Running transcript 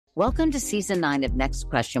Welcome to Season 9 of Next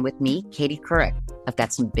Question with me, Katie Couric. I've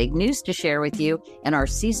got some big news to share with you in our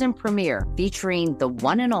season premiere featuring the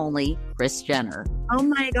one and only Kris Jenner. Oh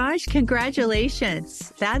my gosh,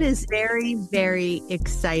 congratulations. That is very, very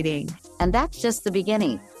exciting. And that's just the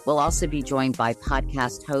beginning. We'll also be joined by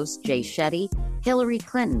podcast host Jay Shetty, Hillary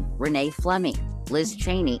Clinton, Renee Fleming, Liz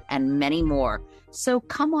Cheney, and many more. So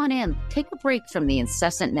come on in, take a break from the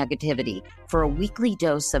incessant negativity for a weekly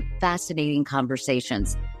dose of fascinating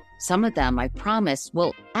conversations. Some of them, I promise,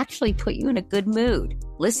 will actually put you in a good mood.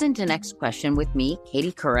 Listen to Next Question with me,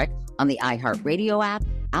 Katie Couric, on the iHeartRadio app,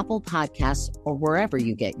 Apple Podcasts, or wherever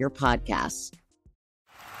you get your podcasts.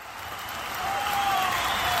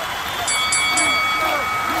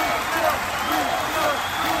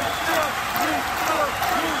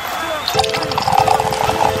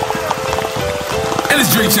 And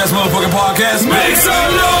it's Drink Champs motherfucking podcast. Make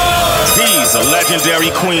some noise! He's a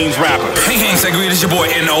legendary Queens rapper. Hey, Sangria, this your boy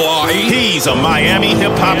N.O.R.E. He's a Miami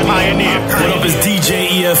hip-hop pioneer. What up, is DJ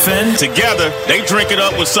EFN? Together, they drink it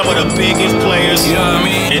up with some of the biggest players, you know what I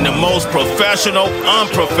mean, in the most professional,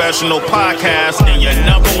 unprofessional podcast, and your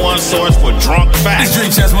number one source for drunk facts. It's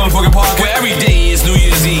Drink Champs motherfucking podcast, where every day is New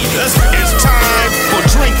Year's Eve. It's time for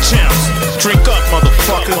Drink Champs. Drink up,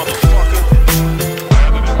 motherfucker.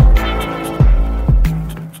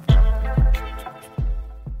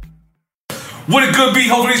 What it could be,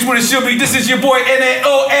 hopefully it's what it should be. This is your boy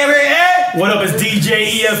N.A.O.R.E. What up, is DJ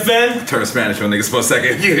EFN? Turn Spanish on niggas for a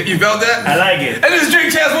second. You felt that? I like it. And this is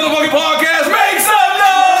Drink Champs motherfucking podcast. Make some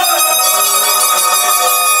noise!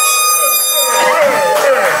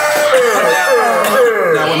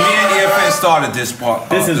 Now, when me and EFN started this podcast,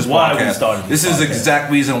 this is why we started this is the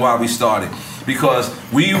exact reason why we started. Because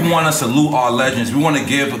we want to salute our legends. We want to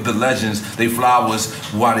give the legends their flowers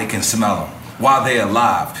while they can smell them, while they're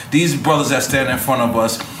alive. These brothers that stand in front of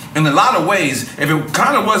us, in a lot of ways, if it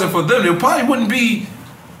kind of wasn't for them, there probably wouldn't be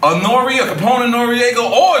a Nori, a Capone Noriega,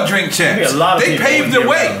 or a Drink Champs. They paved the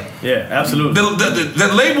way. Yeah, absolutely.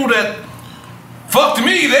 The label that fucked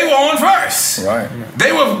me, they were on first. Right.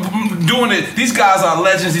 They were doing it. These guys are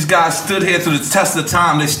legends. These guys stood here through the test of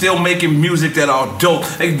time. They're still making music that are dope.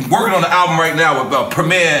 They're working on the album right now with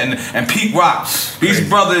Premier and Pete Rock. These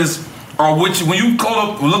brothers are when you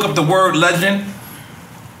look up the word legend,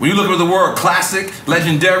 when you look up the word classic,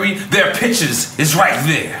 legendary, their pictures is right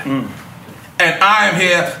there. And I am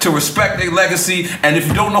here to respect their legacy. And if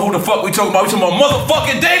you don't know who the fuck we talking about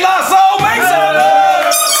motherfucking De La Soul. Make some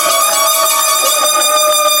noise!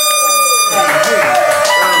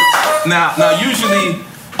 Now, usually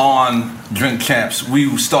on Drink Champs,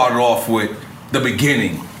 we started off with the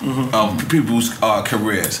beginning of people's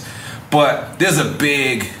careers. But there's a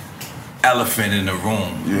big elephant in the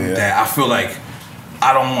room that I feel like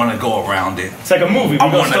I don't want to go around it. It's like a movie. I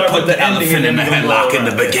want to put the elephant in the headlock in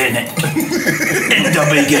the beginning. In the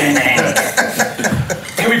beginning.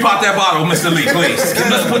 Can we pop that bottle, Mr. Lee, please?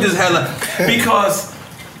 Let's put this headlock. Because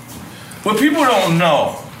what people don't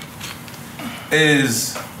know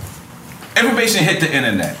is information hit the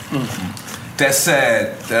internet that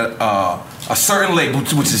said that a certain label,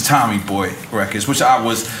 which is Tommy Boy Records, which I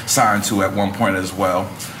was signed to at one point as well,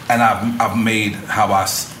 and I've made how I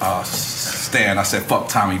stand. I said, "Fuck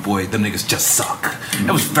Tommy Boy, them niggas just suck."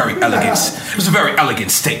 It was very elegant. It was a very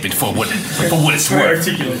elegant statement for what it's Very worth.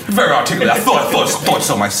 articulate. Very articulate. I thought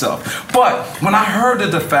so myself. But when I heard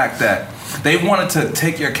of the fact that they wanted to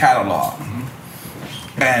take your catalog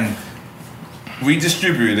and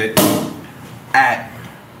redistribute it at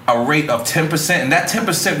a rate of 10%, and that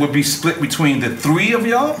 10% would be split between the three of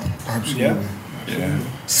y'all. Absolutely. Yeah.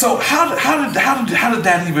 So how did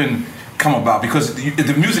that even come about? Because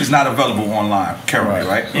the music is not available online currently,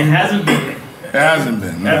 right? It hasn't been. It hasn't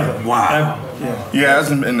been. No. Ever. Wow. Ever. Yeah, it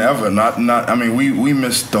hasn't been ever. Not. I mean, we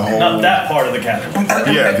missed the whole. Not that part of the catalog.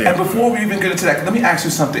 And before we even get into that, let me ask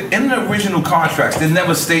you something. In the original contracts, they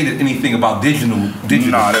never stated anything about digital.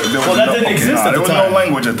 Nah, there was that didn't exist at the there was time. no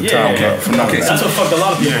language at the time. Okay. That's what fucked a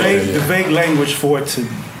lot of people. The vague language for it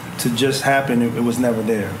to just happen, it was never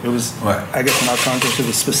there. It was, right. I guess in our contract, it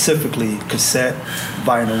was specifically cassette,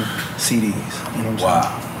 vinyl, CDs. You know what I'm saying?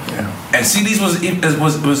 Wow. Yeah. And CDs was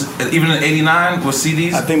even in '89 was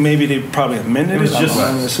CDs. I think maybe they probably amended it. It was just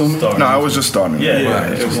I'm assuming. No, I was just starting. Yeah,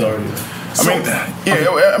 Right. it was started.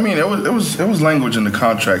 It was language in the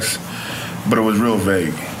contracts, but it was real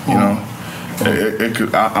vague. You know, it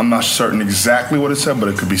could. I'm not certain exactly what it said, but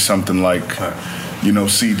it could be something like,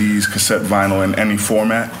 CDs, cassette, vinyl in any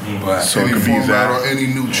format. Right. So any it could be format that or any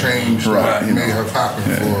new change Right. that may have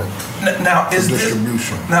happened for Now is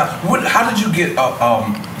distribution. How did you get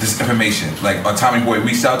this information? Like Tommy Boy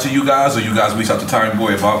reached out to you guys, or you guys reached out to Tommy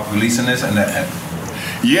Boy about releasing this and that?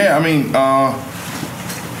 Yeah, I mean,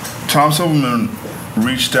 Tom Silverman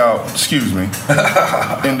reached out, excuse me,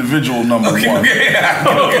 individual number one.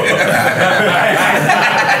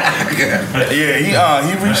 Yeah,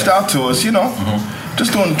 he reached out to us, you know,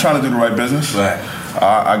 just trying to do the right business. Right.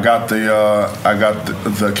 I got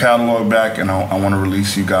the catalog back, and I want to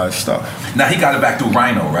release you guys stuff. Now he got it back through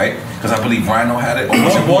Rhino, right? Because I believe Rhino had it. Or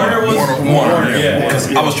was it Warner? Warner. Yeah. Because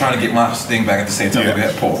I was trying to get my thing back at the same time that we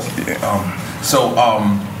had Paul. So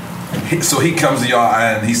he comes to y'all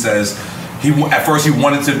and he says at first he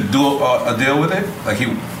wanted to do a deal with it, like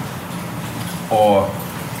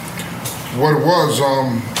what it was.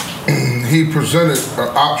 He presented an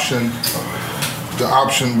option. The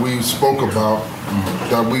option we spoke about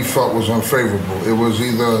that we felt was unfavorable. It was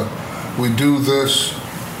either we do this,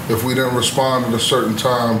 if we didn't respond at a certain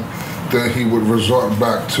time, then he would resort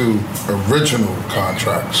back to original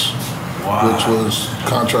contracts, which was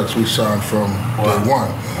contracts we signed from day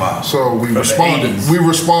one. Wow. So we responded. We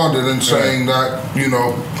responded in saying that, you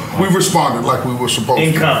know, we responded like we were supposed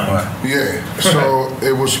In to. kind. Yeah. So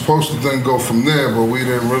it was supposed to then go from there, but we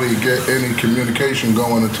didn't really get any communication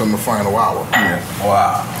going until the final hour. Yeah.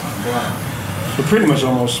 Wow. For pretty much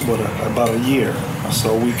almost about a year.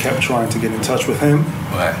 So we kept trying to get in touch with him.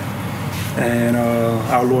 Right. And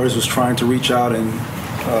our lawyers was trying to reach out, and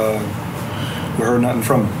we heard nothing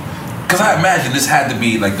from him. Because I imagine this had to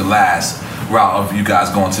be like the last route of you guys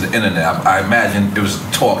going to the internet. I imagine it was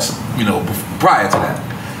talks, you know, prior to that.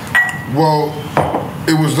 Well,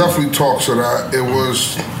 it was definitely talks of that. It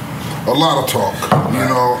was a lot of talk. Right. You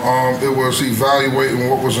know, it was evaluating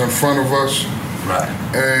what was in front of us, right,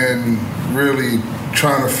 and really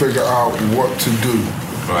trying to figure out what to do,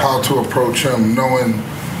 right, how to approach him, knowing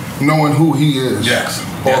who he is. Yes.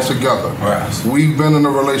 Altogether. Right. We've been in a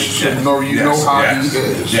relationship. Yes. Know he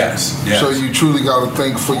is. Yes. So you truly got to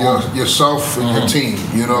think for yourself and your team.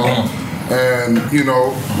 You know. And, you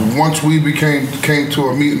know, once we came to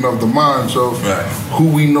a meeting of the minds of who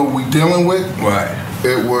we know we dealing with,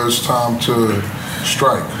 it was time to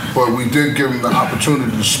strike. But we did give him the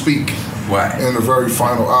opportunity to speak in the very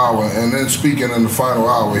final hour. And then speaking in the final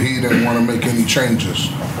hour, he didn't want to make any changes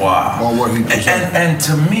on what he presented. And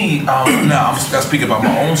to me, now I'm speaking about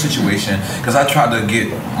my own situation, because I tried to get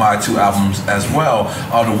my 2 albums as well,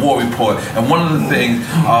 the War Report. And one of the things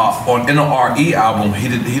on NRE album, he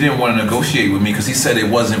didn't want to negotiate with me because he said it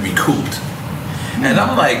wasn't recouped. And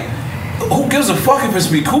I'm like, who gives a fuck if it's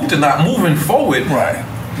recouped and not moving forward? Right.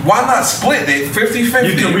 Why not split it 50-50?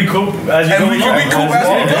 You can recoup as you go. And we can recoup as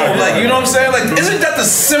we go. Like, you know what I'm saying? Like, isn't that the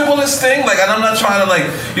simplest thing? Like, and I'm not trying to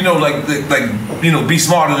be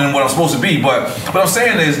smarter than what I'm supposed to be. But what I'm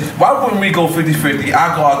saying is, why wouldn't we go 50-50?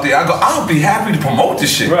 I go out there. I'll be happy to promote this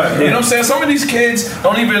shit. Right. You know what I'm saying? Some of these kids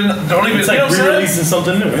don't even. It's like re-releasing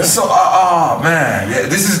something new. Yeah. So, man,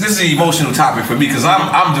 this is an emotional topic for me because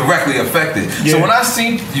I'm directly affected. Yeah. So when I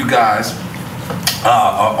see you guys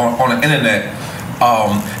on the internet.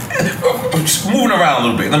 Moving around a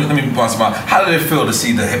little bit. Let me bounce about. How did it feel to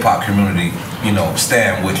see the hip hop community, you know,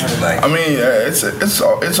 stand with you? Like, I mean, it's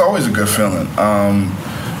always a good feeling.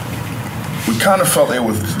 We kind of felt they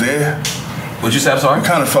was there. What'd you say? I'm sorry. We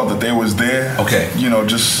kind of felt that they was there. Okay. You know,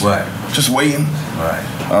 just waiting. Right.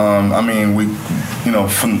 I mean, we, you know,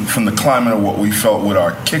 from the climate of what we felt with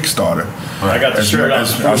our Kickstarter. Right. I got the shirt on.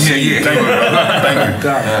 Thank you, thank you.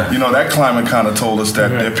 You know, that climate kind of told us that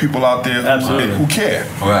there are people out there who care.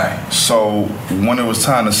 Right. So when it was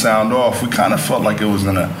time to sound off, we kind of felt like we was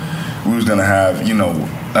gonna have, you know,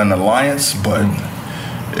 an alliance, but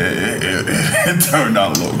it turned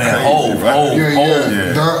out a little crazy.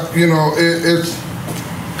 That, you know, it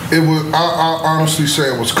was. I honestly say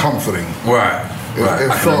it was comforting. Right.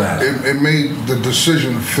 It made the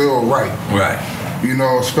decision feel right. Right. You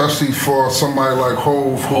know, especially for somebody like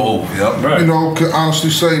Hov, who, you know, could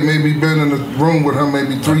honestly say maybe been in the room with him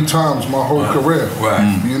maybe 3 times my whole career.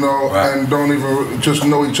 Right. You know, and don't even just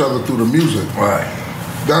know each other through the music. Right.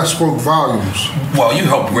 That spoke volumes. Well, you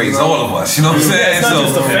helped raise all of us. You know what I'm saying? It's not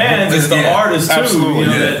just the fans; it's the artists too. Absolutely. You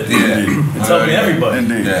know, it's helping everybody.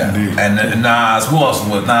 Indeed. And Nas, who else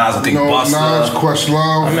was Nas? I think Busta. Nas,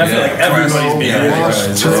 Questlove. I mean, I feel like everybody's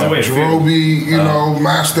being Droby, you know,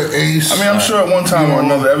 Master Ace. I mean, I'm sure at one time or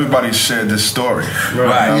another, everybody shared this story. Right. You know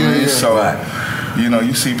what I mean? So, you know,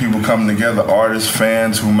 you see people coming together, artists,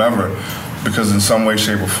 fans, whomever, because in some way,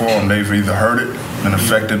 shape, or form, they've either heard it, been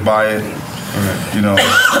affected by it, you know,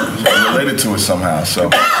 related to it somehow. So,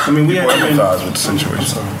 I mean, we empathize with the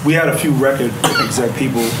situation. We had a few record exec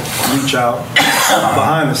people reach out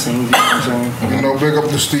behind the scenes. You know what I'm saying? You know, big up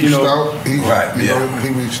to Steve Stout. He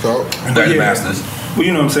reached out. And Dirty Masters. Well,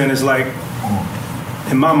 you know what I'm saying? It's like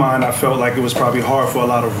in my mind, I felt like it was probably hard for a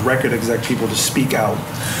lot of record exec people to speak out.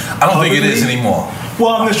 I don't think it is anymore. Well,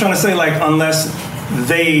 I'm just trying to say, like, unless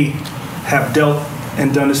they have dealt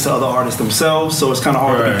and done this to other artists themselves, so it's kind of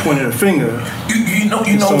hard to be pointing a finger. You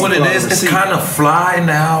know what it is? It's kind of fly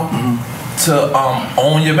now. To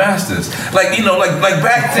own your masters, like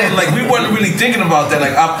back then, like we weren't really thinking about that.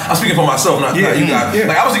 Like I'm speaking for myself, not you guys.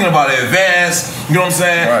 Like I was thinking about it advance, you know what I'm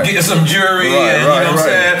saying? Getting some jewelry, and you know what I'm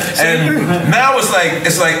saying. And now it's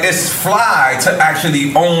fly to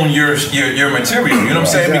actually own your material. You know what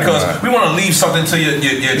I'm saying? Because we want to leave something to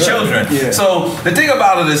your children. So the thing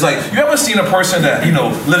about it is, like, you ever seen a person that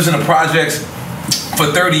lives in the projects for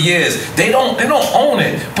 30 years, they don't own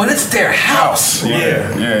it, but it's their house. Yeah.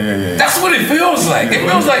 That's what it feels like. It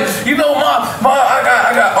feels like, I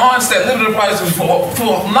got aunts that lived in the projects for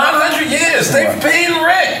 900 years. They've paid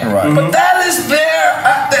rent, but that is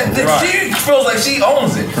she feels like she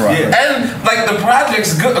owns it. And like the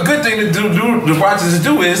projects, a good thing to do the projects to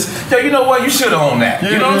do is, you know what, you should own that.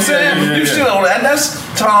 You know what I'm saying? You should own it, and that's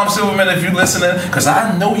Tom Silverman, if you're listening, because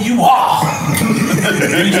I know you are.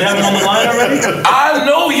 Did you have him on the line already? I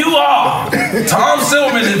know you are. Tom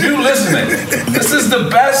Silverman, if you're listening, this is the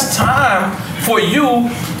best time for you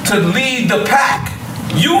to lead the pack.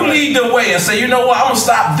 You lead the way and say, you know what, I'm going to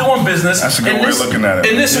stop doing business. That's a good way of looking at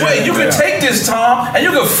it. In this way, you can take this, Tom, and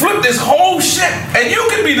you can flip this whole shit, and you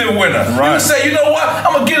can be the winner. You can say, you know what,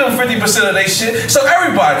 I'm going to give them 50% of their shit. So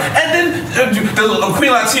everybody, and then the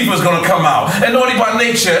Queen Latifah is going to come out, and Naughty by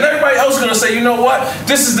Nature, and everybody else is going to say, you know what,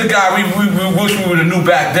 this is the guy we wish we would have knew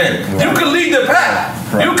back then. You can lead the pack.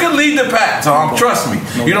 You can lead the pack, Tom. Trust me.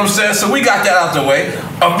 You know what I'm saying? So we got that out the way.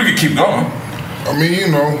 We can keep going. I mean,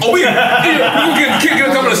 we can kick a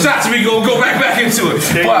couple of shots and we go back into it.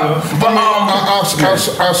 But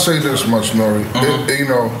I'll say this much, Nori.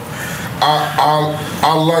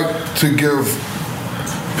 I like to give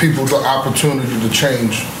people the opportunity to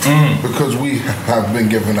change because we have been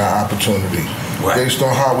given that opportunity. Based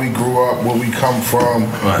on how we grew up, where we come from,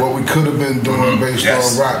 what we could have been doing based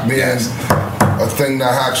on rap being a thing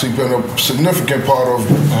that actually been a significant part of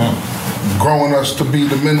growing us to be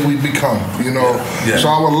the men we become, So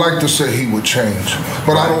I would like to say he would change,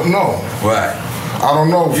 but I don't know. I don't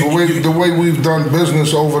know. The way we've done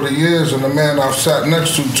business over the years and the man I've sat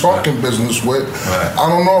next to talking business with, I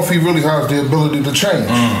don't know if he really has the ability to change.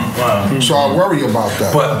 So I worry about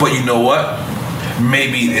that. But you know what?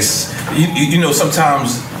 Maybe it's,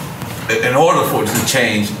 sometimes in order for it to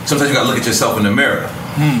change, sometimes you gotta look at yourself in the mirror.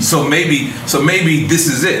 So maybe this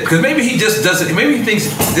is it. Because maybe he just doesn't. Maybe he thinks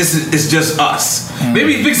this is just us.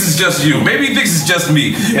 Maybe he thinks it's just you. Maybe he thinks it's just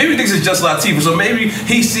me. Maybe he thinks it's just Latifah. So maybe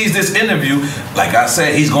he sees this interview. Like I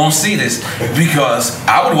said, he's gonna see this because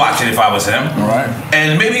I would watch it if I was him.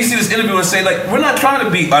 And maybe he sees this interview and say, like, we're not trying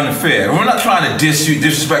to be unfair. We're not trying to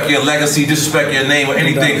disrespect your legacy, disrespect your name or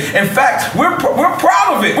anything. In fact, we're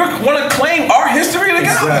proud of it. We want to claim our history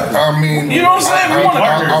together. I mean, you know what I'm saying?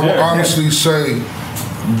 I would honestly say,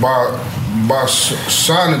 by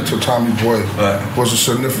signing to Tommy Boy was a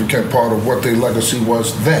significant part of what their legacy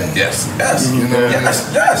was then. Yes. Yes.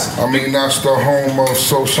 I mean, that's the home of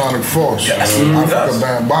Soul Sonic Force, Africa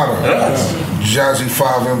Bambaataa, Jazzy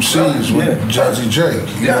 5 MCs with Jazzy J.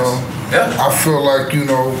 You know. I feel like,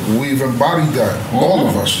 we've embodied that, all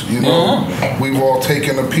of us, We've all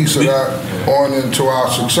taken a piece of that on into our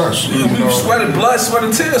success. We've sweated blood, sweat,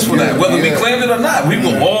 and tears for that, whether we claimed it or not. We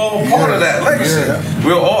were all part of that legacy.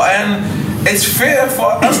 We were all, and it's fair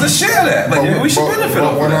for us to share that. Like, we should benefit from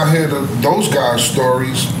that. But when I hear those guys'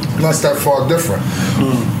 stories, not that far different.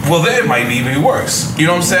 Well, there might be even worse. You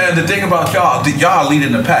know what I'm saying? The thing about y'all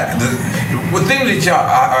leading the pack. The thing that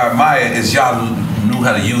I admire is y'all knew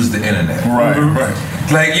how to use the internet. Right.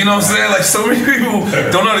 Like, you know what I'm saying? Like, so many people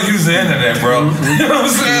don't know how to use the internet, bro. You know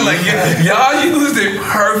what I'm saying? Like, y'all used it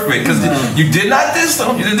perfect because you did not diss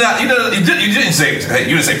them. You didn't say, hey,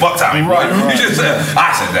 you didn't say fuck Tommy. You just said,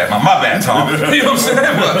 I said that. My bad, Tom. You know what I'm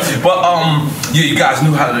saying? But you guys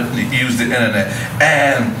knew how to use the internet.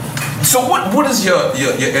 And so what is your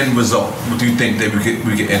end result? What do you think that we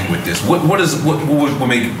could end with this? What would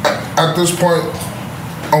make it? At this point,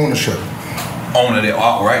 ownership. Owning it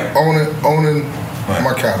outright. Owning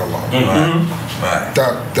my catalog.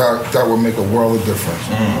 That would make a world of difference.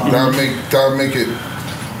 That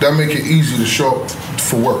make it easy to show up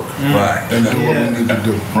for work. And do what we need to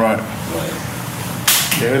do.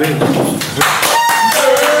 There it is.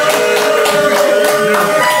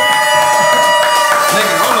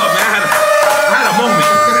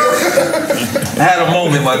 I had a moment.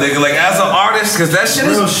 moment, my nigga. Like as an artist, because that shit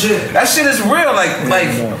is real. Like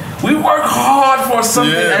we work hard for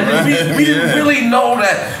something, and we didn't really know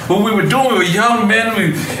that what we were doing. We were young men,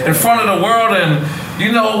 we in front of the world, and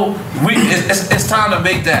you know, it's time to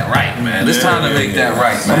make that right, man. It's time to make that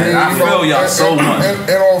right, man. I feel y'all so much.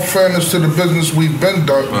 In all fairness to the business we've been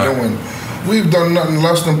doing, we've done nothing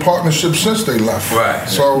less than partnerships since they left. Right.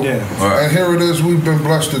 So, and here it is, we've been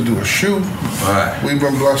blessed to do a shoot. Right. We've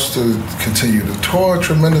been blessed to continue to tour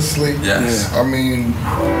tremendously. Yes. I mean,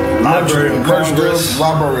 Library of Congress.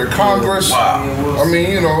 Library of Congress. Wow. I mean,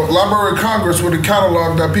 you know, Library of Congress with a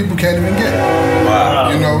catalog that people can't even get. Wow.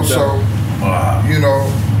 You know, so, you know,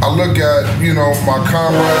 I look at, you know, my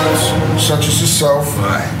comrades, such as yourself,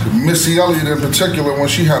 Missy Elliott in particular, when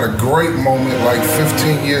she had a great moment like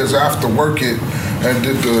 15 years after Work It and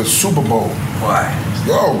did the Super Bowl. Why?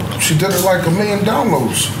 Yo, she did it like 1 million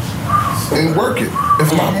downloads in Work It,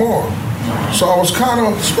 if not more. So I was kind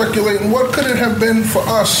of speculating, what could it have been for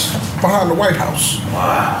us behind the White House?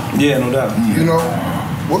 Wow. Yeah, no doubt. You know,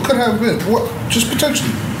 what could have been? What, just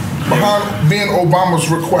potentially, behind being Obama's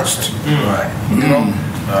request. Right. You know?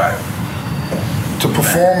 Right. To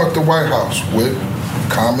perform at the White House with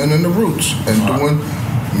Common and the Roots and doing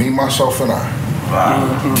Me, Myself, and I. Wow.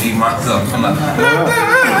 Me, myself, and I.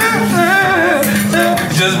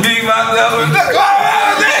 Just me, myself, and I.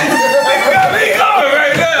 Got me going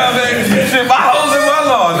right now, man. Shit, my hoes and my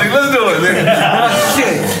laws. Like, let's do it, man.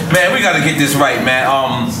 Shit. Man, we gotta get this right, man.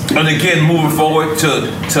 And again, moving forward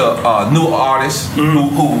to new artists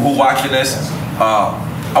who watching this.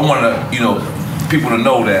 I wanna, you know, people to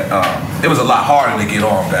know that it was a lot harder to get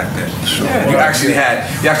on back then. Sure. You actually had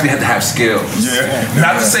to have skills. Yeah.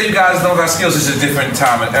 Not to say you guys don't got skills. It's a different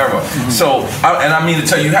time and era. So, I mean to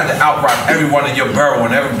tell you, you had to outrock everyone in your borough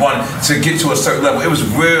and everyone to get to a certain level. It was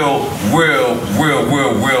real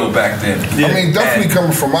back then. Yeah. I mean, definitely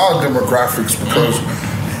coming from our demographics because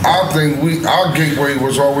I think our gateway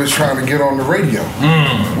was always trying to get on the radio.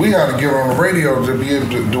 We had to get on the radio to be able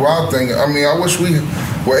to do our thing. I mean, I wish we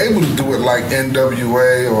were able to do it like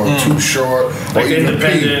NWA or Too Short or even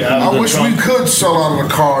P. I wish we could sell out of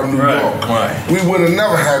the car in New York. Right. We would have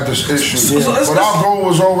never had this issue. But our goal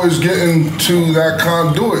was always getting to that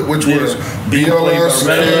conduit, which was BLS,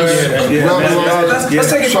 Let's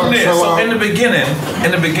take it from there. So in the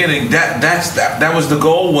beginning, that was the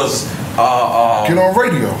goal was. Get on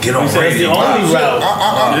radio. Get on radio. The only route.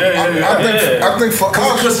 I think for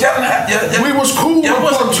us, we was cool with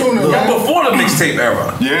platooning, man. Before the mixtape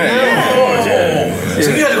era. So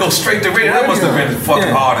you had to go straight to radio. That must have been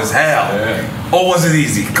fucking hard as hell. Or was it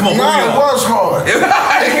easy? Come on, it was hard. It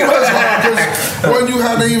was hard because when you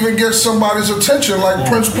had to even get somebody's attention, like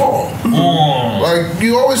Prince Paul, like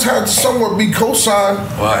you always had to somewhat be co-signed.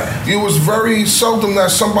 Right. It was very seldom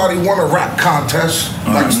that somebody won a rap contest,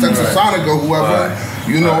 like Stetsasonic or whoever,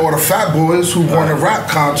 you know, or the Fat Boys who won a rap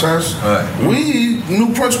contest. We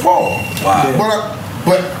knew Prince Paul. Wow.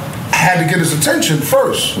 But had to get his attention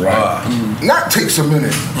first. Right. Not takes a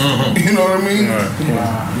minute. You know what I mean?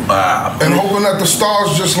 Wow. And hoping that the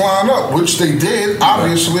stars just line up, which they did,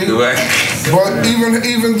 obviously. But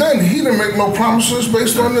even then, he didn't make no promises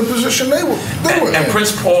based on the position they were in. And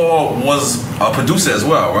Prince Paul was a producer as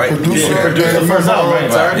well, right? Producer the first album,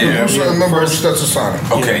 right? Producer and member of Stetsasonic.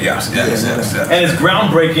 Okay, yes. And it's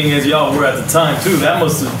groundbreaking as y'all were at the time too. That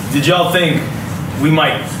must have, did y'all think we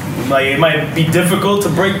might, like it might be difficult to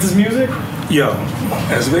break this music? Yo,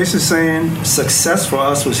 as Vace is saying, success for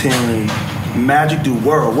us was hearing Magic do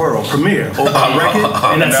world premiere over the record,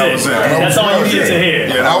 and that's it. That's all you get to hear.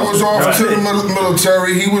 Yeah, I was off to the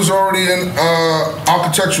military. He was already in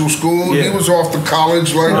architectural school. He was off to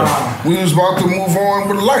college. Like we was about to move on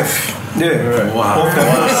with life.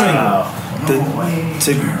 Wow.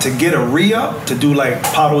 To get a re-up, to do like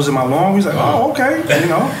Potholes in My Lawn, we was like, oh, okay, you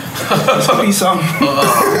know, this could be something. You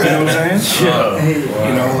know what I'm saying?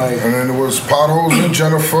 You know, like, and then there was Potholes and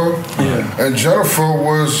Jennifer. And Jennifer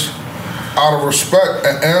was, out of respect,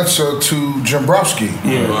 an answer to Jimbrowski.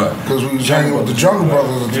 Because we was hanging with the Jungle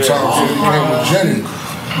Brothers at the time, so we came with Jenny.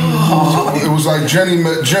 It was like Jenny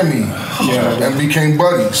met Jimmy and became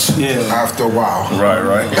buddies after a while.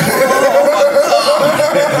 Right.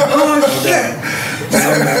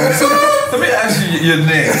 So let me ask you your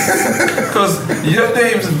name, because your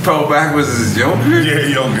name's spelled backwards is Joker. Yeah,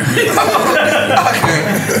 Joker. Okay.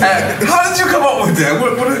 How did you come up with that?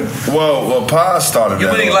 Well, Pa started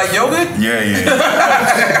that. You mean like yogurt? Yeah.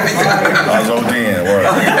 I was ODing.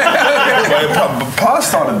 But Pa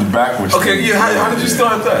started the backwards. Okay, how did you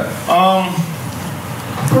start that?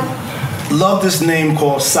 Love this name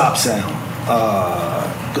called Sop Sound.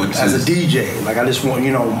 as a DJ. Like I just want,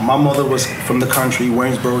 my mother was from the country,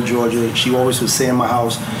 Waynesboro, Georgia. She always would say in my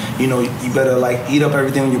house, you better like eat up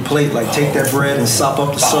everything on your plate. Like take that bread and sop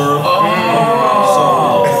up the syrup.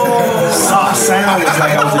 So sop sound was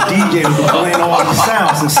like I was a DJ and playing all these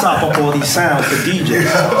sounds and sop up all these sounds for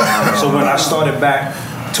DJs. So when I started back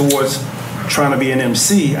towards trying to be an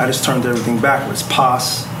MC, I just turned everything backwards.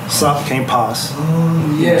 Pos, sop became pos.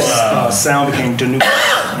 Sound became Danuka.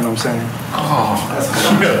 You know what I'm saying? Oh, that's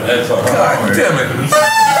good. That's all right. God damn it.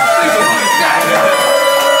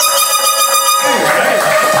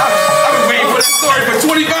 I've been waiting for that story for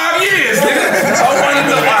 25 years, nigga. I wanted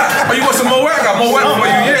to know. Oh, you want some Moet? I got Moet for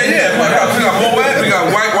you. Yeah. We got Moet. We got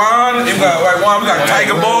white wine. We got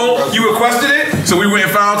Tiger Bone. You requested it, so we went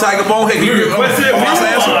and found Tiger Bone. Hey, you requested it.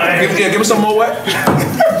 Give me some Moet.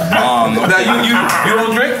 Now you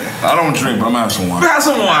don't drink? I don't drink, but I'm gonna have some wine. Have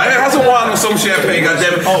some wine. Have some wine and some champagne,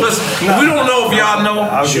 goddammit. Listen, we don't know if y'all know,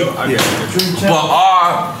 but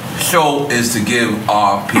our show is to give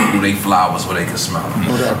our people their flowers where they can smell them.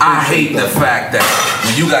 I hate the fact that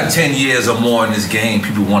when you got 10 years or more in this game,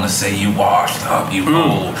 people want to say you washed up, you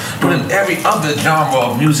old. But in every other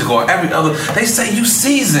genre of music or every other, they say you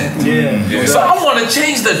seasoned. So I want to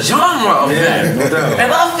change the genre of that.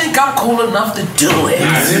 And I think I'm cool enough to do it.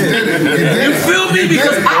 You feel me?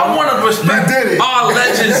 Because I want to respect our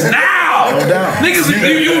legends now. Niggas,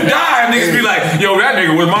 you die and niggas be like, yo, that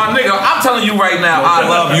nigga was my nigga. I'm telling you right now, I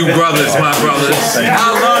love you brothers, my brothers.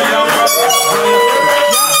 I love y'all brothers.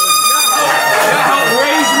 Y'all helped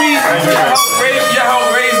raise me. Y'all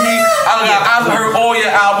helped raise me. I've heard all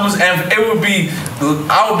your albums, and I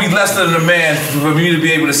would be less than a man for me to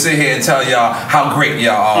be able to sit here and tell y'all how great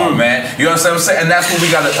y'all are, man. You understand what I'm saying? And that's what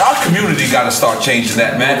our community gotta start changing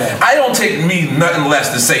that, man. I don't take me nothing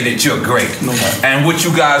less to say that you're great. And what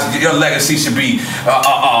you guys, your legacy should be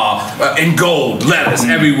in gold letters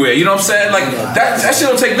everywhere. You know what I'm saying? Like that shit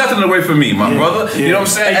don't take nothing away from me, my brother. You know what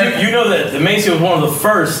I'm saying? And you know that the Macy was one of the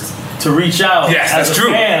first to reach out. Yes, that's true.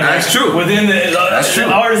 Fan, that's true. Within the artists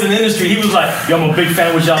in the industry, he was like, yo, I'm a big fan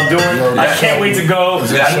of what y'all doing. I can't wait to go.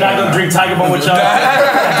 I'm not going to drink Tiger Bone with y'all.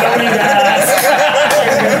 Don't eat ass.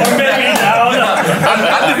 Or maybe, I don't know.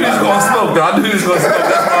 I knew he was going to smoke, though. That's my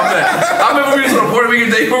man. I remember we was on Puerto Rican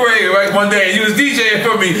Day Parade, right, one day, and he was DJing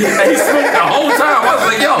for me, and he smoked the whole time. I was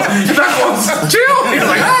like, yo, you're not going to chill? He was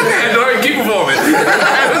like, keep performing.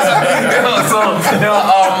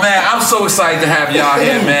 Oh, man, I'm so excited to have y'all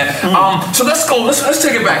here, man. So let's go. Let's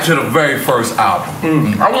take it back to the very first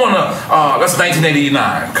album. I wanna. That's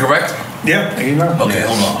 1989, correct? Yeah, 89. Okay,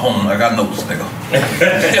 hold on. I got notes, nigga.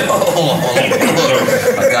 hold on.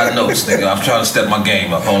 I got notes, nigga. I'm trying to step my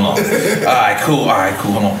game up. Hold on. All right, cool.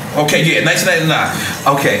 Hold on. Okay, yeah,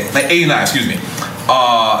 1989. Okay, 89. Excuse me.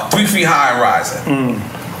 3 Feet High and Rising.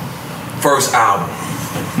 First album.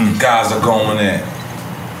 You guys are going in.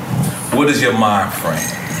 What is your mind frame?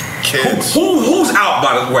 Kids. Who's out,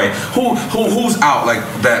 by the way? Who's out like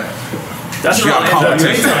that? That's your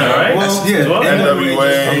competition, right? Well,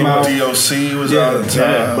 NWA, DOC was out of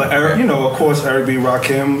time. But Eric, of course, Eric B.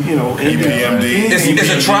 Rakim, EPMD. Is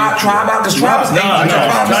a Tribe out? Because Tribe is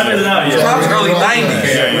early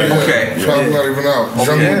 90s. Okay. Tribe's not even out.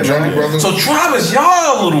 Jungle Brothers. So Tribe is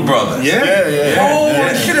y'all little brothers. Yeah. Oh,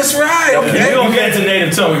 shit, that's right. Okay. We're going to get into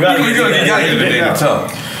Native Tongue. We got to get into Native Tongue.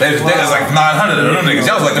 There's like 900 of them niggas.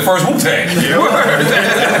 That was like the first Wu-Tang.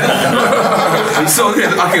 So,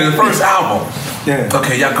 okay, the first album. Yeah.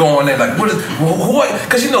 Okay, y'all going in like,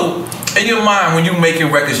 because in your mind when you making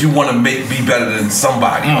records, you want to be better than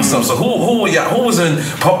somebody or something. So who were y'all? Who was in?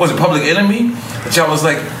 Was it Public Enemy? That y'all was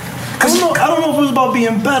like. I don't know if it was about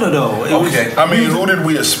being better though. Who did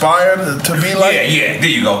we aspire to be like? Yeah. There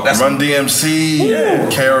you go. That's Run DMC,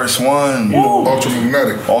 KRS-One,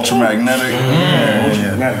 Ultramagnetic.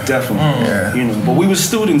 Yeah, definitely. But we were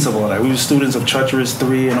students of all that. We were students of Treacherous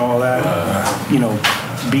 3 and all that.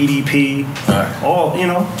 BDP.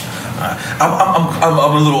 I'm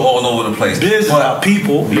a little all over the place. Biz about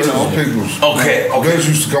people, Peoples. Okay. Biz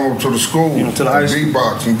used to come up to the school, to the high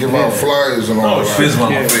beatbox and give out flyers and all that. Biz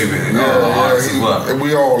one of my favorite.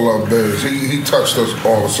 We all love Biz. He touched us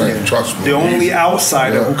all the same. Trust me. The only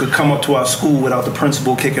outsider who could come up to our school without the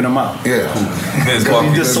principal kicking him out. Yeah. Because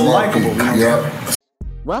he's just so likable. Yeah.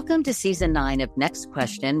 Welcome to Season 9 of Next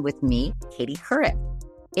Question with me, Katie Couric.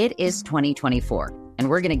 It is 2024. And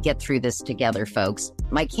we're going to get through this together, folks.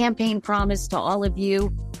 My campaign promise to all of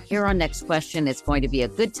you here on Next Question, it's going to be a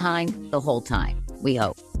good time the whole time, we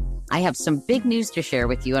hope. I have some big news to share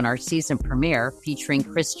with you in our season premiere featuring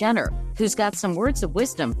Kris Jenner, who's got some words of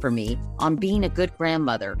wisdom for me on being a good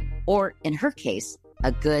grandmother, or in her case,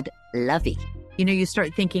 a good lovey. you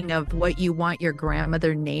start thinking of what you want your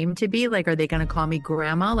grandmother name to be. Like, are they going to call me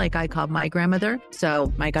grandma like I called my grandmother?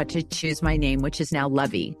 So I got to choose my name, which is now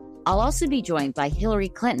Lovey. I'll also be joined by Hillary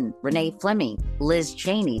Clinton, Renee Fleming, Liz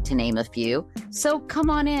Cheney, to name a few. So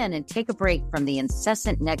come on in and take a break from the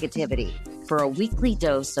incessant negativity for a weekly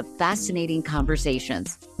dose of fascinating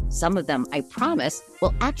conversations. Some of them, I promise,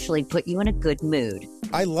 will actually put you in a good mood.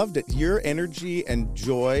 I loved it. Your energy and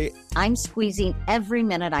joy. I'm squeezing every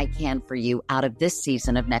minute I can for you out of this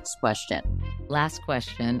season of Next Question. Last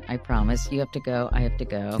question, I promise. You have to go, I have to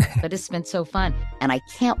go. But it's been so fun, and I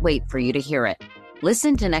can't wait for you to hear it.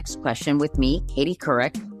 Listen to Next Question with me, Katie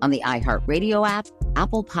Couric, on the iHeartRadio app,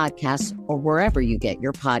 Apple Podcasts, or wherever you get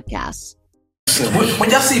your podcasts. When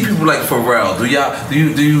y'all see people like Pharrell, do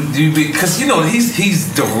you be, because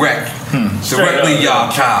he's directly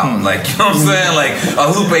y'all child, like, you know what I'm saying, like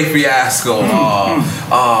Lupe Fiasco,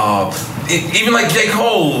 even like J.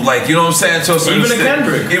 Cole, like, you know what I'm saying, to a certain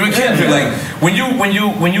extent. Even Kendrick, like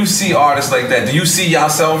when you see artists like that, do you see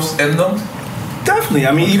yourselves in them? Definitely.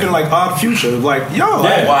 I mean, even like Odd Future, like, I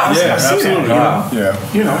see that,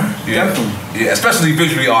 definitely. Yeah, especially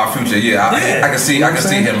visually Odd Future. I can see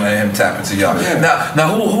him tap into y'all. Yeah.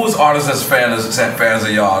 Now, who is artists that's fans of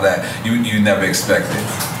y'all that you never expected?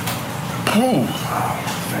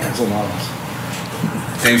 Fans of artists.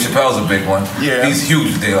 Dave Chappelle's a big one. Yeah, he's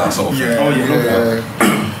huge. De La Soul.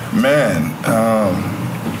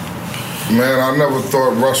 Man, I never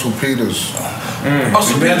thought Russell Peters.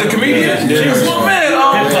 So the comedian?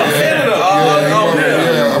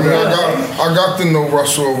 I got to know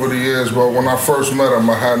Russell over the years, but when I first met him,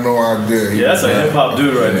 I had no idea. That's a hip hop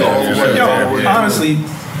dude right there. Honestly,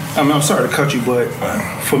 I'm sorry to cut you, but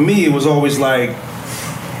for me, it was always like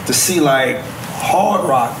to see like hard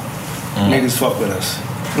rock niggas fuck with us.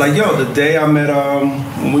 Like, the day I met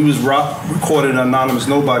when we was recording Anonymous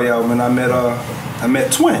Nobody album, and I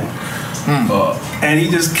met Twin. And he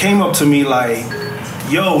just came up to me like,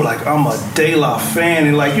 like, I'm a De La fan,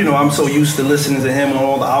 and like, I'm so used to listening to him on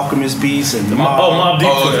all the Alchemist beats and the Mobb Deep.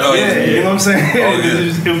 You know what I'm saying?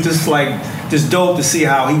 It was just like, just dope to see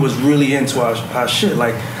how he was really into our shit.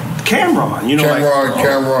 Like Cameron, Cameron,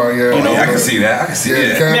 I can see that. I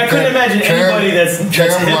couldn't imagine anybody that's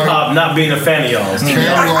hip hop not being a fan of y'all's. I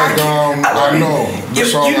know. You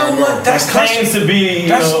know what? That claims to be.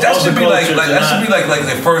 That should be like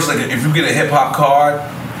the first, like, if you get a hip hop card.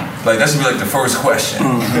 Like, that should be like the first question.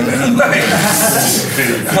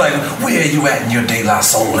 like, where are you at in your De La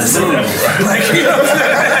Soulism? Like, you know what I'm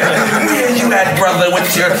saying? Where are you at, brother, with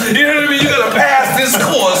your, you know what I mean? You gotta pass this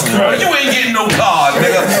course. You ain't getting no card,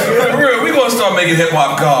 nigga. We're gonna start making hip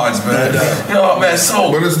hop cards, man. But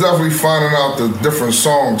it's definitely finding out the different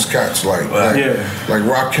songs cats like. Like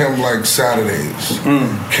Rakim like Saturdays.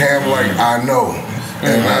 Cam like I Know.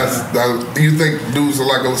 And you think dudes are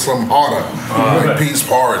like something harder, like Peace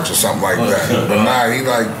Porridge or something like that. But nah, he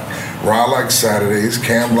like Rod like Saturdays,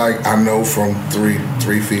 Cam like I Know from 3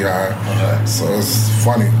 Feet High. So it's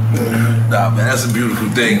funny. Nah, man, that's a beautiful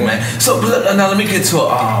thing, man. So now let me get to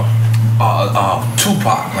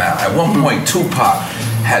Tupac. Now, at one point, Tupac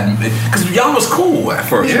had, because y'all was cool at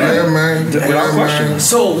first, right? Yeah, man. Without question.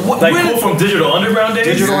 So what? Like cool from Digital Underground days.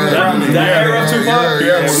 Digital Underground. That era of Tupac.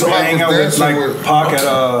 Yeah. So I hang out with like Pac at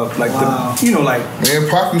like the like. Man,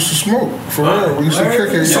 Pac used to smoke for real. We used to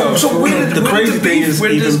kick it. So where did the crazy thing is?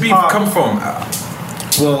 Where did this beef come from?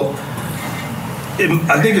 Well,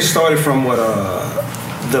 I think it started from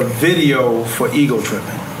the video for Ego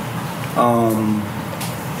Tripping.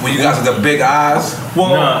 When you guys had the big eyes?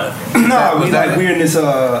 Well, we're in this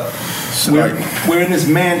we're in this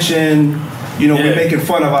mansion. We're making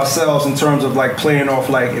fun of ourselves in terms of like playing off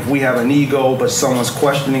like if we have an ego, but someone's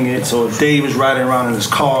questioning it. So if Dave is riding around in his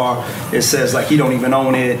car, it says like he don't even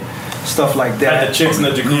own it, stuff like that. Like the chicks in the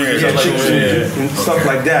jacuzzi, and stuff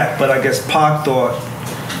like that. But I guess Pac thought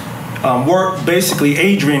basically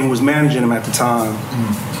Adrian, who was managing him at the time,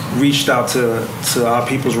 reached out to our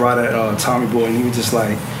people's rider, Tommy Boy, and he was just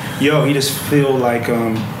like, he just feel like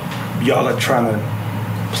y'all are trying to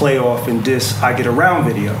play off in this I Get Around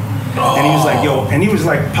video. And he was like, and he was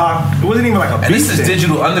like, Pac, it wasn't even like a beat. And this is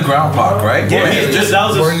Digital Underground Pac, right? Yeah, he just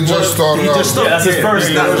started out. That's his first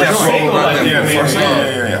single.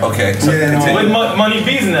 Okay. With Money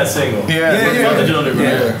B's in that single.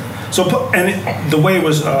 Yeah. So, and the way it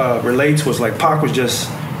was relayed to us, like Pac was just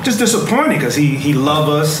disappointed because he loved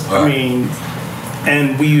us. Right. I mean,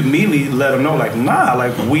 and we immediately let him know, like, nah,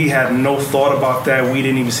 like we had no thought about that. We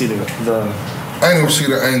didn't even see the I didn't even see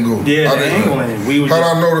the angle. Yeah, the angle in it. Had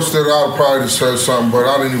I noticed it, I'd probably just said something, but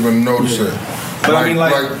I didn't even notice it. But I mean,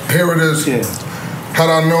 like here it is. Yeah. Had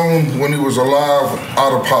I known when he was alive,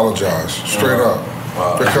 I'd apologize straight up.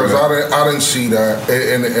 Wow. Because I didn't see that,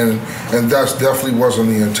 and that definitely wasn't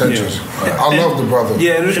the intentions. Yeah. I love the brother.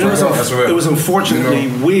 Yeah, it was unfortunately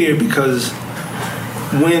weird because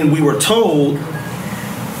when we were told,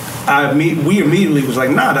 we immediately was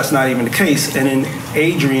like, nah, that's not even the case. And then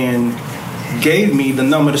Adrian gave me the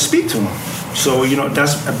number to speak to him. So,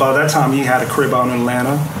 that's about that time he had a crib out in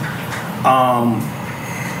Atlanta.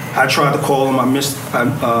 I tried to call him.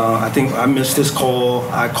 I think I missed his call.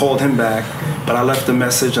 I called him back, but I left a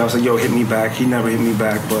message. I was like, yo, hit me back. He never hit me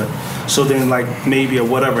back. But so then like maybe a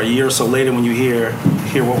year or so later when you hear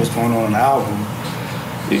what was going on the album,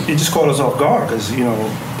 it just caught us off guard because,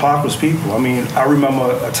 Pac was people. I mean, I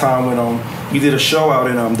remember a time when we did a show out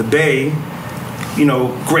in the Bay,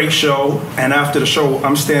 great show. And after the show,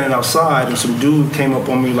 I'm standing outside and some dude came up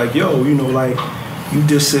on me like, yo, you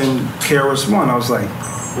dissing KRS-One. I was like,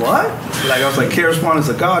 what? Like, I was like, KRS-One is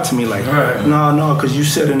a god to me. Like, no, because you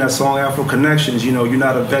said in that song Afro Connections, you're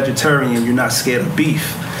not a vegetarian, you're not scared of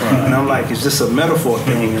beef. And I'm like, is this a metaphor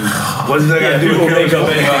thing? And what does that got to do with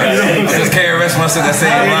KRS-One? Because KRS-One said that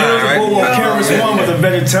same line, right? KRS-One was a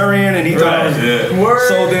vegetarian, and he thought I was.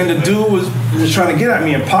 So then the dude was trying to get at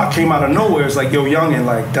me, and Pac came out of nowhere. It's like, yo, youngin,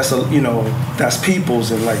 like that's that's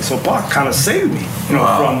people's, and like so Pac kind of saved me,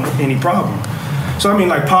 from any problem. So I mean,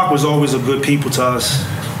 like Pac was always a good people to us.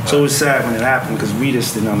 So it was sad when it happened because we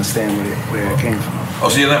just didn't understand where it came from. Oh,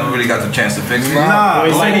 so you never really got the chance to fix it? Nah,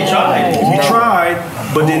 he said he tried. He tried,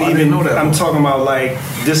 but then I'm talking about like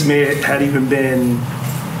this man had even been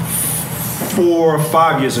 4 or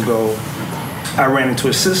 5 years ago. I ran into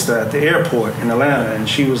his sister at the airport in Atlanta, and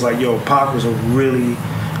she was like, "Yo, Pac was a really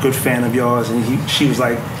good fan of yours," and she was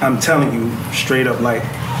like, "I'm telling you straight up, like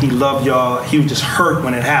he loved y'all. He was just hurt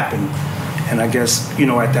when it happened." And I guess,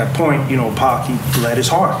 at that point, Pac, he let his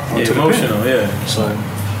heart onto emotional, the pen. So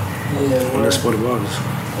that's what it was.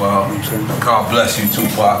 Wow. God bless you,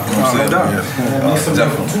 Tupac. You know what I'm saying?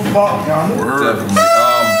 Definitely. Definitely.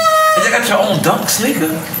 And you got your own dunk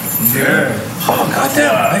sneaker? Yeah. Oh,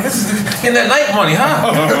 goddamn. Like, this is getting that night money,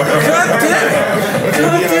 huh? Goddamn.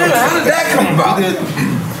 How did that come about?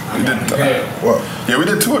 We did what? Yeah, we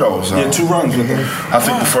did 2 of those. Yeah, 2 runs with them. I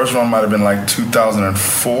think the first one might have been like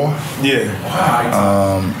 2004. Yeah.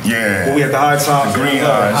 Yeah. Well, we had the high top. The green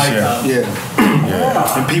highs. Yeah.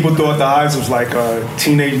 And people thought the highs was like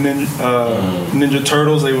Teenage Ninja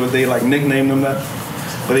Turtles. They like nicknamed them that.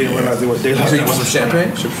 But they didn't realize they were. You want some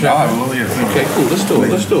champagne? Okay, cool. Let's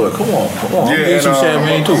do it. Come on. Yeah, and some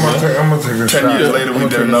champagne too, man. I'm gonna take a 10 shot. years later, we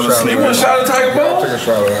did another sneaker. You want a shot of Tiger Ball? Take a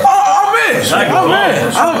shot of that. I'm in.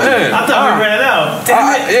 I thought we ran out.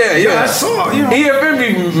 Yeah. I saw. EFM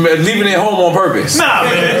be leaving it home on purpose. Nah,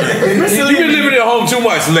 man. You've been leaving it home too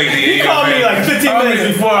much lately. He called me like 15 minutes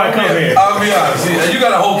before I come here. I'll be honest. You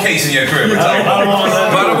got a whole case in your crib. I don't want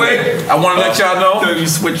that. By the way, I want to let y'all know. You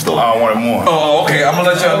switched on. I wanted more. Oh, okay. I'm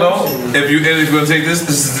gonna let y'all know. If you're gonna take this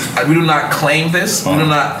is, we do not claim this. We do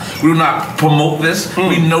not promote this.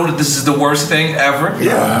 We know that this is the worst thing ever.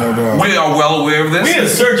 Yeah. We are well aware of this. We had a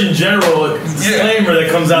Surgeon General disclaimer that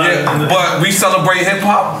comes out. But we celebrate hip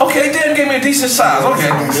hop. Okay, Dan gave me a decent size.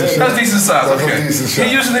 Okay, that's decent size. Okay,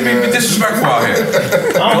 he usually be disrespectful out here.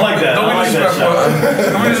 I don't like that. Don't be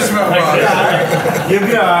disrespectful. Don't be disrespectful out here. You'll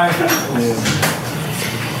be alright.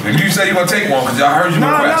 You said you gonna take one because I heard you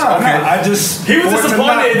request. Okay. I just He was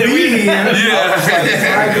disappointed that we Yeah.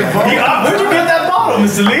 Where'd you get that bottle,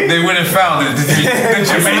 Mr. Lee? They went and found it. The Jamaicans,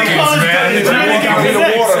 man. The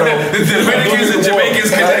Dominicans and Jamaicans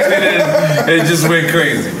connected and it just went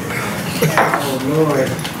crazy.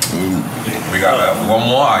 We got one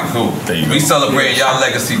more. All right, cool. We celebrating y'all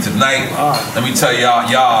legacy tonight. Let me tell y'all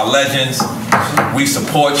are legends. We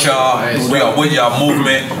support y'all. We are with y'all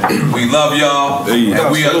movement. We love y'all.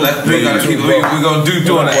 And we gonna keep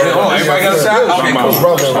doing that. Oh, everybody got a shot? Okay, cool.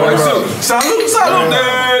 All right, so, salute.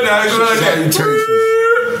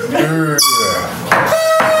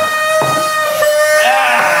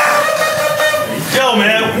 Yo,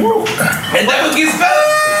 man. And that one gets better.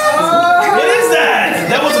 What is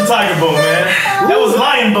that? That wasn't tiger bone, man. That was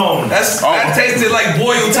lion bone. That tasted like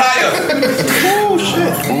boiled tire. Oh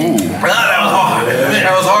shit. That was hard.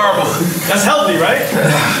 That was horrible. That's healthy, right? I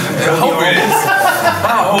hope it is.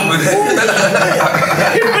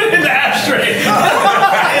 You put it in the ashtray.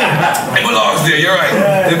 It belongs there. You're right.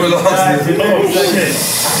 It belongs there.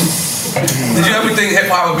 Did you ever think hip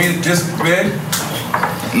hop would be this big?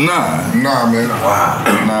 Nah, man. Wow.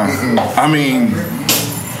 Nah. I mean,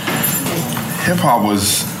 hip hop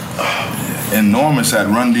was enormous at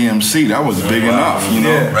Run DMC. That was big enough, you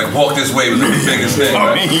know. Like Walk This Way was the biggest thing. I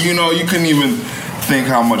Right? mean, you couldn't even think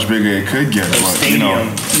how much bigger it could get. But,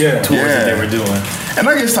 stadium tours that they were doing. And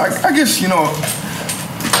I guess you know,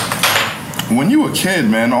 when you a kid,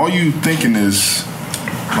 man, all you thinking is,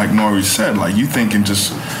 like Nori said, like you thinking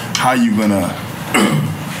just how you gonna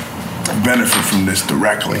benefit from this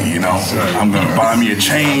directly. You know, I'm gonna buy me a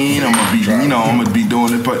chain. I'm gonna be, you know, I'm gonna be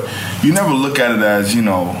doing it. But you never look at it as, you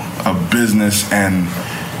know, a business and,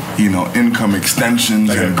 you know, income extensions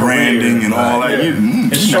like and branding and all that.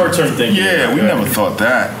 It's short-term thinking. Yeah, we never thought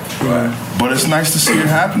that. Right. But it's nice to see it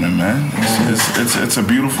happening, man. It's a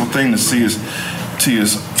beautiful thing to see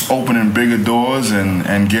us opening bigger doors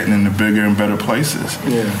and getting into bigger and better places.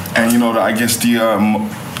 Yeah. And you know, I guess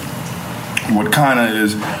what kind of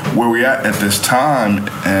is where we at this time,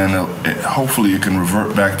 and hopefully it can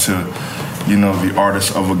revert back to, you know, the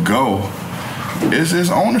artists of a go. Is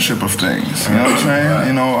ownership of things. You know what I'm saying? Right.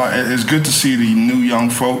 You know, it's good to see the new young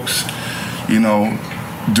folks, you know,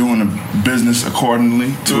 doing the business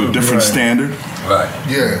accordingly to a different standard. Right.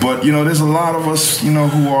 Yeah. But you know, there's a lot of us, you know,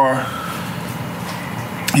 who are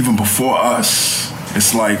even before us.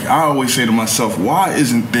 It's like I always say to myself, why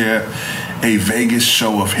isn't there a Vegas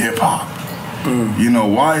show of hip hop? You know,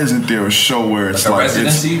 why isn't there a show where it's like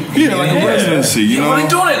residency? Like a residency. You know, well, they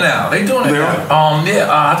doing it now. They doing it now.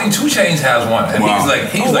 I think 2 Chainz has one, and he's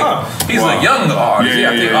like young artist.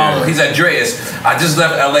 I think he's at Dreas. I just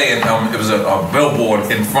left LA, and it was a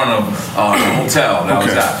billboard in front of the hotel that I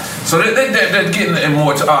was at. So they're getting in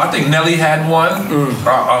more. I think Nelly had one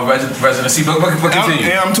residency, but continue.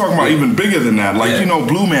 And I'm talking about even bigger than that. Like you know,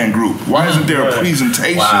 Blue Man Group. Why isn't there a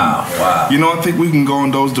presentation? Wow. You know, I think we can go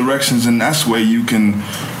in those directions, and that's where you can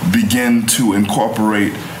begin to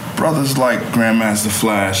incorporate brothers like Grandmaster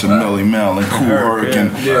Flash and Melly Mel and Kool Herc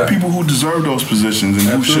and people who deserve those positions and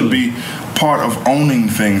who should be part of owning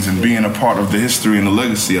things and being a part of the history and the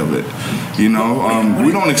legacy of it. You know,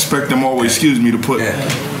 we don't expect them always,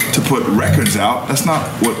 to put records out. That's not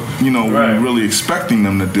what, you know, we're really expecting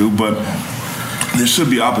them to do, but there should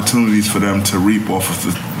be opportunities for them to reap off of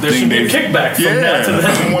the there thing should be a kickback from that to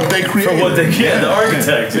them. From what they created. From what they the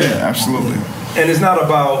architects. Yeah, absolutely. And it's not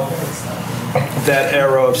about that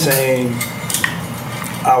era of saying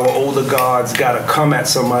our older gods got to come at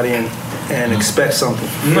somebody and expect something.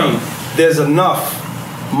 No. There's enough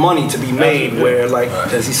money to be made where, like,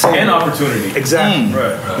 as he's saying, and opportunity. Exactly.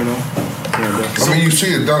 Right. You know. I mean, you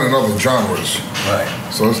see it done in other genres. Right.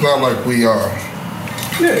 So it's not like we are.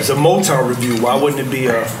 Yeah, it's a Motown review. Why wouldn't it be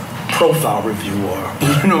a profile review, or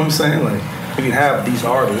you know what I'm saying? Like, we can have these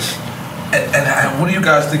artists. And what do you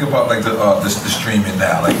guys think about like the streaming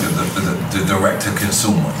now, like the direct to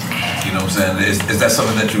consumer? You know what I'm saying? Is that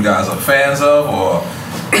something that you guys are fans of, or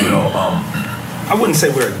you know? I wouldn't say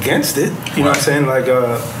we're against it. You know what I'm saying? Like,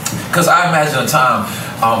 because I imagine a time.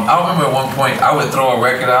 I remember at one point I would throw a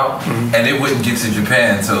record out and it wouldn't get to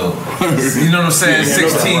Japan till, you know what I'm saying,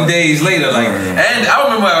 16 days later. Like, and I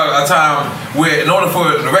remember a time where in order for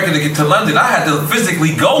the record to get to London, I had to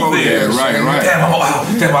physically go there. Yeah, right. Damn, I'm old.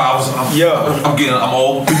 Damn, I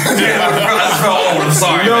just felt old. I'm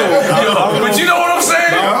sorry. But you know what I'm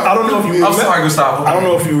saying? I don't know if you remember. I'm sorry, Gustavo. I don't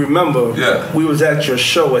know if you remember. Yeah. We was at your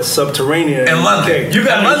show at Subterranean in London. You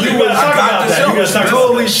got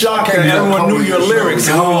totally shocked that everyone knew your lyrics.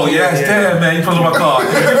 Oh, yes, damn, man. You put on my car.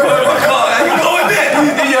 You going there?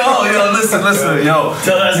 Yo, listen. Yo.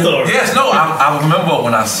 Tell that story. Yes, no, I remember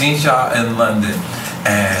when I seen y'all in London,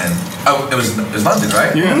 and it was London,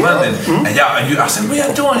 right? Yeah. London. And I said, what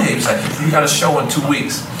y'all doing here? He was like, you got a show in 2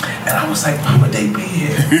 weeks. And I was like, why would they be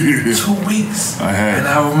here? 2 weeks. And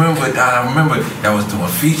I remember y'all was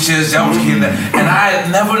doing features, y'all was getting that. And I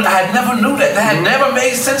never knew that. That had never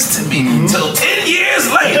made sense to me until 10 years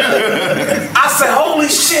later. I said, holy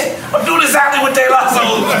shit, I'm doing exactly what De La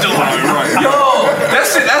Soul was doing. Yo,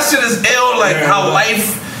 that shit is ill, like how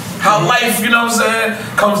life, you know what I'm saying,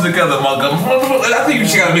 comes together, motherfucker. I think you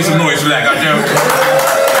should gotta make some noise for that, goddamn.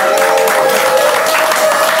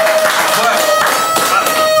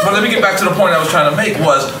 But let me get back to the point I was trying to make.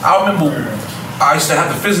 I remember I used to have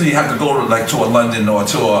to physically have to go to a London or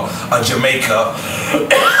to a Jamaica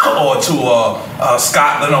or to a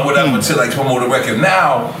Scotland or whatever to like promote a record.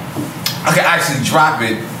 Now I can actually drop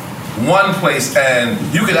it one place and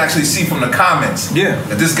you can actually see from the comments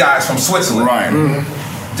that this guy's from Switzerland. Right.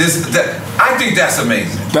 I think that's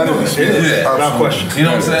amazing. That is. Yeah. Without question. You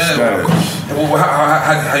know what I'm saying?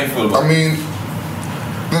 How you feel about it? I mean,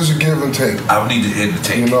 there's a give and take. I need to hear the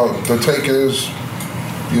take. You know, the take is,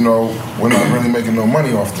 you know, we're not really making no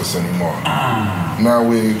money off this anymore. Now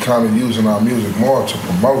we're kind of using our music more to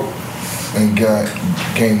promote and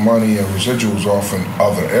gain money and residuals off in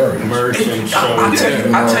other areas. Merch and shows.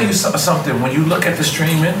 I'll tell you something. When you look at the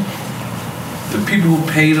streaming, the people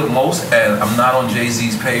who pay the most, and I'm not on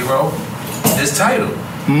Jay-Z's payroll, is Tidal.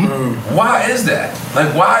 Why is that?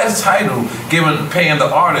 Like, why is Tidal paying the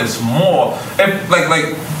artists more? If,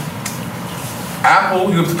 like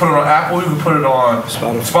Apple, you can put it on Apple, you can put it on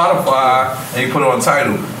Spotify, and you put it on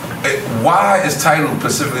Tidal. Why is Tidal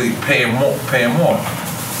specifically paying more?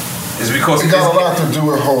 Is it because it got a lot to do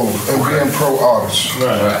with Hov and being pro artists.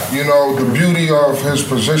 Right. You know, the beauty of his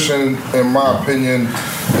position, in my opinion,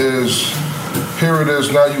 is here it is.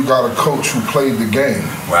 Now you got a coach who played the game.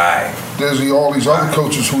 Right. There's all these other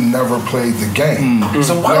coaches who never played the game.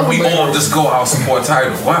 So why don't we all just go out and support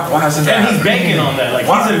Tidal? Why isn't that? And he's banking on that. Like,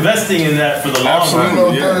 he's investing in that for the long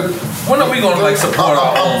run. When are we gonna like support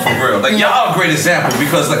our own for real? Like, y'all are a great example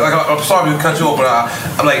because like I'm sorry to cut you off, but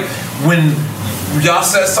I'm like when y'all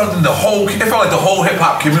said something, it felt like the whole hip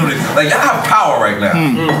hop community, like y'all have power right now.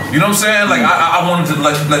 You know what I'm saying? Like I wanted to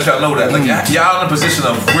let y'all know that. Like y'all in a position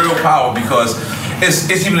of real power because it's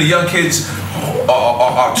even the young kids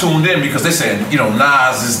are tuned in because they're saying, you know,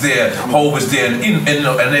 Nas is there, Hov is there, and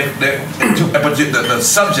but the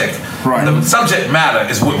subject, the subject matter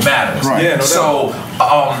is what matters. Right. Yeah, no so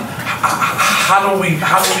how do we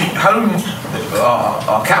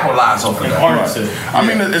capitalize off of that? Harness it. I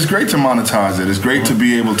mean, it's great to monetize it. It's great to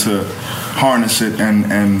be able to harness it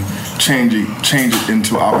and change it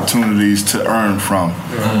into opportunities to earn from.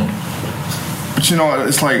 But you know,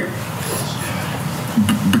 it's like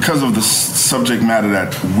because of the subject matter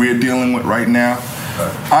that we're dealing with right now,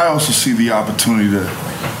 I also see the opportunity to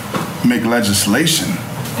make legislation.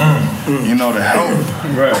 You know, to help.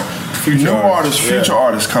 Right. Future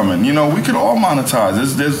artists coming. You know, we could all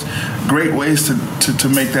monetize. There's great ways to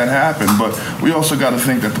make that happen, but we also got to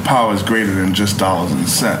think that the power is greater than just dollars and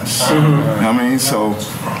cents. You know what I mean? So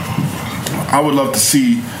I would love to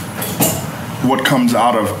see what comes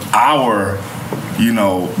out of our, you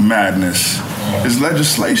know, madness. Is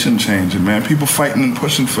legislation changing, man? People fighting and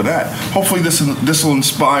pushing for that. Hopefully this will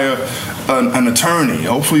inspire an attorney.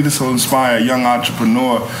 Hopefully this will inspire a young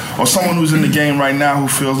entrepreneur or someone who's in the game right now who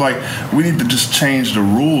feels like we need to just change the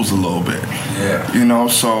rules a little bit. Yeah. You know,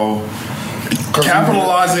 so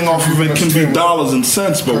capitalizing off of it can be dollars and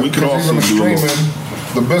cents, but we could also do streaming.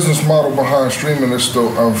 The business model behind streaming is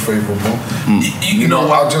still unfavorable. You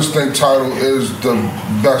know, I just think Tidal is the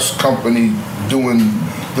best company doing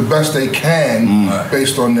the best they can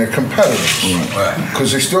based on their competitors.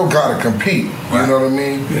 Because they still got to compete. You know what I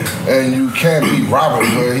mean? And you can't beat Robert,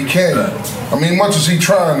 but he can't. I mean, much as he's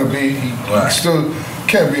trying to be, he still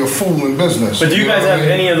can't be a fool in business. But do you guys have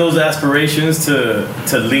any of those aspirations to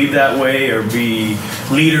lead that way or be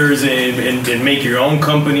leaders and make your own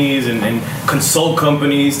companies and consult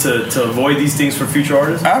companies to avoid these things for future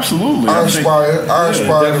artists? Absolutely. I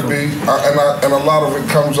aspire to be, and a lot of it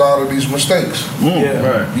comes out of these mistakes.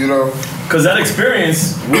 You know? Because that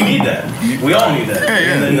experience, we need that. We all need that.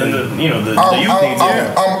 And then the youth needs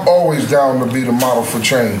it. I'm always down to be the model for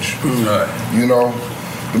change. You know?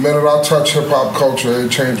 The minute I touch hip-hop culture, it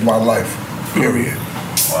changed my life, period.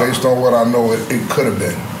 Based on what I know it could have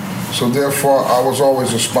been. So therefore, I was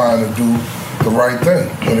always aspiring to do the right thing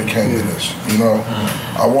when it came to this. You know,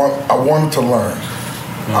 I wanted to learn.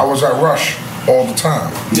 I was at Rush all the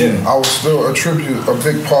time. I would still attribute a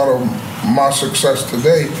big part of my success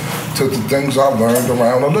today to the things I learned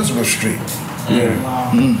around Elizabeth Street. You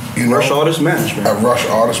know, Rush Artist Management. At Rush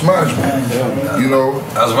Artist Management. You know,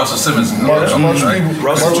 that was Russell Simmons. Much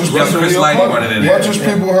as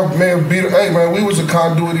people may have beat. Hey man, we was a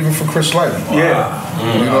conduit even for Chris Lighty. You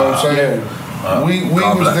know what I'm saying? We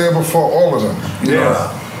was there before all of them. You know?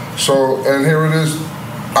 So and here it is.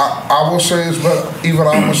 I will say it's been even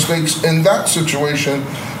our mistakes in that situation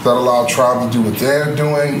that allowed Tribe to do what they're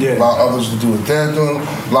doing, allow others to do what they're doing,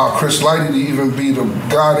 allow Chris Lighty to even be the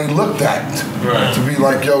guy they looked at, to be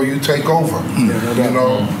like, yo, you take over, you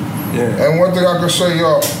know? And one thing I can say,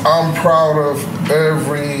 yo, I'm proud of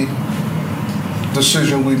every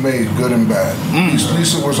decision we made, good and bad. At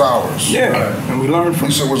least it was ours. And we learned from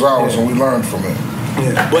it. At least it was ours and we learned from it.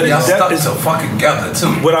 But y'all stuck so fucking together too.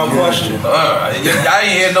 Without question. Y'all ain't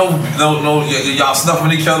hear no y'all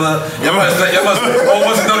snuffing each other. Y'all must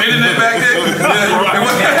wasn't no internet back then? But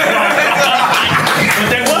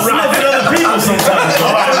they was snuffing other people sometimes.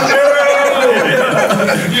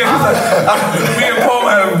 Me and Paul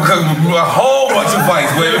had a whole bunch of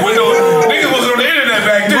fights, but niggas wasn't on the internet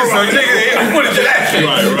back then, so niggas put it to that shit.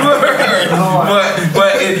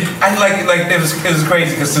 But it was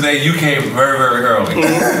crazy because today you came very, very early.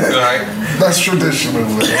 Right? That's traditional. You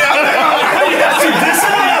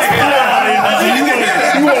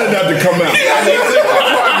wanted that to come out.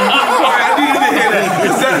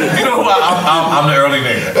 You know who I I'm the early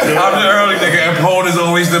nigga. I'm the early nigga, and Pone is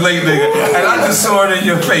always the late nigga. And I just saw it in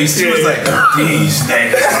your face. She was like, these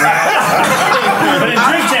niggas.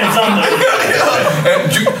 Drink champs, I'm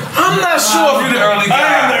not sure if you're the early guy.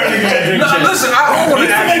 I am the early guy. Drink champs. Listen, I want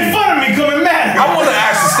to make fun of me coming mad. I want to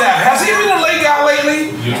ask the staff, has he been a late guy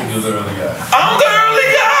lately? You're the early guy. I'm the early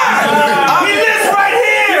guy. He lives right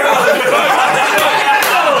here.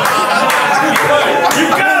 You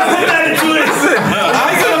gotta put that into it.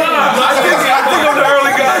 I think I'm the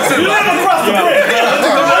early guy too. You live across the bridge.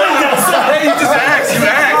 Hey, you just asked. You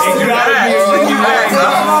asked.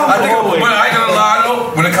 I think, but I ain't gonna lie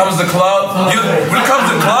though. When it comes to clubs,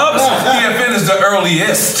 EFN is the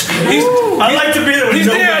earliest. I like to be there. He's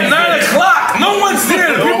there at 9 o'clock. No one's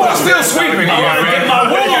there. The people are still sweeping. What are you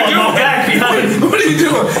doing? What are you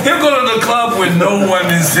doing? He'll go to the club when no one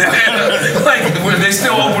is there. Like when they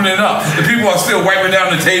still opening up. The people are still wiping down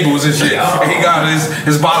the tables and shit. And he got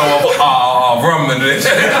his bottle of rum in it.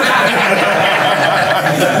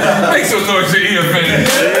 Make some noise to EFN.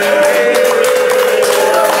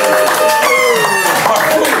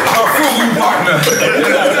 Our frugal partner.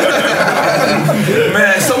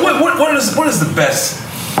 Man, so what is the best?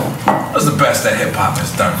 What's the best that hip hop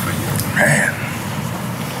has done for you, man?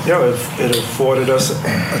 Yeah, it afforded us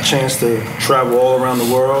a chance to travel all around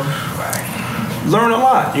the world, learn a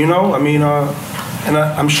lot. You know, I mean, and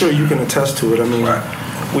I'm sure you can attest to it. I mean,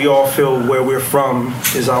 we all feel where we're from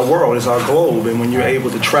is our world, is our globe, and when you're able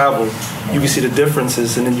to travel, you can see the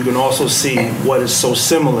differences, and then you can also see what is so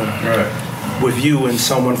similar with you and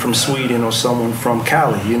someone from Sweden or someone from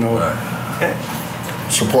Cali. You know.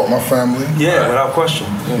 Support my family. Yeah, without question.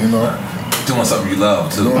 You know. Doing something you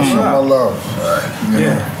love too. Doing something I love.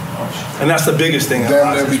 Yeah. And that's the biggest thing.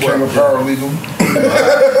 Damn near became a paralegal.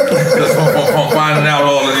 Just from finding out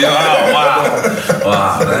all of you. Oh,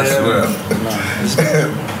 wow, that's real.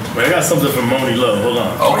 Wait, I got something from Moni Love. Hold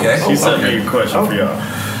on. Okay. She sent me a question for y'all.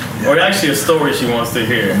 Or actually a story she wants to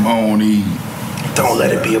hear. Moni. Don't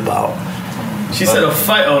let it be about. She said a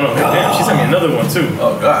fight. Oh no, damn, she sent me another one too.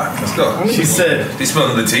 Oh God, let's go. She said they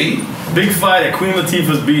spilling the tea. Big fight at Queen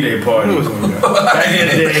Latifah's B-Day party. Back in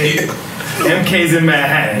the day. MK's in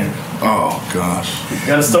Manhattan. Oh gosh.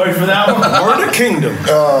 Got a story for that one? Murder Kingdom.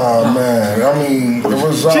 Oh man, I mean, it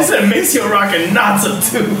was. She said Maceo rocking Naza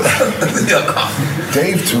too.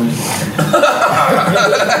 Dave too.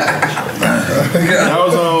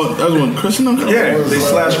 That was when Chris and them. Yeah, they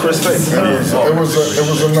slashed Chris' face. It was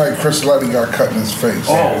a night Chris Letty got cut in his face.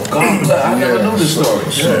 Oh God, I never knew this story.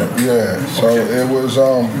 So it was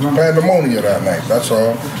pandemonium that night. That's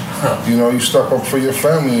all. You know, you step up for your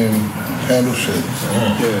family and handle shit.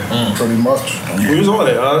 Pretty much. We was all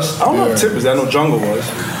there. I don't know if Tip was there. I know Jungle was.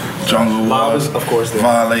 Jungle was, of course, there.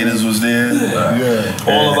 Violators was there.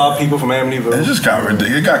 All of our people from Amityville. It just got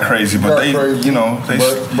ridiculous. It got crazy, but they cut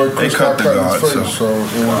the guard. So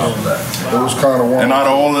it was kind of one. And out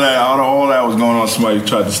of all that was going on, somebody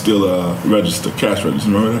tried to steal a cash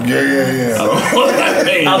register. Remember that? Yeah.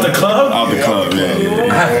 Out the club? Out the club.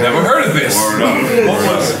 Yeah. I've never heard of this.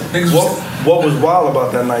 What was wild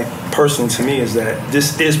about that night, personally to me, is that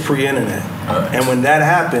this is pre-internet, and when that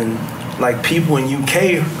happened, like people in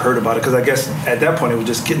UK heard about it because I guess at that point it was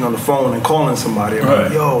just getting on the phone and calling somebody,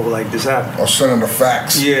 like, yo, like this happened. Or sending the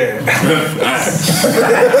fax. Yeah.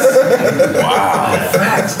 Wow.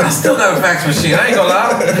 Fax. I still got a fax machine. I ain't gonna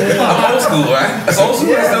lie. I'm old school, right? That's old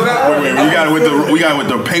school. I still got it. Wait, we got it with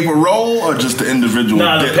the paper roll or just the individual?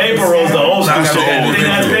 Nah, the paper roll's the old school. I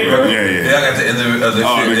got the paper. Yeah, I got the individual. They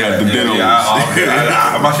got the dittos.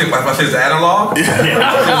 My shit's analog.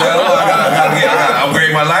 I gotta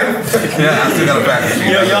upgrade my life. Yeah, I still got a back.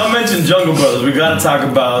 Yo, y'all mentioned Jungle Brothers. We gotta talk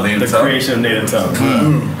about the creation of Native Tongue.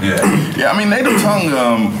 Yeah, I mean Native Tongue.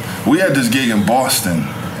 We had this gig in Boston,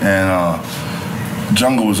 and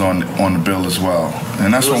Jungle was on the bill as well,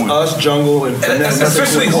 and that's when us, Jungle, and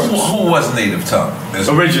especially who was Native Tongue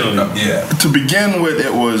originally. Yeah. To begin with,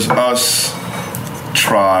 it was us,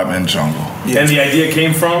 Tribe, and Jungle. Yeah. And the idea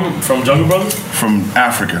came from Jungle Brothers? From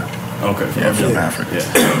Africa. Okay. From Africa.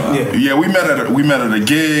 Yeah, we met at a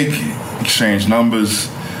gig, exchanged numbers,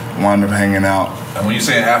 wound up hanging out. And when you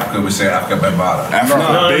say Africa, we say Africa Bambaataa.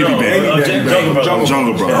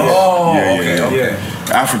 Jungle Brothers. Oh, okay.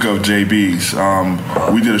 Africa of JB's.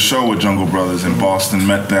 We did a show with Jungle Brothers in Boston,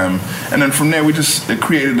 met them, and then from there it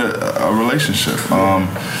created a relationship. I'm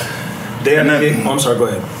sorry, go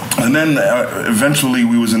ahead. And then eventually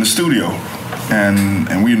we was in the studio.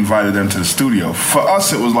 And we invited them to the studio. For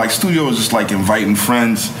us, it was like studio was just like inviting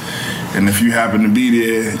friends, and if you happen to be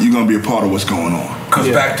there, you're gonna be a part of what's going on. Because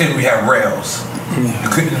back then we had rails. You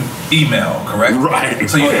couldn't email, correct? Right.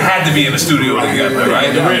 So you had to be in the studio together,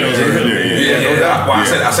 right? The rails. Yeah. Well, I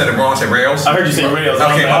said it wrong. I said rails. I heard you say rails.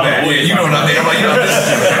 Okay, my bad. Yeah, you know what I mean. I'm like,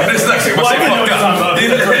 this next thing. I say fucked up.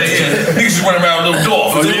 Niggas just running around a little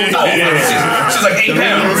dwarf. She's like 8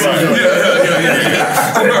 pounds. Yeah.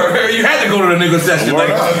 You had to go to the nigga session. Like,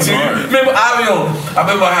 remember, I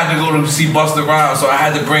remember I had to go to see Busta Rhymes, so I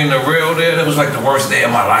had to bring the rail there. That was like the worst day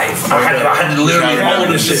of my life. I had to literally hold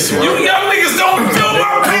this shit. You young niggas don't feel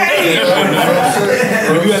my pain.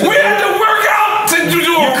 We had to work out to do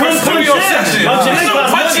a studio session. There's no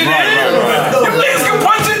punching in. You niggas can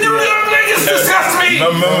punch in. You niggas disgust me.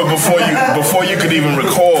 Remember, before you could even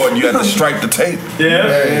record, you had to strike the tape. Yeah.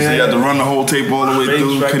 So you had to run the whole tape all the way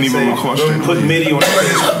through. Couldn't even record straight. Put MIDI on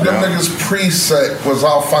it. Them niggas preset was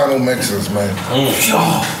our final mixes, man.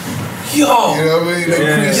 Yo. You know what I mean? The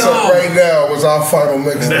preset right now was our final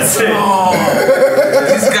mix. That's it.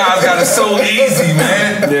 These guys got it so easy,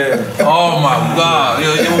 man. Yeah. Oh my God.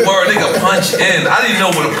 Yo, word, they could punch in. I didn't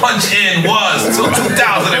know what a punch in was until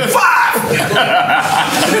 2005.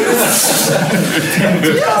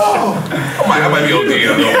 I might be OD.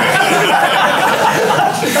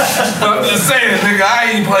 But I'm just saying, nigga,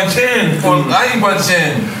 I ain't punch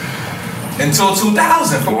in until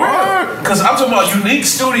 2000, for real. Because I'm talking about Unique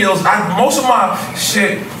Studios. Most of my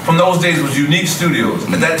shit from those days was Unique Studios.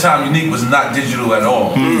 At that time, Unique was not digital at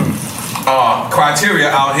all. Criteria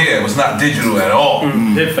out here was not digital at all.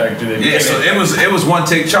 Hit Factory. Yeah, so it was One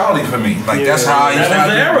Take Charlie for me. Like that's how I. That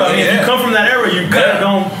was the era. I mean, if you come from that era, you kind of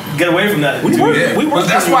don't get away from that.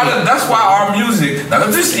 That's why our music. Now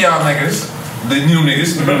this y'all niggas. The new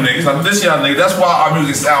niggas, like this y'all nigga, that's why our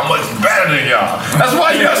music sound much better than y'all. That's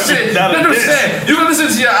why y'all shit. You know what I'm saying? You can listen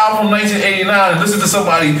to your album from 1989 and listen to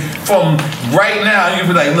somebody from right now, you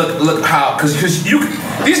can be like, look how, cause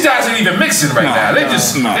these guys ain't even mixing right now. They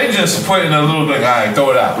just put in a little bit, all right,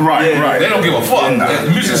 throw it out. Right. They don't give a fuck.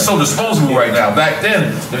 The music is so disposable right now. Back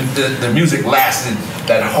then, the music lasted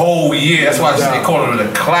that whole year. That's why they call it a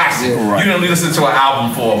classic. You didn't listen to an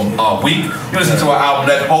album for a week. You listen to an album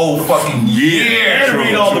that whole fucking year. And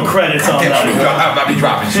read all the credits on that. I be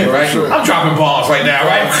dropping shit, right? I'm dropping bombs right now,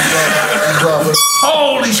 right?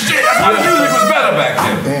 Holy shit! That's why the music was better back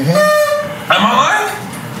then. Am I lying?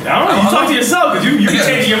 I don't know. You talk to yourself because you be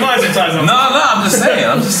changing your mind sometimes. No, I'm just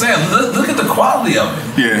saying. Look at the quality of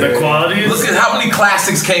it. Yeah. The quality. Look at how many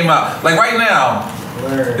classics came out. Like right now,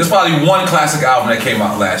 there's probably one classic album that came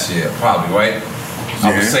out last year. Probably, right?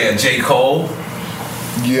 I would say a J. Cole.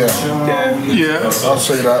 Yeah. I'll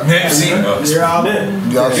say that. Nipsey.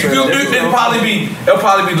 It'll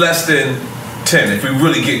probably be less than 10 if we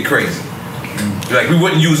really get crazy. Like we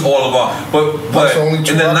wouldn't use all of our, but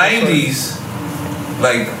in the 90s,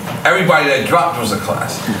 like everybody that dropped was a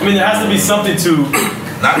classic. I mean, there has to be something to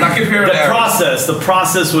not comparing the process. The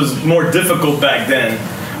process was more difficult back then.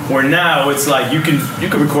 Where now it's like you can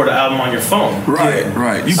record an album on your phone. Right.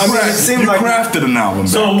 You crafted an album.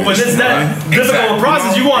 So when it's that difficult a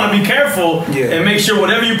process, you want to be careful and make sure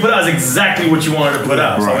whatever you put out is exactly what you wanted to put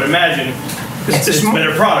out. So I would imagine it's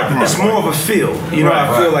better product. It's more of a feel. You know,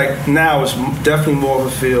 I feel like now it's definitely more of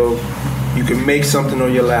a feel. You can make something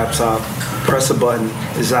on your laptop, press a button,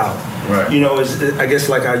 it's out. Right. You know, I guess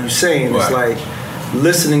like how you saying, it's like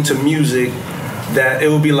listening to music that it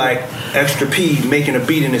would be like Extra P making a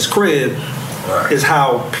beat in his crib is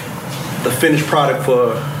how the finished product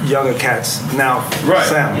for younger cats now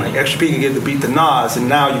sound. Like Extra P can give the beat to Nas, and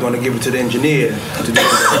now you're going to give it to the engineer to do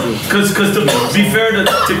what Because to be fair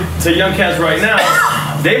to young cats right now,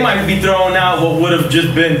 they might be throwing out what would have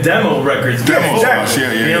just been demo records. You know what I'm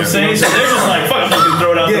saying? So they're just like, fuck, I'm just going to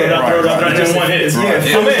throw it out, just one hit.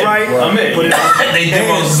 I'm in. They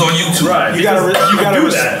demos is on YouTube. Right.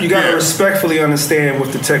 You gotta respectfully understand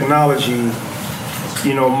with the technology,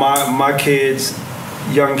 you know, my kids,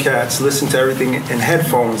 young cats, listen to everything in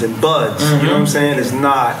headphones and buds. You know what I'm saying? It's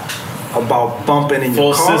not about bumping in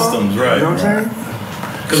your car. Full systems, right. You know what I'm saying?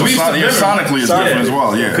 So sonically it's different as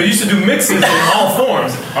well, Because you used to do mixes in all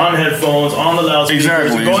forms. On headphones, on the loudspeakers.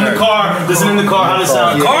 Go in the car, listen in the car, how to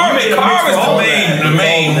sound. Car is the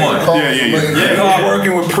main one. Yeah.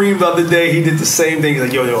 Working with Preem the other day, he did the same thing. He's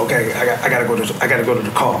like, yo, okay, I gotta go to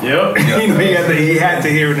the car. Yep. You know, he had to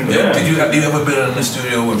hear it in the car. Did you ever been in the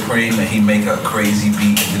studio with Preem and he make a crazy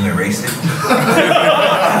beat and then erase it?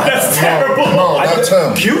 That's terrible. No, that's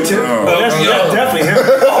him. Q-tip. That's definitely him.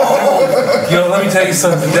 Yo, let me tell you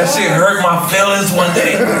something. That shit hurt my feelings one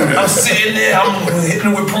day. I'm sitting there, I'm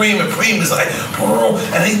hitting it with Preem, and Preem is like,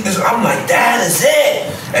 and I'm like, that is it.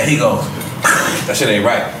 And he goes, that shit ain't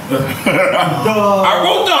right. I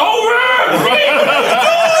wrote the whole rap. What you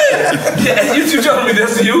doing? Yeah, you telling me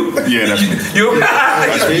that's you? Yeah, that's me. And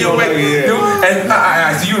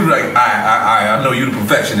I you like I know you the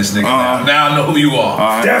perfectionist nigga. Now I know who you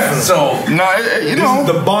are. Definitely. So this is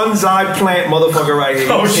the bonsai plant motherfucker right here.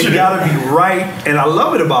 Oh, shit. It gotta be right, and I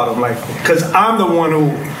love it about him, like, cause I'm the one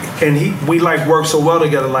who, and we like work so well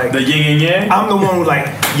together, like the yin and yang. I'm the one who like,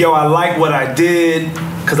 yo, I like what I did,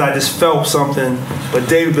 cause I just felt something. But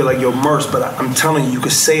Dave be like, yo, Merce, but I'm telling you, you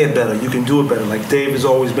could say it better, you can do it better. Like Dave has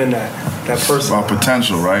always been that person. About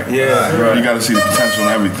potential, right? Yeah, right. You got to see the potential in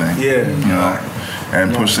everything. Yeah, you know.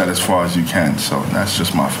 And push that as far as you can. So that's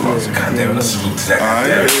just my philosophy. God damn it, let's salute to that.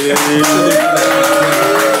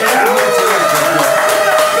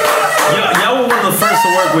 Y'all were one of the first to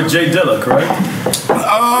work with Jay Dilla, correct?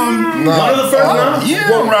 One of the first, no?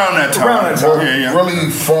 Yeah, around that time. Yeah. Really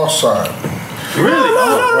far side. Really?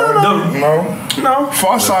 No.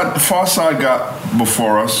 Far Side got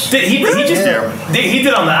before us. He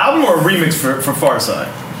did on the album or a remix for Far Side?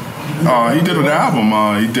 He did an album.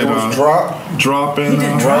 He did Drop and He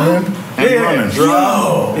did Drop. and Running.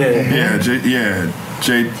 Drop.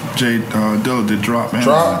 Jay Dilla did Drop and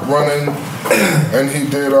Drop, Running, and he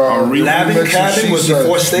did Labbing Cabin was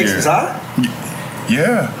before Stakes is High?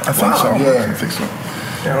 Yeah, I think so. Yeah. I think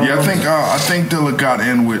so. I think Dilla got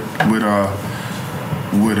in with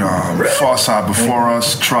Far Side before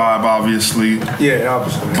us. Tribe, obviously. Yeah,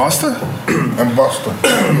 obviously. Busta? And Busta.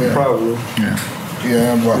 Yeah. Probably.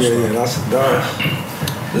 Yeah, and Busta. Yeah, that's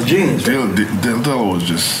the genius. Dilla was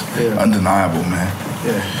just undeniable, man.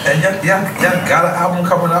 Yeah. And y'all got an album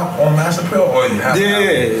coming out on Master Pill, or you have?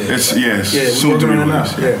 It's soon to be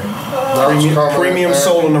released. Premium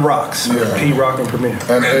Soul on the Rocks. P Rock and Premier.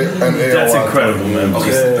 And that's incredible, man.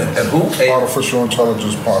 Okay. And who? Artificial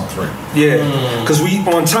Intelligence Part 3. Yeah, because we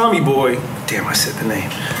on Tommy Boy. Damn, I said the name.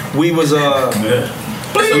 We was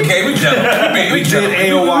It's okay, we gentlemen. We did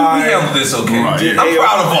AOI. We handled this okay. Right. I'm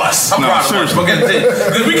proud of us. I'm proud of us.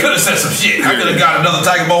 Because we could have said some shit. I could have got another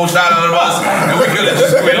Tiger Bone shot out of us, and we could have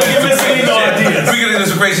just don't give us any ideas. We could have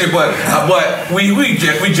done some great shit, but we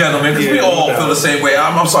gentlemen, because we all feel the same way.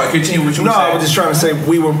 I'm sorry. Continue what you were saying. I was just trying to say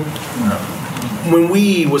we were. When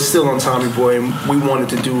we was still on Tommy Boy, and we wanted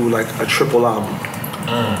to do like a triple album.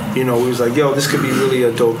 You know, we was like, yo, this could be really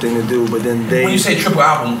a dope thing to do, but then when you say triple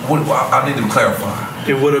album, I need to clarify.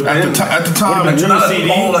 It would have been at the time. I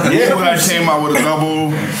came out with a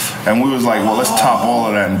double, and we was like, well, let's top all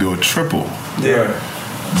of that and do a triple. Yeah.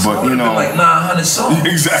 But you know, like 900 songs.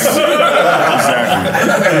 Exactly.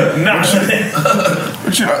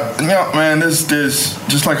 But you know, man, there's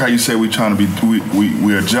just like how you say we trying to be.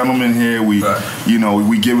 We are gentlemen here. We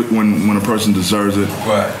give it when a person deserves it.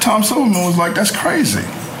 Right. Tom Silverman was like, that's crazy.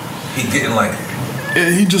 He didn't like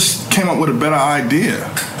it. He just came up with a better idea.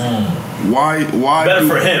 Why? Better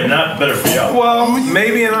for him, not better for y'all. Well,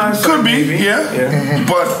 maybe in hindsight. Could be, maybe. yeah.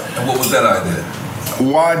 But and what was that idea?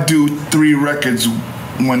 Why do 3 records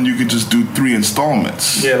when you could just do 3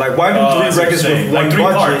 installments? Yeah, like why do 3 records with one budget?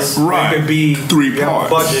 Parts. Right. It could be 3 parts.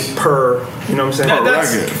 Budget per. You know what I'm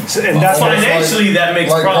saying? And that's financially that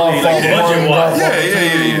makes probably like budget wise.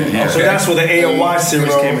 Yeah. So that's where the AOY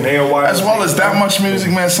series came in. AOY, as well as that much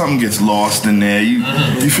music, man, something gets lost in there. You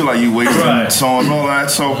feel like you wasting songs, all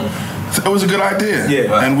that. So it was a good idea.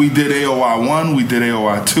 Yeah. And we did AOI 1, we did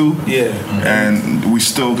AOI 2. Yeah. And we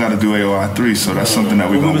still got to do AOI 3. So that's something that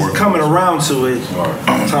we're going to work on. Coming around to it,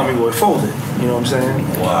 Tommy Boy folded. You know what I'm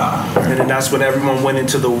saying? Wow. And then that's when everyone went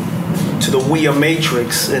into the We Are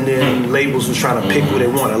Matrix, and then labels was trying to pick who they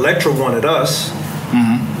want. Elektra wanted us.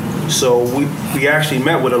 So we actually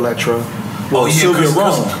met with Elektra. Well, Sylvia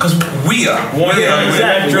Rome. Because we are.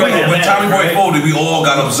 Exactly. When Tommy Boy folded, we all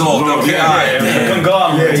got absorbed. Okay, all right.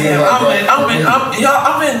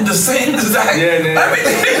 I'm in the same exact. I mean,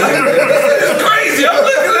 it's crazy. I'm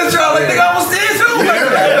looking at y'all like, nigga, I was there too. Like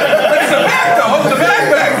the back though. The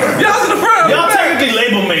back. Y'all's in the front. Y'all technically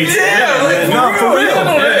label mates. Yeah, for real.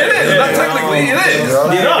 It is. Not technically, it is.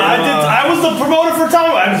 No, I was the promoter for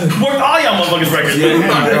Tommy. I worked all y'all motherfuckers records.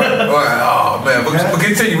 Oh man, but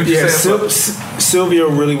continue what you said. Sylvia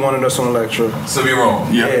really wanted us on Elektra. Sylvia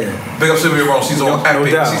Rome. Yeah. Big up Sylvia Rome. She's on Epic.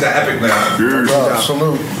 She's at Epic now.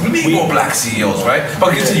 Salute. We need more black CEOs, right?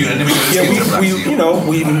 But continue. And then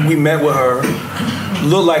we met with her.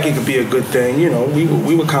 Looked like it could be a good thing. You know, we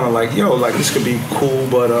were kind of like, yo, like this could be cool,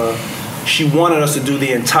 but she wanted us to do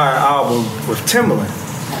the entire album with Timbaland.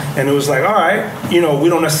 And it was like, all right, you know, we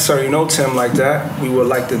don't necessarily know Tim like that. We would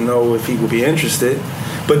like to know if he would be interested.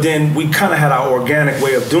 But then we kind of had our organic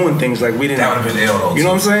way of doing things. Like we didn't. That would have been ill though. You know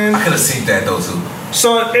what I'm saying? I could have seen that though too.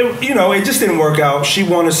 So it just didn't work out. She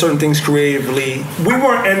wanted certain things creatively. We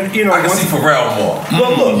weren't, and I can see Pharrell more.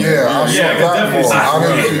 Well, look, I saw that more. I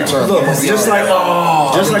didn't see look, just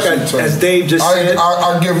like as Dave just said,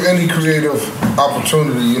 I give any creative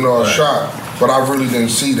opportunity, a shot. But I really didn't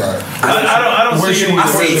see that. I don't see Tim.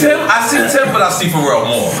 I see Tim, but I see Pharrell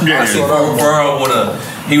more. Yeah, I see Pharrell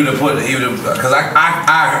because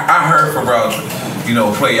I heard Pharrell,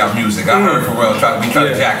 play y'all music. I heard Pharrell try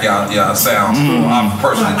to jack y'all sounds. I've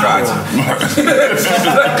personally tried to.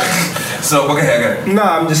 So go ahead. No,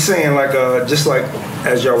 I'm just saying, just like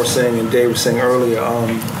as y'all were saying and Dave was saying earlier,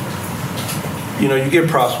 you get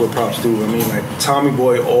props where props due. I mean, like Tommy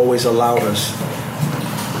Boy always allowed us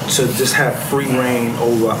to just have free reign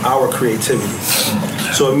over our creativity.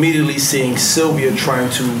 So immediately seeing Sylvia trying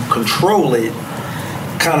to control it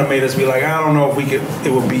kind of made us be like, I don't know if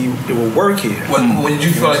it would work here. When did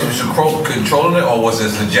you feel like you were controlling it, or was it a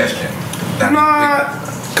suggestion? Nah,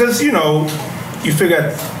 because you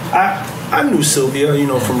figure I knew Sylvia,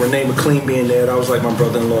 from Renee McLean being there. That was like my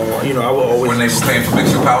brother-in-law. I would always. Renee McLean from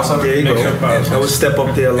Mixer Power Summit? There you go. I would step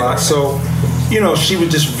up there a lot. So, she was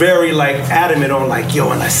just very adamant on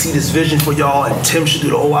yo, and I see this vision for y'all, and Tim should do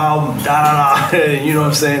the whole album, and you know what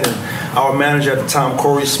I'm saying? And our manager at the time,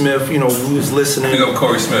 Corey Smith, we was listening. Big up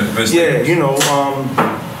Corey Smith. Yeah,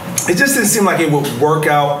 it just didn't seem like it would work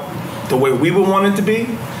out the way we would want it to be.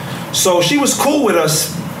 So she was cool with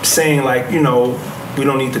us saying we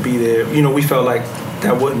don't need to be there. We felt like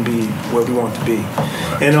that wouldn't be where we want to be.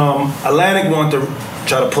 And Atlantic wanted to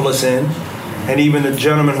try to pull us in. And even the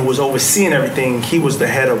gentleman who was overseeing everything, he was the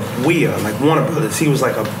head of WEA, Warner Brothers. He was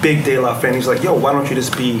a big De La fan. He was like, yo, why don't you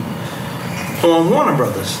just be on Warner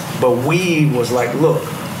Brothers? But we was like, look.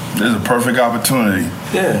 There's a perfect opportunity.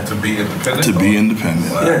 Yeah. To be independent? To be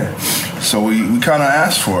independent. Wow. Yeah. So we kind of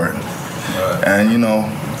asked for it. Right. And,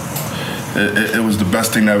 it was the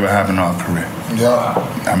best thing that ever happened in our career. Yeah.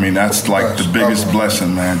 I mean, that's the biggest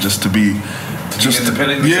blessing, man, just to be... Just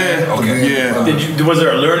independent? Yeah. Okay. Yeah. Was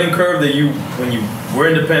there a learning curve that when you were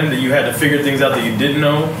independent, that you had to figure things out that you didn't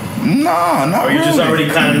know? No, not Or you just already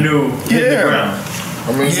kind of knew hitting the ground?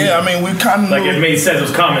 We kind of knew. It made sense. It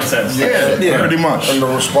was common sense. Yeah, pretty much. And the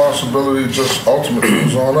responsibility just ultimately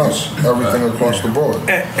was on us. Everything across the board.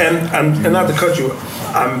 And not to cut you,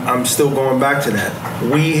 I'm still going back to that.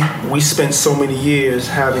 We spent so many years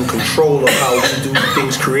having control of how we do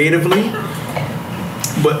things creatively,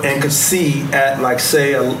 and could see at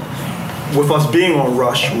with us being on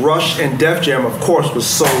Rush and Def Jam, of course, was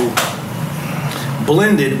so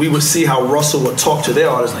blended. We would see how Russell would talk to their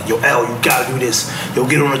artists yo, L, you gotta do this. Yo,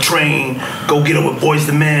 get on a train, go get up with Boyz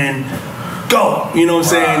II Men, go. You know what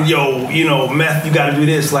I'm saying? Yo, Meth, you gotta do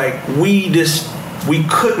this. We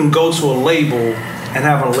couldn't go to a label and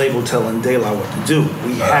have a label telling De La what to do.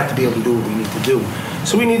 We had to be able to do what we need to do.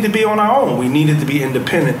 So we need to be on our own. We needed to be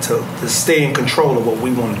independent to stay in control of what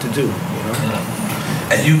we wanted to do.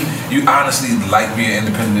 And you honestly like being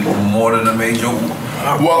independent more than a major?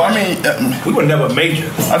 Well, I mean, we were never major.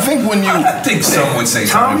 I think when you, I think some would say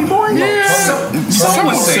Tommy Boy. Yeah, some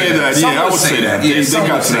would say that. Yeah, I would say that. They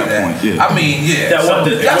got to that point. Yeah. I mean, yeah. That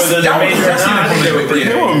they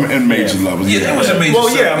were in major levels. Yeah, they was in major. Well,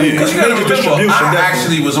 yeah, because you major distribution. I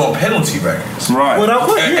actually was on Penalty Records. Right. Well,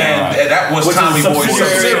 and that was Tommy Boy's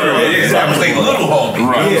subsidiary. That was their little homie.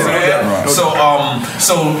 Right. So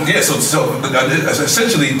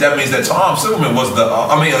essentially that means that Tom Silverman was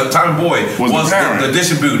Tommy Boy was the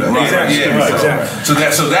distributor. Exactly.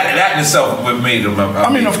 So that in itself made him. I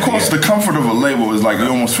mean, of course, the comfort of a label is you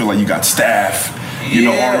almost feel like you got staff.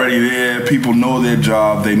 Already there. People know their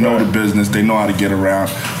job. They know the business. They know how to get around.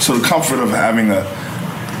 So the comfort of having a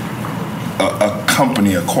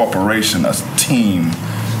company, a corporation, a team,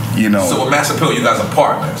 So with Mass Appeal, you guys are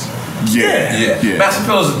partners. Yeah. Mass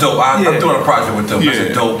Appeal is dope. I'm doing a project with them.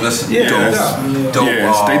 That's dope. Dope.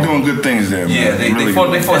 Yes, they doing good things there. Man. Yeah, they it's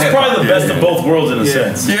probably the best of both worlds in a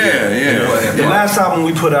sense. Yeah. The last album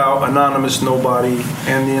we put out, Anonymous Nobody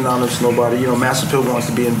and the Anonymous Nobody, Mass Appeal wants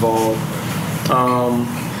to be involved.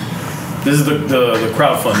 This is the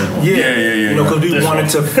crowdfunding one. Yeah. Because we wanted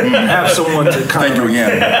to have someone to kind of. Thank you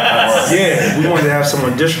again. We wanted to have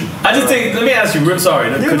someone distribute. I just think, let me ask you, sorry,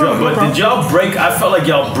 did y'all break? I felt like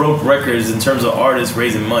y'all broke records in terms of artists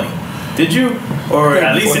raising money. Did you? Or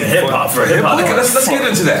at least in hip hop. For hip hop. Let's get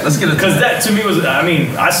into that. Because that to me was,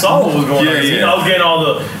 I saw what was going on. I was getting all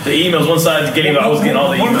the emails. One side gave, I was getting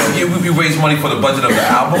all the emails. You raised money for the budget of the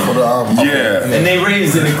album? For the album. Yeah. And they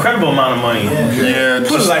raised an incredible amount of money. Yeah,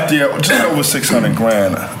 just over $600,000.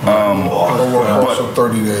 Over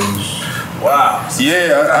 30 days. Wow.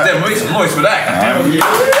 Yeah. I make some noise for that.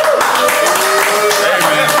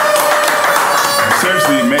 So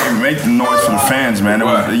make the noise for the fans, man. It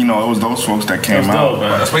was, you know, it was those folks that came out. Dope,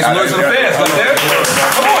 let's make some noise for the fans. Come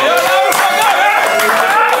on, y'all.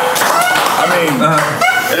 I mean,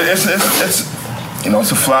 it's you know,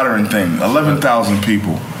 it's a flattering thing. 11,000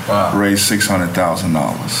 people raised $600,000.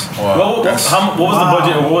 Wow. What was the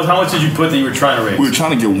budget? How much did you put that you were trying to raise? We were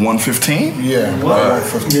trying to get 115. Yeah,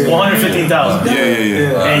 115,000.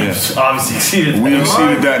 Yeah. And you obviously exceeded that. We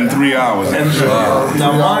exceeded that in 3 hours.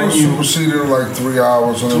 Now, mind you, exceeded in like 3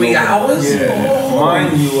 hours. 3 hours? Yeah.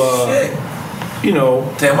 Mind you, you know.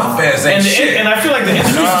 Damn, my fans ain't shit. And I feel like the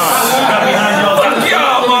industry got behind y'all. Fuck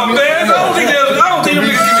y'all, my fans. I don't think them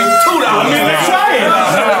niggas give me $2. I mean, they're trying.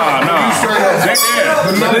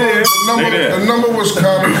 The number was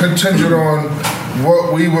kind of contingent on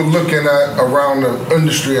what we were looking at around the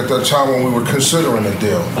industry at that time when we were considering a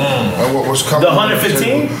deal, and what was coming. The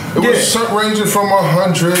 115? It was ranging from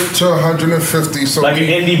 100 to 150. So like an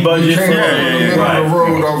indie budget. We came out in the middle of the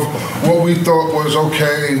road of what we thought was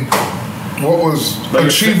okay. What was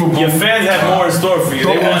achievable? Your fans had more in store for you.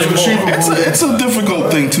 They wanted more. It's a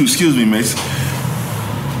difficult thing too. Excuse me, mates.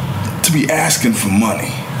 To be asking for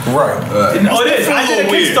money. Right. No, it is. I did a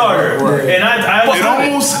Kickstarter, and I it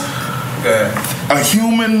almost a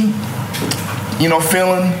human, you know,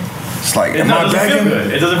 feeling. It's like, am I begging?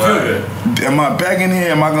 It doesn't feel good. Am I begging here?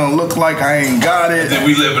 Am I gonna look like I ain't got it? Then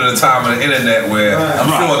we live in a time of the internet where I'm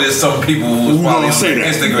sure there's some people who's probably on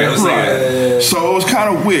Instagram who say that. So it was kind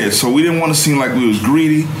of weird. So we didn't want to seem like we was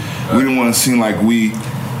greedy. We didn't want to seem like we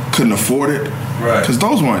couldn't afford it. Right. Because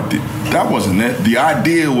that wasn't it. The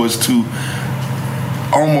idea was to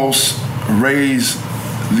almost raise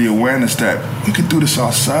the awareness that we could do this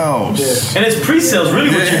ourselves. Yeah. And it's pre-sales, really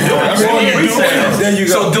what you're doing. That's all you're doing. There you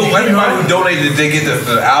go. So do everybody who donated, did they get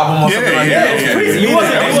the album or something like that? You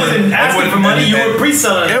wasn't asking for money, you were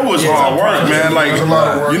pre-selling. It was hard work, man. Like,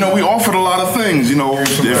 you know, we offered a lot of things. You know,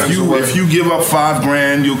 if you give up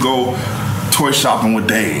 $5,000, you'll go toy shopping with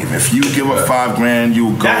Dave. If you give up $5,000,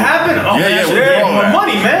 you'll go. That happened? Oh, man, we did all that.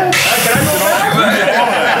 Money, man. Can I go back?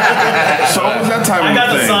 So it was that type of thing. I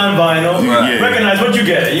got the signed vinyl. Yeah. Recognize what you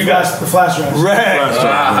get. You got the flash drive. Right.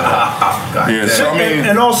 Yeah, so I mean,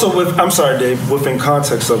 and also I'm sorry, Dave, within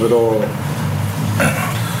context of it all,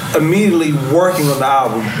 immediately working on the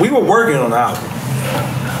album, we were working on the album.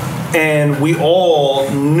 And we all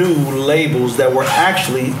knew labels that were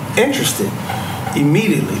actually interested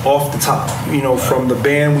immediately off the top. You know, from the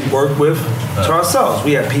band we worked with to ourselves.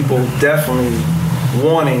 We had people definitely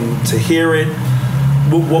wanting to hear it,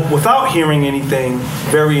 without hearing anything,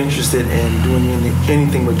 very interested in doing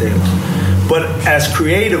anything with De La. But as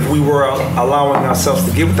creative we were allowing ourselves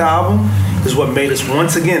to get with the album is what made us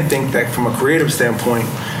once again think that from a creative standpoint,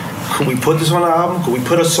 could we put this on the album? Could we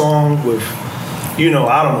put a song with, you know,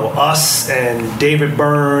 I don't know, us and David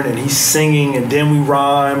Byrne and he's singing and then we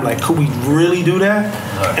rhyme? Like, could we really do that?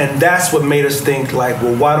 Right. And that's what made us think like,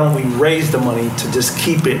 well, why don't we raise the money to just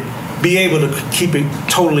be able to keep it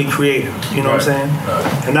totally creative, you know what I'm saying?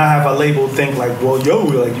 Right. And not have a label think like, well,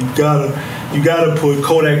 like you gotta put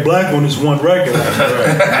Kodak Black on this one record. Like,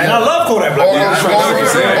 and I love Kodak Black.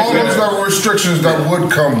 All those restrictions that would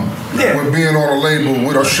come with being on a label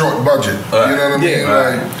with a short budget. You know what I mean?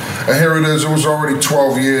 Yeah. Like, and here it is. It was already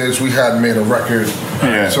 12 years. We hadn't made a record.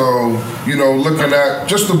 Yeah. So, you know, looking at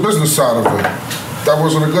just the business side of it, that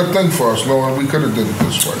wasn't a good thing for us, knowing we could have did it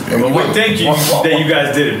this way. And thank you that you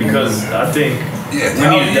guys did it, because I think we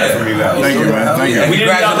needed that from you guys. Thank you, man. Thank you.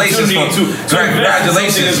 Congratulations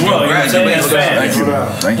as well. Congratulations. Thank you.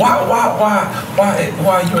 Thank you.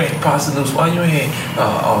 Why you ain't Pasta News? Why you ain't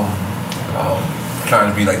trying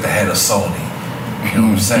to be like the head of Sony? You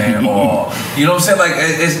know what I'm saying? Or you know what I'm saying? Like,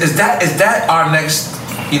 is that our next,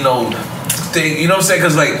 you know, thing? You know what I'm saying?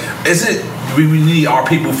 Because like, is it? We need our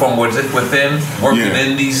people from within working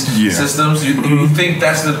in these systems. You think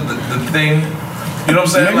that's the thing? You know what I'm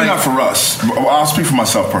saying? Maybe like, not for us. I'll speak for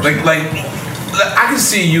myself personally. Like I can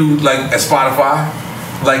see you like at Spotify.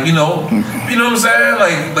 Like, you know what I'm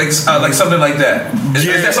saying? Like something like that. Is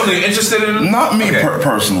that something you're interested in? Not me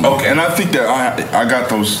personally. Okay. And I think that I got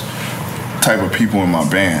those type of people in my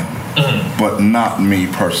band, but not me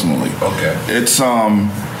personally. Okay. It's I'm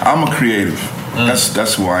a creative.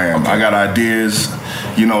 That's who I am. Okay. I got ideas.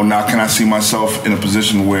 You know, now can I see myself in a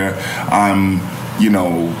position where I'm, you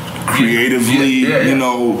know, creatively, you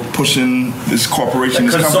know, pushing this corporation,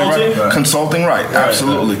 like this company, right? Consulting, right?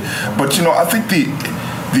 Absolutely. But you know, I think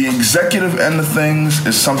the executive end of things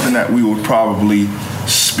is something that we would probably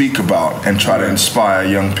speak about and try to inspire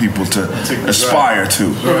young people to aspire to.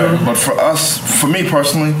 Right. But for me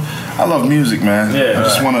personally, I love music, man. Yeah. I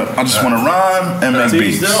just wanna rhyme and make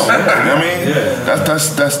beats. You know what I mean?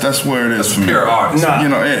 That's where it is for me. Pure art. Nah, you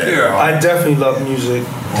know, yeah. I definitely love music,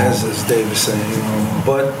 as Dave was saying, you know.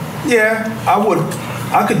 But yeah,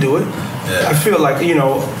 I could do it. Yeah. I feel like, you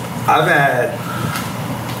know, I've had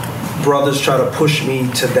brothers try to push me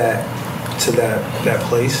to that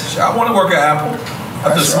place. I want to work at Apple.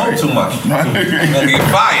 I just smoke too much. I'm gonna get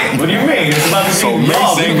fired. What do you mean? It's about to be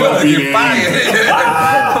I'm gonna get fired.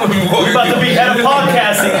 We're about to be head of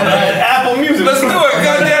podcasting at Apple Music. Let's do it.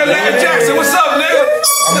 Goddamn Larry Jackson, what's up, nigga?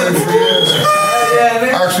 I mean, for years,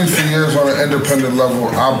 actually for years on an independent level,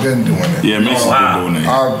 I've been doing it. Yeah, Mason's been doing it. He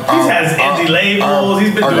has indie labels.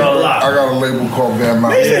 He's been doing a lot. I got a label called Bad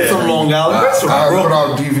Mouth. He's from Long Island. I put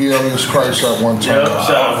out DV Elias Christ at one time.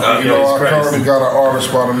 Shout You know, I currently got an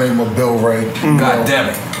artist by the name of Bill Ray. God damn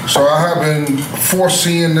it. So I have been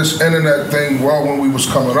foreseeing this internet thing well when we was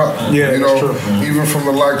coming up. Yeah, you know, that's true. even from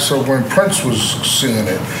the likes of when Prince was seeing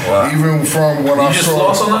it. Wow. Even from when I You just saw.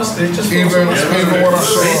 lost on us? Did you just Even lost on us? even when I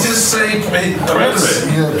saw. They just say Prince.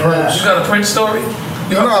 Yeah, Prince. You got a Prince story?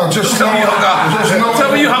 No, just Tell me you hung out.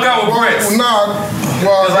 Tell me you hung out with Prince. Nah,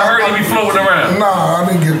 well, Because I heard he be floating around. Nah, I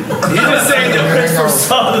didn't get. You just saying that Prince first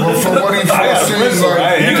saw But from what he first seen,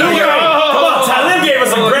 like. You know, Talib gave us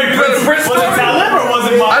some great Prince. Was it Talib or was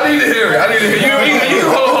it Mark? I need to hear it.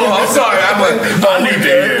 You hold on. I'm sorry. I need to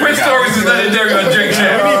hear it. Prince stories is legendary on Drink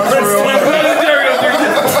Champ. Legendary on Drink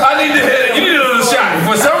Champ. I need to hear it. You need another shot.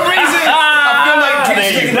 For some reason, I feel like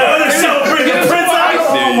Another show bringing Prince out.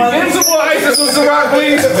 Give some more ice and some Ciroc,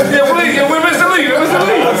 please. Yeah, please. Yeah, we're Mr. Lee. Mr.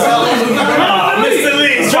 Lee. Mr.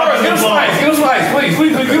 Lee. Give us some ice. Give us some ice, please.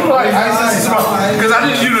 Please, give us some ice. Because I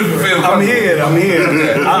need you to feel comfortable. I'm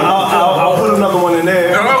here. I'll put another one in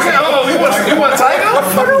there. Okay, you want Tiger?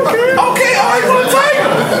 Okay, all right, you want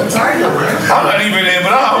Tiger? I'm not even in,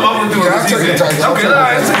 but I'm going to do it. I'll take a Tiger. Okay, all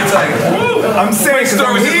right, take a Tiger. I'm saying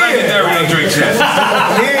Stories is legendary on Drink Champ.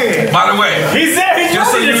 yeah. By the way, He's there.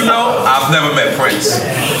 just so you know, I've never met Prince.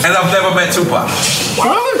 And I've never met Tupac.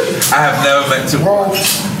 I have never met Tupac.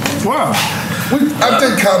 Wow. I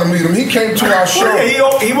did kind of meet him. He came to our show. Yeah,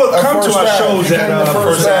 he would come to our shows at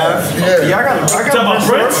First Ave. Yeah, I got Talking about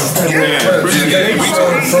Prince?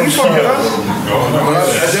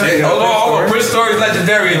 Hold on. Prince story is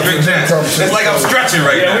legendary in Drink Champ. It's like I'm stretching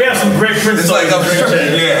right now. Yeah, we have some great Prince It's like I'm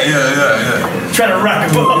stretching. Yeah. Trying to rock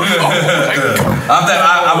him up.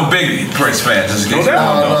 I'm a big Prince fan. Just in case you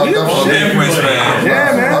don't know. I'm a big Prince fan.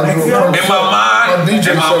 Yeah, man.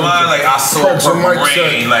 In my mind, like I saw Purple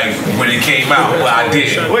Rain, like when it came out. Well, I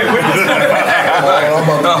did. Wait. I'm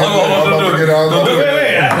about to get out.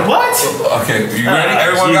 Wait. What? Okay, you ready?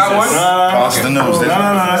 Everyone got one? Pasta knows No,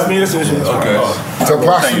 that's me. Okay. So,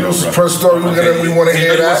 Posthumous first story, we want to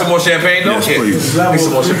hear You want that. some more champagne, though? Yes, please. Need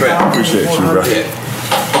some more champagne. Appreciate you, bro.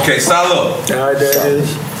 Okay, salud. All right, there it is.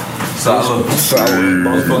 Salud.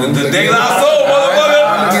 Motherfucker, the De La Soul,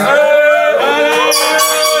 motherfucker.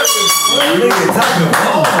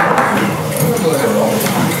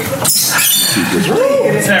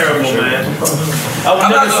 Terrible, man. I would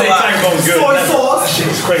I'm never not say gonna lie. Tiger Bone's good. That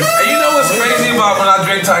shit's crazy. And you know what's crazy about when I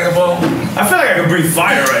drink Tiger Bone? I feel like I can breathe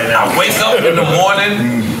fire right now. I wake up in the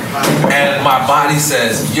morning and my body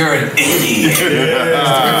says, "You're an idiot."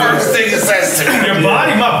 The first thing it says to me. Your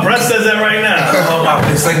body, my breath says that right now.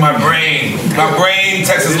 It's like my brain. My brain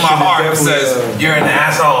texts my heart and says, "You're an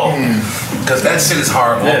asshole." Because that shit is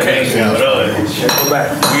horrible. Okay. Go back.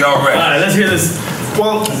 We all ready. All right, let's hear this.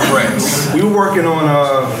 Well, Prince. we were working on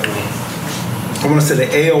I want to say the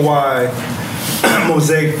AOY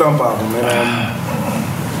Mosaic Thump album,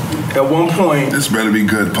 and at one point, This better be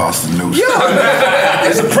good, Pasta News.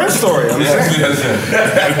 it's a Prince story. I'm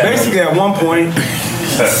saying. Basically, at one point,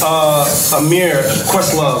 Amir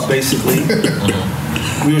Questlove, basically,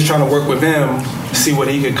 we was trying to work with him, see what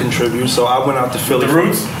he could contribute. So I went out to Philly. The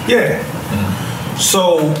Roots? Yeah.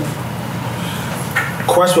 So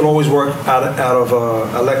Quest would always work out of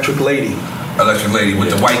Electric Lady. Electric Lady with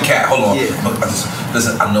the white cat. Hold on.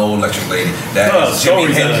 Listen, I know Electric Lady. That is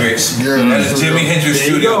Jimi Hendrix. That is Jimi Hendrix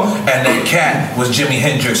studio. And that cat was Jimi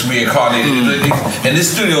Hendrix reincarnated. In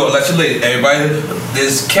this studio, Electric Lady, everybody,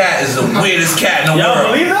 this cat is the weirdest cat in the world.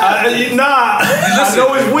 Y'all believe that? Nah. I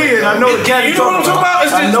know it's weird. I know the cat. You know what I'm talking about?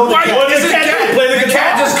 It's this white. It's this cat. The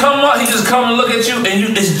cat just come up. He just come and look at you, and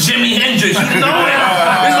it's Jimi Hendrix. You know it.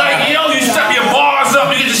 It's like, yo, you step your bars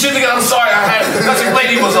up, you get your shit together. I'm sorry, Electric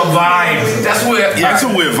Lady was a vibe. That's where. Yeah, it's a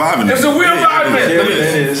weird vibe in it. It's a weird vibe in it. It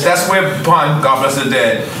is. That's where Pun, God bless the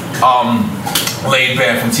dead, laid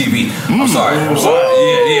band from TV. I'm sorry.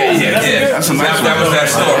 Yeah. That's a nice That was that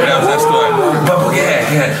story. But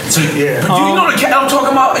yeah. So, but you know the cat I'm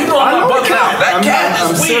talking about? You know I'm not bugging out. That cat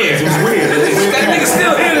is weird. It was weird. That nigga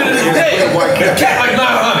still here to this day. Cat like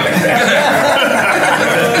 900.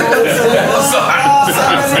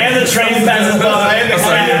 And the train passes by, and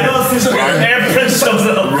Prince shows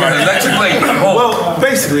up. Right, Electric Lady. Well,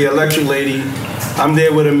 basically, Electric Lady. I'm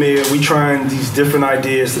there with Amir. We trying these different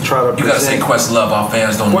ideas to try to. You gotta say Questlove. Our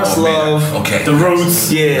fans don't know. Questlove. Okay. The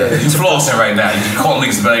Roots. Yeah. You flossing right now. You call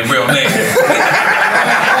niggas by their real name.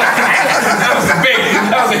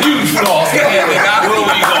 That was a huge floss. Yeah, nigga, I know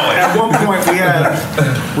where you going. At one point,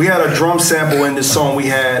 we had a drum sample in this song we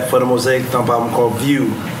had for the Mosaic Thump album called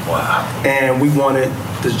View. Wow. And we wanted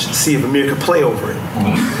to see if Amir could play over it.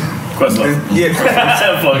 Questlove. Yeah,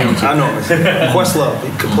 Questlove. I know. Questlove. He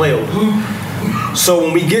could play over it. So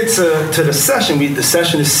when we get to the session, the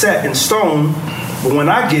session is set in stone. But when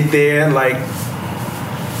I get there, like,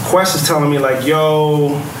 Quest is telling me, like,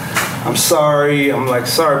 yo, I'm sorry. I'm like,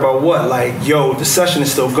 sorry about what? Like, yo, the session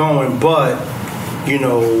is still going, but, you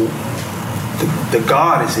know, the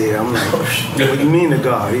God is here. I'm like, oh, shit, what do you mean the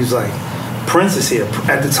God? He's like, Prince is here.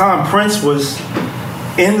 At the time, Prince was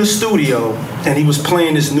in the studio, and he was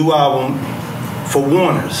playing this new album for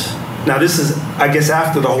Warner's. Now, this is, I guess,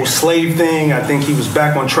 after the whole slave thing. I think he was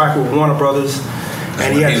back on track with Warner Brothers,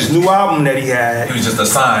 and he had this new album that he had. He was just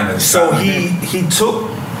assigned. So he took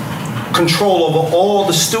control over all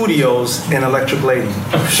the studios in Electric Lady,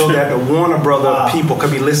 so that the Warner Brother people could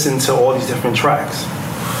be listening to all these different tracks.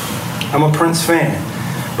 I'm a Prince fan,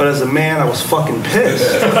 but as a man, I was fucking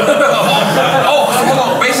pissed. Oh, hold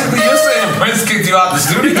on. Basically, you're saying Prince kicked you out the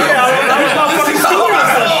studio? Yeah, I was not fucking studio.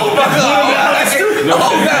 I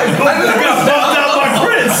got bumped out by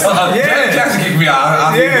Prince. Janet Jackson kicked me out.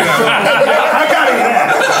 I got it.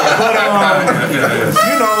 But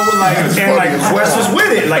you know, like, and like Quest was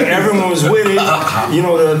with it. Like everyone was with it. You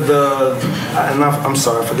know, I'm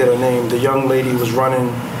sorry, I forget her name. The young lady was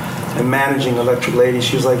running and managing Electric Lady.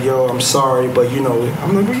 She was like, yo, I'm sorry, but you know,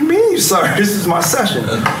 I'm like, what do you mean you sorry? This is my session.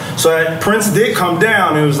 So Prince did come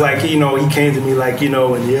down. It was like, you know, he came to me like, you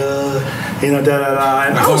know, and you know, da-da-da.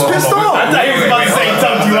 And I was pissed off. I thought he was about to say he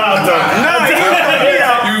tucked you out, though. No,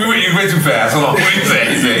 you went too fast. Hold on. What did you say?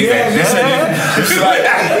 You said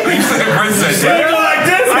Prince said I go like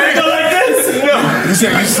this. I go like this. No. You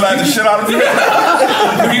said you slapped the shit out of me?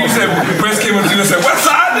 You said Prince came up to you and said, West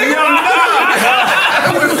Side, nigga?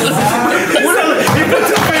 He put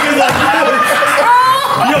two fingers like,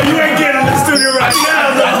 yo, you ain't getting in the studio right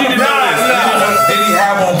now. I need to know this. Did he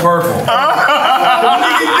have on purple?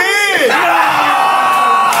 He did.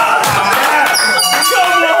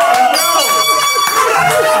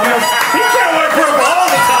 He can't wear purple all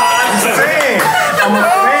the time. I'm a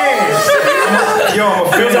fan. Yo, I'm a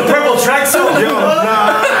fan. It was a purple tracksuit. Yo,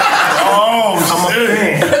 nah. Oh, I'm a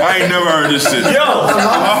fan. I ain't never heard this shit. Yo,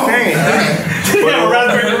 I'm a fan.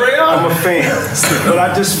 I'm a fan. But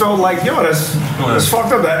I just felt like, yo, that's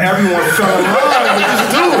fucked up that everyone fell in line with this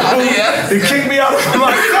dude. They kicked me out of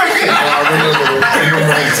my section.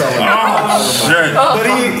 But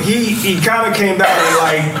he kind of came down and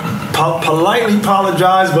like politely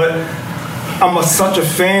apologized, but I'm such a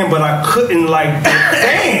fan, but I couldn't like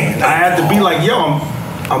fan. I had to be like, yo,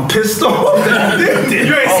 I'm pissed off that you did this.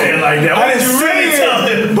 You ain't saying it like that. I didn't say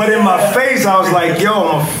it, but in my face, I was like, yo,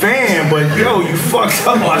 I'm a fan, but yo, you fucked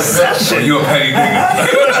up my session. You a petty nigga. I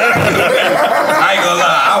ain't gonna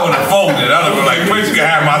lie, I would have folded. I would have been like, Prince, you can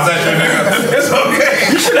have my session, nigga. It's okay.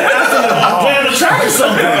 You should have asked him to play on the track or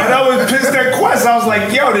something. And I was pissed at Quest. I was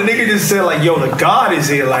like, yo, the nigga just said like, yo, the God is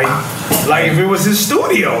here. Like if it was his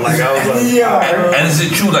studio. Like I was like, yeah. And is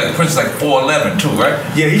it true, like Prince is like 4'11" too, right?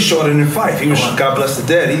 Yeah, he's shorter than Fife. He was God bless the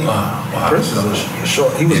dead. Prince is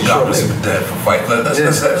short. He was God short. bless the dead for Fife. Let's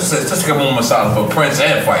take a moment silent for Prince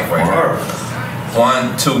and Fife right now.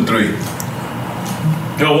 1, 2, 3.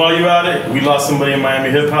 Yo, while you at it, we lost somebody in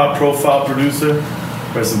Miami hip hop, profile producer.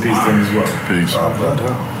 Rest in peace to him as well. Peace.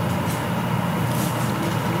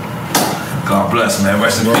 God bless, man.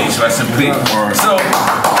 Rest in peace. Rest in peace. So,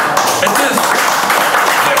 at this.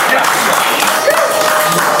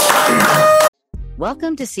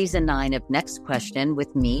 Welcome to season 9 of Next Question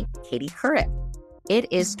with me, Katie Couric. It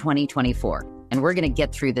is 2024, and we're going to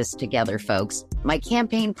get through this together, folks. My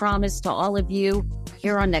campaign promise to all of you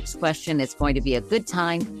here on Next Question, it's going to be a good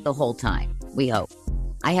time the whole time, we hope.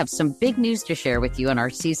 I have some big news to share with you on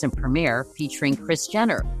our season premiere featuring Kris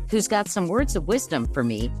Jenner, who's got some words of wisdom for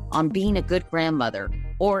me on being a good grandmother,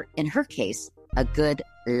 or in her case, a good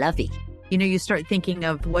lovey. You know, you start thinking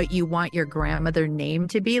of what you want your grandmother name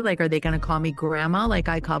to be. Like, are they going to call me grandma like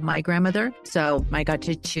I called my grandmother? So I got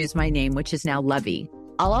to choose my name, which is now Lovey.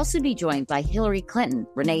 I'll also be joined by Hillary Clinton,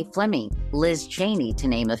 Renee Fleming, Liz Cheney, to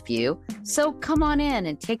name a few. So come on in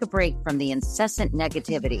and take a break from the incessant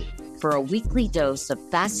negativity for a weekly dose of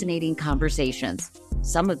fascinating conversations.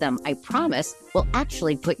 Some of them, I promise, will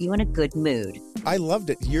actually put you in a good mood. I loved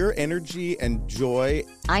it. Your energy and joy.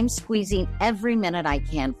 I'm squeezing every minute I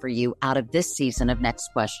can for you out of this season of Next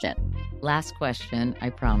Question. Last question, I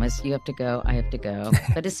promise. You have to go, I have to go.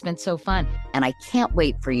 But it's been so fun, and I can't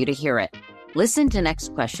wait for you to hear it. Listen to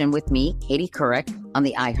Next Question with me, Katie Couric, on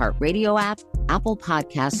the iHeartRadio app, Apple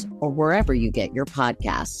Podcasts, or wherever you get your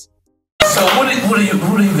podcasts. So who do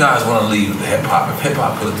you guys want to leave with hip-hop? If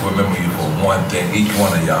hip-hop could remember you for one thing, each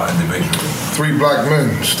one of y'all individually. 3 black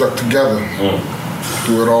men stuck together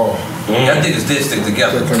through it all. Yeah, I think it did stick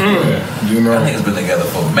together. You know, I think it's been together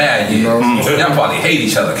for mad years. Y'all probably hate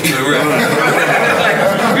each other. Keep it real.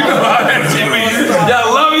 You know how that shit means. Y'all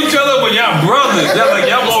love each other, but y'all brothers. Y'all like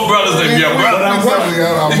y'all more brothers than your brothers.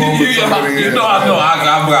 You know I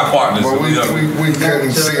got partners. But we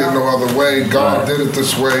couldn't see it no other way. God did it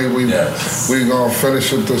this way. We gonna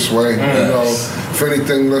finish it this way. You know, if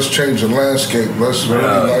anything, let's change the landscape. Let's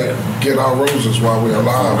really get our roses while we're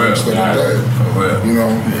alive instead of dead. You know,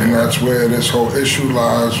 and that's where this whole issue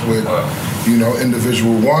lies with, you know,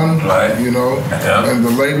 individual one, you know, and the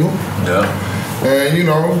label. And, you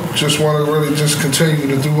know, just want to really just continue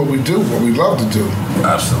to do what we do, what we love to do.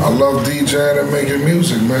 Absolutely. I love DJing and making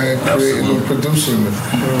music, man, creating and producing it.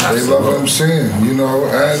 They love what I'm saying, you know,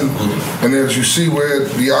 and as you see where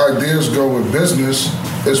the ideas go with business,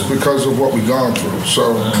 it's because of what we've gone through.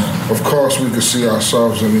 So, of course, we could see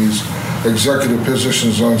ourselves in these executive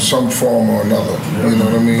positions on some form or another, you know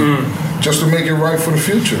what I mean? Just to make it right for the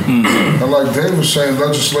future. And like Dave was saying,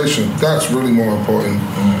 legislation, that's really more important.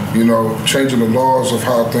 You know, changing the laws of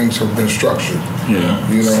how things have been structured. You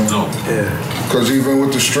know? Because even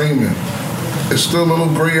with the streaming, it's still a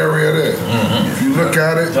little gray area there. If you look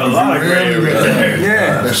at it, a lot of gray area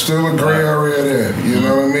there. There's still a gray area there, you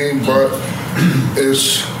know what I mean? But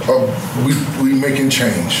it's we making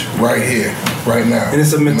change right here, right now. And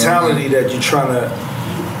it's a mentality that you're trying to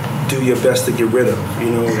do your best to get rid of, you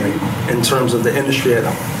know, like in terms of the industry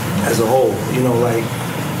as a whole. You know, like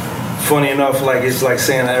funny enough, like it's like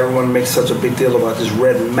saying that everyone makes such a big deal about this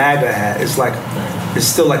red MAGA hat. It's like it's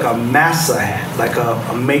still like a massa hat, like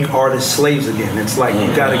a make artists slaves again. It's like you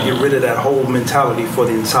got to get rid of that whole mentality for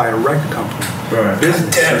the entire record company.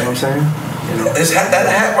 Business, you know what I'm saying? You know? Is that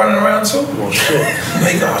hat running around too? Well, shit.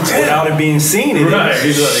 Without it being seen, it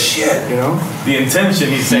He's like, shit. You know? The intention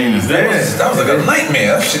he's saying is this. That was like a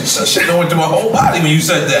nightmare. That shit went through my whole body when you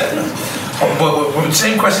said that. But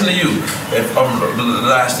same question to you. If the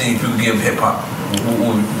last thing, if you could give hip hop,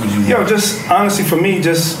 what would you? Yo, just honestly for me,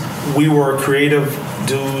 just we were creative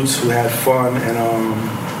dudes who had fun and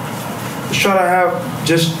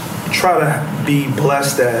just try to be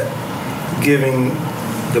blessed at giving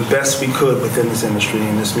the best we could within this industry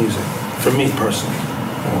and this music. For me personally.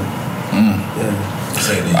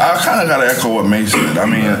 I kind of got to echo what Mace said. I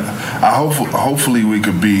mean, hopefully we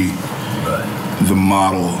could be the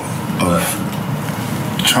model of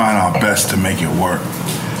trying our best to make it work.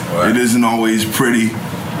 It isn't always pretty.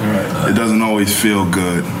 It doesn't always feel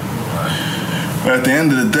good. But at the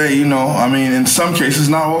end of the day, you know, I mean, in some cases,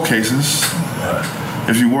 not all cases,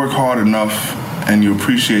 if you work hard enough and you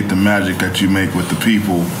appreciate the magic that you make with the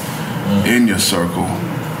people in your circle,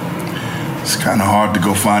 it's kind of hard to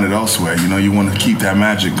go find it elsewhere. You know, you want to keep that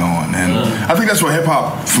magic going. And I think that's what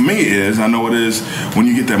hip-hop, for me, is. I know it is when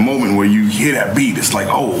you get that moment where you hear that beat, it's like,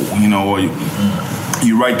 oh, you know, or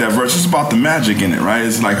you write that verse. It's about the magic in it, right?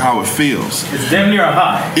 It's like how it feels. It's damn near a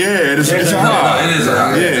high. Yeah, it's a high. It is a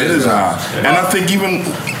high. Yeah, it is a high. And I think even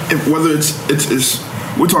whether it's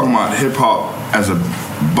we're talking about hip-hop as a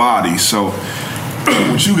body, so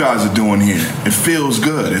what you guys are doing here, it feels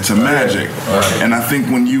good. It's a magic, and I think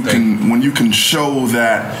when you can show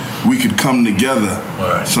that we could come together,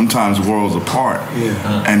 sometimes worlds apart,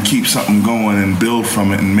 and keep something going and build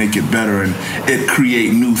from it and make it better and it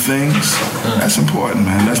create new things. That's important,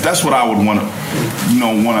 man. That's what I would want to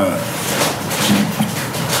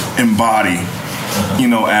embody, you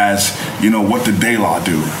know, as you know what the De La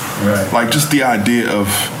do, like just the idea of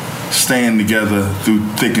staying together through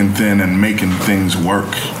thick and thin and making things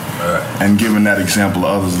work, and giving that example to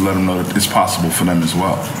others to let them know that it's possible for them as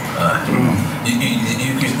well.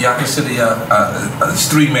 Y'all consider a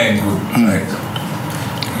 3-man group, right?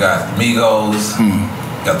 You got Migos,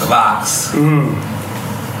 you got the Lox.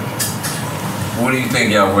 What do you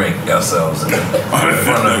think y'all rank yourselves in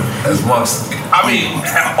front of as amongst? I mean,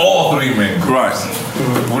 all 3-man groups.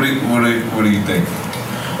 Right. What do you think?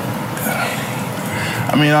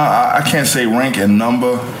 I mean, I can't say rank and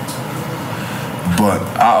number, but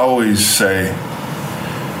I always say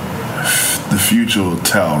the future will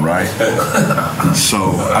tell, right?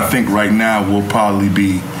 So I think right now we'll probably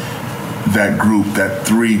be that group, that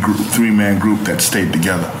three-man group that stayed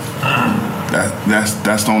together.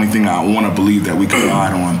 That's the only thing I want to believe that we can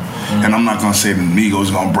ride on. And I'm not going to say the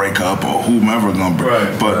Migos going to break up or whomever going to break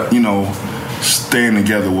up. But, you know, staying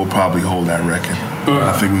together will probably hold that record.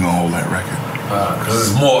 I think we're going to hold that record.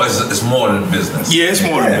 Because it's more than business. Yeah, it's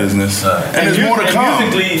more than business. And there's more to come.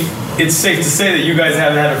 Musically, it's safe to say that you guys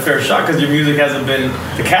haven't had a fair shot because your music hasn't been,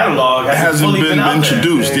 the catalog hasn't fully been out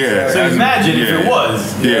introduced, there. yeah. So imagine if it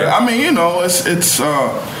was. Yeah, I mean, you know, it's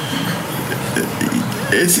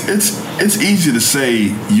easy to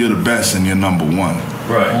say you're the best and you're number one.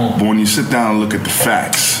 Right. But when you sit down and look at the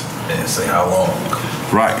facts. And say how long.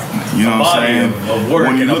 Right. You know what I'm saying?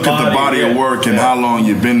 When you look at the body of work and how long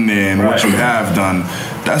you've been there and what you have done,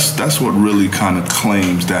 that's what really kind of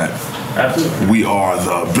claims that we are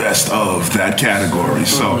the best of that category.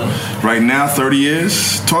 So right now, 30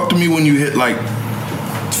 years, talk to me when you hit like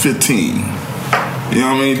 15. You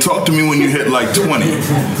know what I mean? Talk to me when you hit like 20.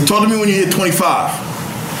 Talk to me when you hit 25.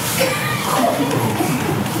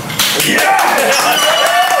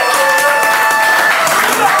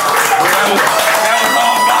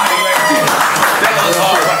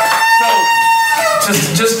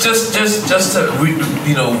 Just to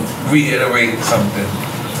reiterate something,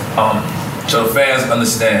 so the fans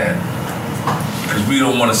understand, because we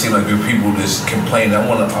don't want to seem like we're people just complaining. I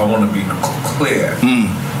want to be clear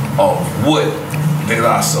of what De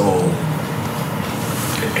La Soul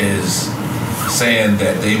is saying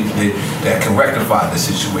that that can rectify the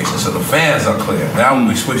situation. So the fans are clear. Now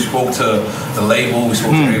we spoke to the label, we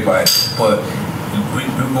spoke to everybody, but we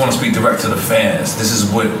want to speak direct to the fans. This is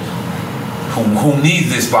what who need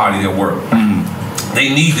this body of work. They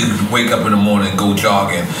need to wake up in the morning and go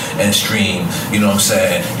jogging and stream, you know what I'm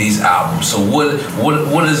saying, these albums. So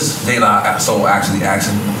what is De La Soul actually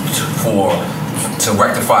asking for to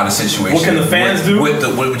rectify the situation? What can the fans do? With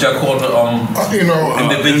what y'all call the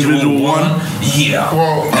individual one? Yeah.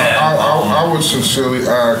 Well, I would sincerely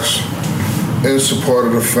ask, in support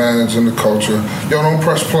of the fans and the culture, yo, don't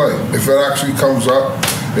press play. If it actually comes up,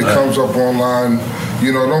 it comes up online.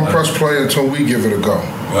 You know, don't press play until we give it a go.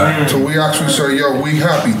 Until we actually say, yo, we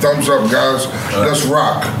happy, thumbs up, guys, let's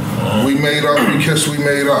rock. We made up, we kiss, we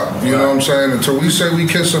made up. You know what I'm saying? Until we say we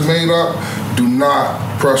kiss and made up, do not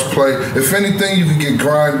press play. If anything, you can get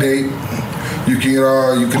Grind Date. You can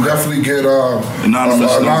definitely get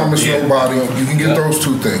Anonymous Nobody. You can get those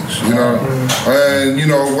two things, you know. And, you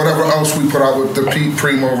know, whatever else we put out with the Pete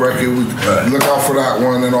Primo record, we look out for that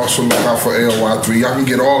one and also look out for AOY3. Y'all can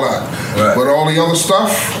get all that. But all the other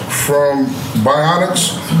stuff, from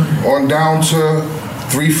Bionics on down to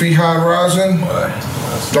 3 Feet High and Rising,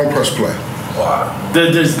 don't press play.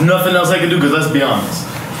 There's nothing else I can do, because let's be honest,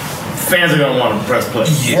 fans are going to want to press play.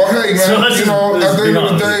 Well, hey, man, you know, at the end of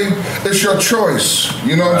the day, it's your choice.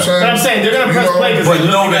 You know what I'm saying? But I'm saying they're going to press play because they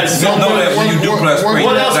know that when you do press play.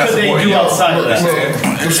 What else could they do outside of that?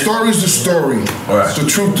 The story's the story. The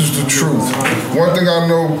truth is the truth. One thing I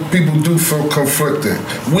know, people do feel conflicted.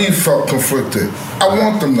 We felt conflicted. I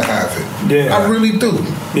want them to have it. I really do.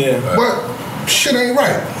 But shit ain't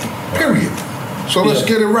right. Period. So let's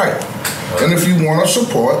get it right. And if you want to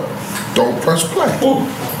support, don't press play.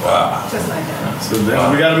 Wow. Just like that. So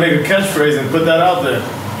then we got to make a catchphrase and put that out there.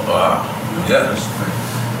 Wow. Yeah.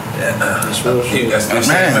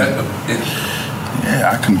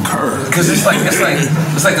 Yeah, I concur. Because it's like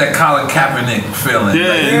that Colin Kaepernick feeling.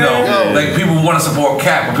 Like people want to support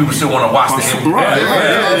Cap, but people still want to watch the game.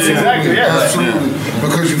 Absolutely.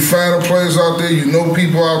 Because you fan of players out there, you know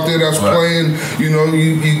people out there that's playing. You know,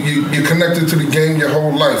 you're connected to the game your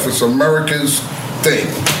whole life. It's America's thing.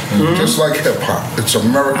 Just like hip hop, it's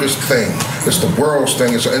America's thing. It's the world's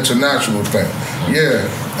thing. It's an international thing. Yeah,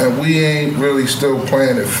 and we ain't really still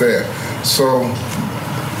playing it fair. So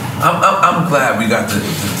I'm glad we got to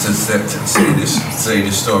say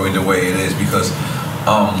this story the way it is, because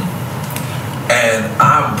and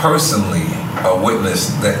I'm personally a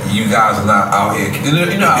witness that you guys are not out here. You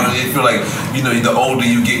know how it feel like, you know, the older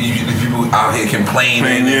you get, the people out here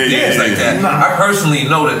complaining and things like that. I personally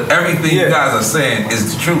know that everything you guys are saying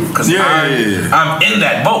is the truth, because I'm in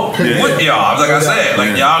that boat with y'all. Like I said,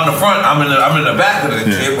 like y'all in the front, I'm in the back of the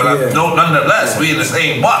shit, but nonetheless, we in the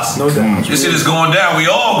same bus. No doubt. This shit is going down. We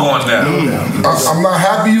all going down. I'm not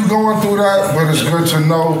happy you going through that, but it's good to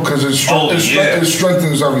know, because it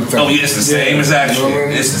strengthens everything. Oh yeah, it's the same as actually. You know what I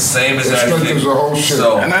mean? It's the same as actually. The whole shit.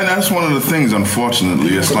 So, and that's one of the things,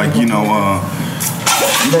 unfortunately. It's like, you know,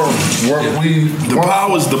 The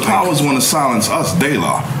powers want to silence us, De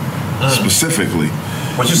La, specifically.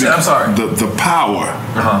 What you said? I'm sorry. The power.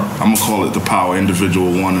 I'm gonna call it the power,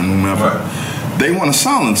 individual, one, and whomever. Right. They want to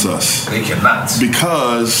silence us. They cannot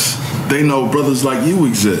because they know brothers like you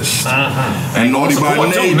exist, and Naughty by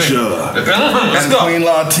Nature, and Queen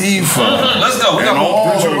Latifah, let's go. We and all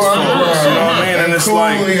those folks. You know what I mean? And it's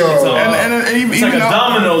like, and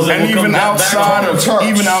even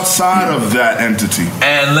outside of that entity.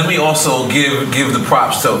 And let me also give the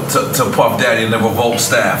props to Puff Daddy and the Revolt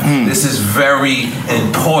staff. This is very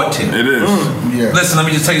important. It is. Listen, let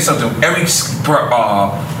me just tell you something. Every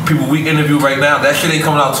people we interview right now, that shit ain't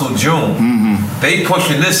coming out till June. They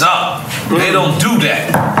pushing this up. They don't do that.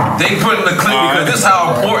 They put in the clip because this is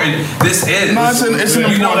how important this is. No, it's an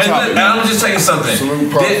important topic. And I'm just tell you something.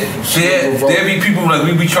 There be people like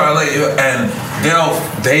we be trying to, and they'll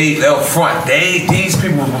front. These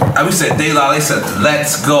people, we said De La, they said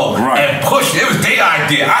let's go and push it. It was their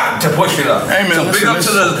idea to push it up. Hey, man, so big up to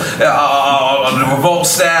the Revolt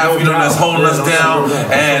staff, that's holding us down,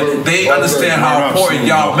 and they understand how important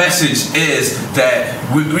y'all message is. That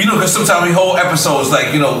because sometimes we hold episodes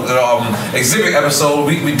like exhibit episode.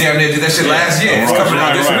 We damn near did that shit last year. It's coming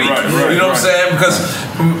out this week. You know what I'm saying? Because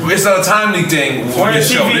it's not a timely thing. This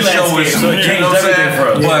show is, you know what I'm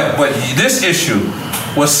saying? But this issue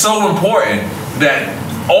was so important that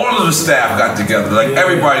all of the staff got together, like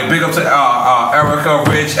everybody. Big up to Erica,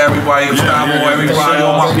 Rich, everybody, Gustavo, everybody,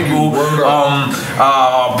 all my people.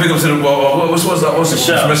 Big up to the what's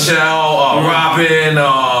Michelle, Robin,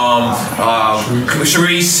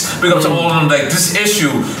 Sharice. Big up to all of them. Like this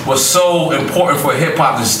issue was so important for hip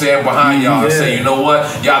hop to stand behind y'all and say, you know what,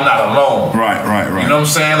 y'all not alone. Right. You know what I'm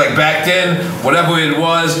saying? Like back then, whatever it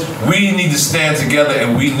was, we need to stand together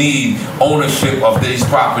and we need ownership of these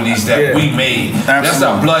properties that we made. That's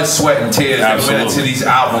our blood, sweat, and tears that went into these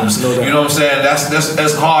albums. You know what I'm saying?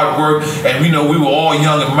 That's hard work, and we know we were all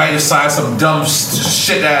young and might have signed some dumb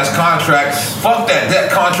shit ass contract. Fuck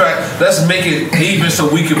that contract. Let's make it even so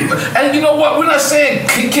we can. And you know what? We're not saying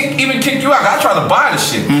kick you out. I tried to buy the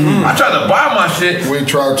shit. I tried to buy my shit. We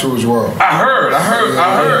tried to as well. I heard.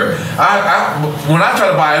 When I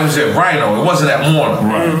tried to buy it, it was at Rhino. It wasn't at Warner.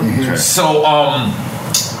 Right. So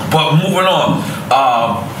but moving on.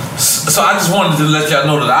 So I just wanted to let y'all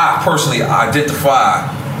know that I personally identify.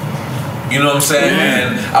 You know what I'm saying?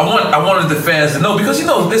 And I wanted the fans to know, because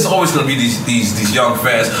there's always going to be these young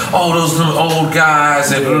fans. Oh, those old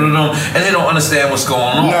guys and they don't understand what's going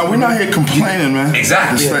on. No, we're not here complaining, man.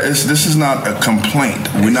 Exactly. This is not a complaint.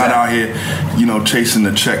 We're not out here, chasing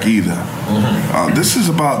the check either. This is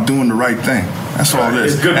about doing the right thing. That's all it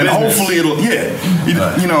is. It's good and business. Hopefully it'll.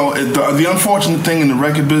 The unfortunate thing in the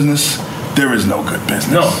record business, there is no good business.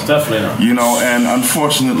 No, definitely not. And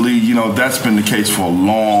unfortunately, that's been the case for a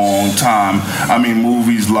long time. I mean,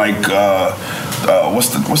 movies like what's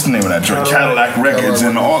the name of that joint? Cadillac Records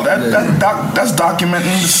and all that. That's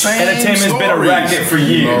documenting the same. Entertainment's been a racket for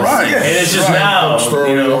years, right? And it's just now,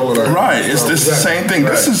 right? It's the same thing.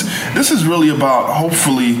 Right. This is really about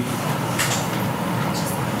hopefully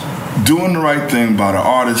doing the right thing by the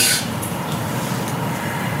artists.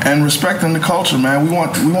 And respecting the culture, man. We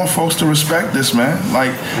want folks to respect this, man.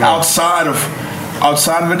 Like outside of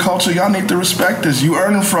the culture, y'all need to respect this. You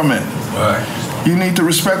earning from it. Right. You need to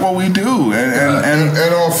respect what we do. And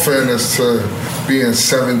in all fairness to being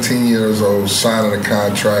 17 years old, signing a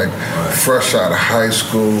contract, fresh out of high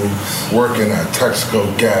school, working at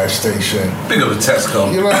Texaco gas station. Think of a Texaco.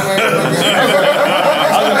 You know what I mean?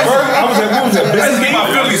 I was at Let's get my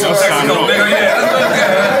Phillies on Texaco, nigga.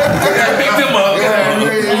 Yeah, pick them up.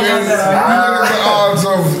 The odds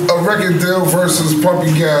of a record deal versus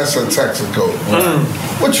pumping gas at Texaco.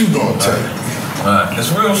 What you gonna take?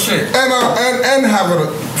 It's real shit. And having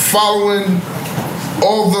following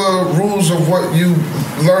all the rules of what you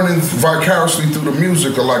learning vicariously through the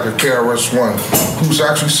music are like a KRS-One who's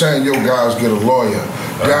actually saying, yo, guys, get a lawyer.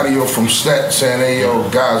 Daddy-O from Stat saying, hey, yo,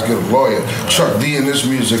 guys, get a lawyer. Chuck D in this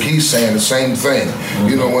music, he's saying the same thing.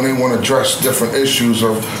 When they want to address different issues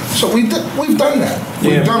of. So we've done that.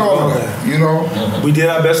 We've done all of that. We did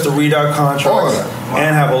our best to read our contracts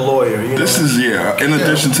and have a lawyer. This is in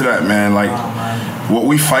addition to that, man. Like what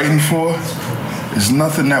we fighting for is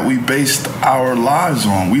nothing that we based our lives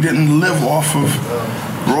on. We didn't live off of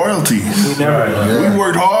royalties. We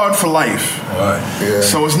worked hard for life.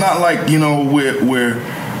 So it's not like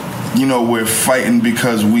we're fighting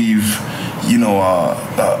because we've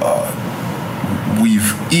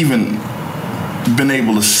even been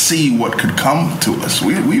able to see what could come to us.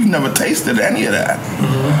 We've never tasted any of that.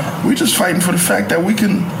 We're just fighting for the fact that we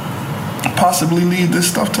can possibly leave this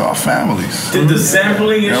stuff to our families. Did the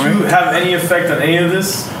sampling You know issue what I mean? have any effect on any of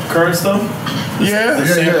this current stuff? Yeah.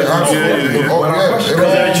 They're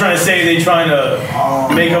trying to say they're trying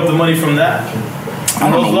to make up the money from that. I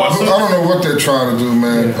don't know what they're trying to do,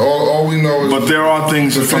 man. All we know is. But there are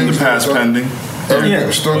things from the past pending.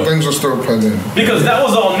 Things are still pending. Because that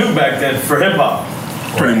was all new back then for hip hop.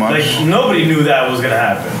 Pretty much. Like nobody knew that was gonna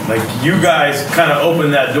happen. Like you guys kind of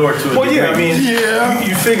opened that door to it. Well, yeah, I mean,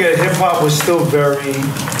 you figure hip hop was still very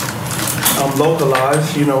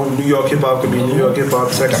localized. You know, New York hip hop could be New York hip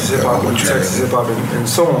hop, Texas hip hop could be Texas hip hop, and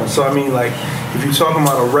so on. So I mean, like, if you're talking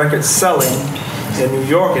about a record selling in New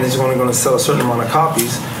York and it's only going to sell a certain amount of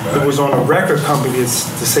copies, it was on a record company to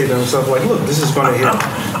say to themselves, like, look, this is going to hit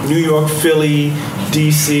New York, Philly,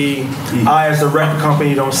 DC. I, as the record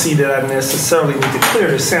company, don't see that I necessarily need to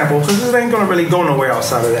clear the sample because it ain't going to really go nowhere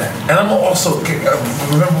outside of that. And I'm also,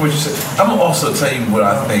 remember what you said, I'm gonna also tell you what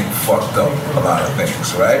I think fucked up a lot of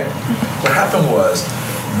things, right? What happened was,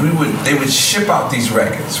 they would ship out these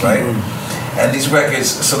records, right? And these records,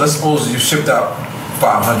 so let's suppose you shipped out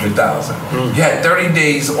 500,000. You had 30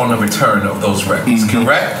 days on the return of those records,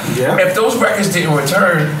 correct? Yeah. If those records didn't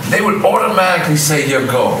return, they would automatically say you're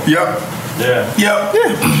gold. Yep. Yeah. Yep.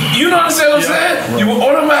 You know what I'm saying? Right. You will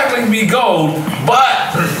automatically be gold,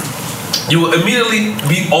 but you will immediately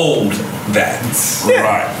be old that.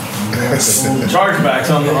 Right. Chargebacks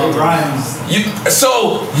on the rhymes.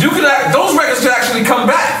 So you could those records could actually come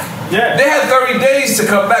back. Yeah. They had 30 days to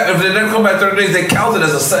come back. If they didn't come back 30 days, they counted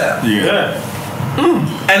as a sale. Yeah.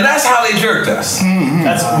 And that's how they jerked us.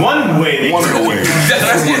 That's one way they jerked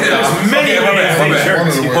us. There's many ways they jerked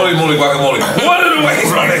us. Holy moly guacamole. One of the ways.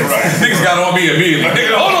 Right. Niggas got on me immediately.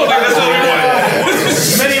 Nigga, hold on, nigga, that's the only one.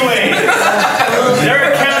 Many ways.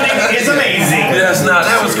 Their accounting is amazing. Yes, nah,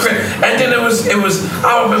 that was crazy. And then it was.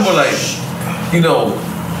 I remember, like, you know,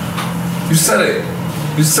 you said it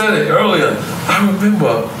earlier. I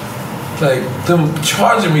remember, like, them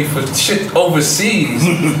charging me for shit overseas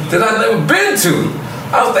that I'd never been to.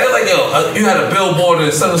 I was there like, yo, you had a billboard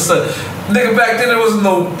and something. Nigga, back then there wasn't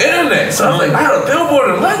no internet. So I was like, I had a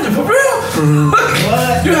billboard in London, for real?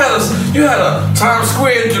 You had a Times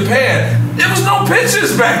Square in Japan. There was no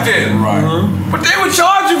pictures back then. Right. But they would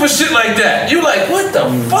charge you for shit like that. You like, what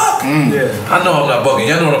the fuck? Yeah. I know I'm not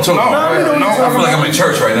bugging. Y'all know what I'm talking about. I feel like I'm in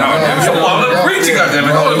church right now. I'm preaching,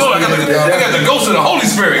 goddammit. I got the ghost of the Holy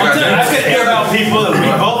Spirit. I could air out people that we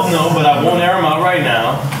both know, but I won't air them out right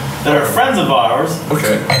now, that are friends of ours.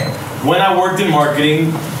 Okay. When I worked in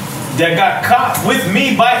marketing, that got caught with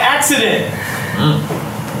me by accident.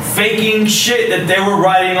 Faking shit that they were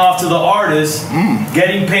writing off to the artists,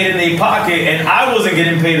 getting paid in their pocket, and I wasn't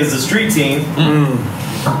getting paid as a street team.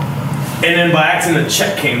 And then by accident, a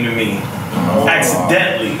check came to me.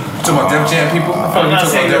 Accidentally. Talking about Def Jam people? I'm not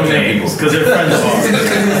saying no names because they're friends of ours.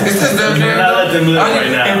 Is this Def Jam? And I let them live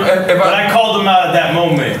right now. But I called them out at that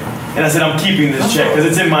moment. And I said, I'm keeping this check because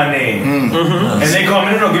it's in my name. And they called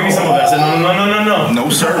me, no, give me some of that. I said, no. No,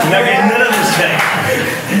 sir. I'm not getting none of this check.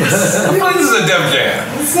 I feel like this is a Def Jam.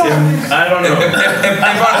 I don't know.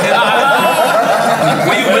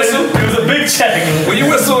 Will you whistle? It was a big check. Will you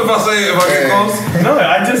whistle if I get close? No,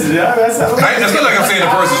 I just, that's not It's not like I'm saying the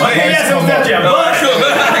person's name. Yes, it was Def Jam. No, But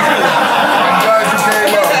I'm glad you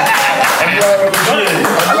came up.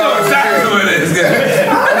 I know exactly who it is.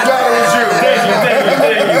 I'm glad it was you. Thank you.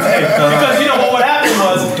 Because you know what happened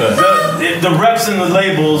was the reps and the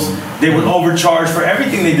labels, they would overcharge for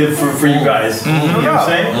everything they did for you guys. You know what I'm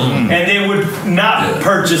saying? And they would not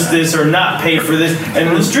purchase this or not pay for this.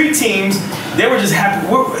 And the street teams, they were just happy.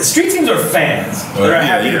 Street teams are fans that are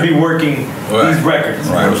happy to be working these records.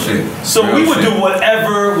 Real shit. So we would do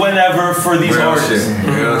whatever, whenever for these artists.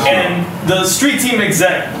 And the street team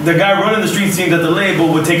exec, the guy running the street team at the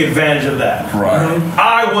label would take advantage of that. Right.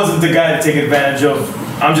 I wasn't the guy to take advantage of.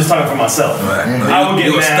 I'm just talking for myself. Right. I would get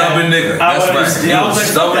you a mad. stubborn nigga. That's right. Yeah, I was like,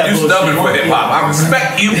 You stubborn for hip hop. I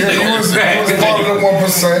respect you. Yeah, it was part of the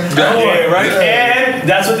 1%. Yeah, right? And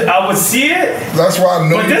that's what I would see it. That's why I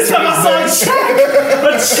know. But this time I saw a check.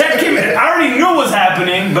 A check came in. I already knew what was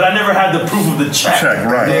happening, but I never had the proof of the check.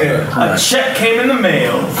 Right. A check came in the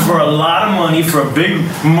mail for a lot of money for a big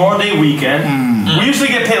Memorial Day weekend. We usually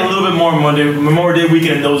get paid a little bit more Memorial Day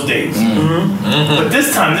weekend in those days. But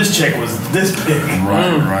this time, this check was this big.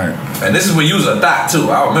 Right. And this is when you was a thot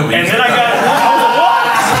too. I remember. And then I got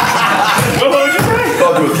what would you say?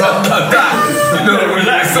 A thot. You know when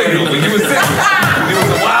you were single. When you was single. You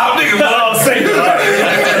was a wild nigga. No, I was single.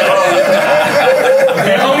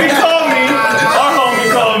 And homie called me. Our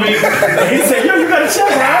homie called me. And he said, yo, you got a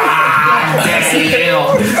check, right?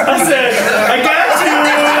 I said, I got you.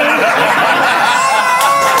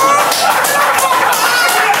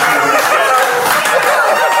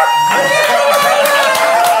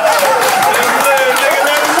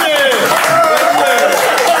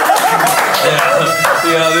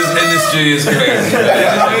 industry is crazy.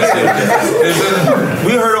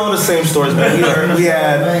 We heard all the same stories, man. We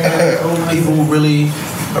had people who really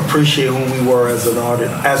appreciate who we were as an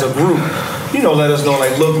artist, as a group. You know, let us know,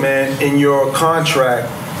 like, look, man, in your contract.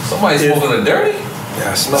 Somebody's smoking a dirty?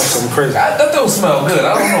 Yeah, I smell something crazy. That don't smell good.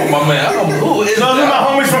 I don't know, my man. I don't know who is No, they're my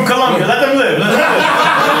homies from Colombia. Let them live. Let them live.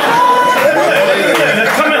 Let them live. Let them live.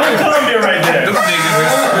 They're coming from Colombia right there. Them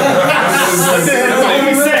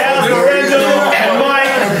homies say hello to Randall and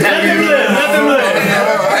Mike. Let them live. Let them live.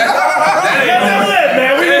 Let them live,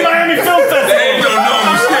 man. We in Miami Film Festival. That ain't no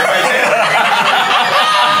normal shit right there.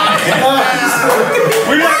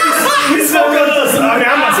 We smoking a little. I mean,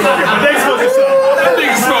 I'm not smoking, but they smoking some. That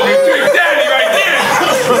nigga smoking Trick Daddy right there.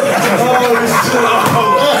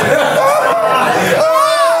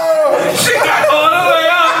 She got all the way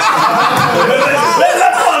up.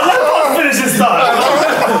 Let Paul finish his thought.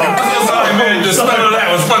 I'm sorry, man. The smell of that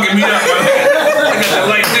was fucking me up. I got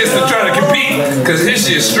to like this to try to compete because his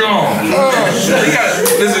shit's strong.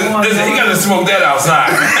 Listen, he got to smoke that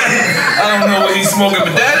outside. I don't know what he's smoking,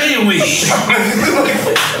 but that ain't weed.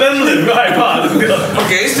 Let him live. Go ahead, Paul.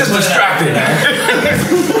 Okay, it's just distracting.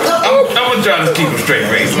 I'm gonna try to keep him straight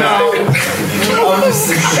face. Nah. You don't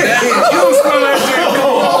smell that shit?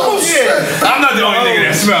 Oh, yeah. I'm not the only nigga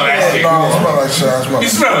that smell that shit. No, I smell like shit. You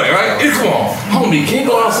smell it, right? Come on. Homie, can you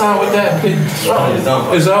go outside with that, please?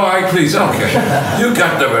 It's all right, please. Okay. You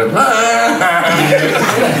got the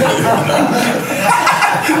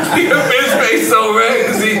his face so red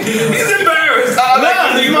because he's embarrassed.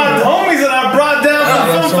 These my homies that I brought down from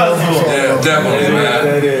the film festival. Yeah, definitely, man.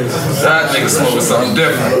 That is. That nigga smoking something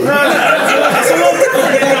different. It's a little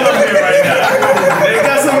different in Colombia right now. They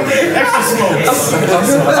got some extra smoke.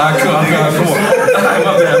 Come on.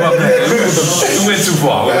 My bad. You went too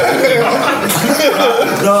far.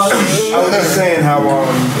 No, I was just saying how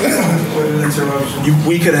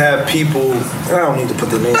we could have people, and I don't need to put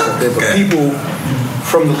their names up there, but people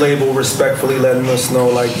from the label respectfully letting us know,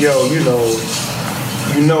 like, yo, you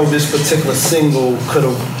know this particular single could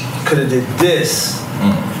have did this,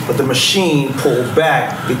 but the machine pulled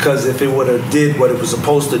back because if it would have did what it was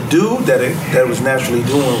supposed to do, that it was naturally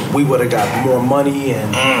doing, we would have got more money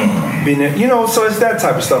and been, so it's that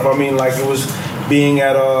type of stuff. I mean, like, it was being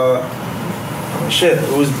at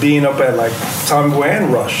it was being up at like Tommy Boy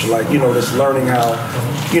and Rush, like, just learning how,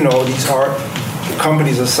 these art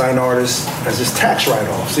companies assign artists as just tax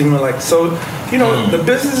write-offs. The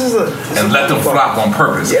business is and let them flop on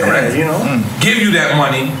purpose, correct? Give you that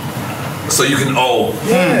money so you can owe.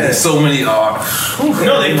 There's so many No,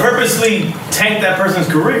 they purposely tanked that person's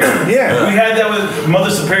career. Yeah. We had that with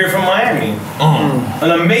Mother Superior from Miami.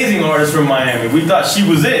 An amazing artist from Miami. We thought she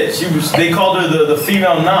was it. They called her the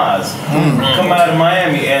female Nas. Come out of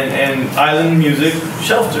Miami, and Island Music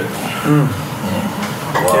shelved her.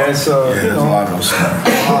 Wow. Yeah, it's there's a lot of stuff.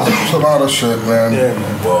 It's a lot of shit, man. Yeah,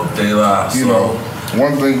 man. Well, they lie.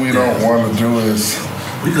 One thing we don't want to do is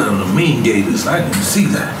we got the mean gators. I didn't see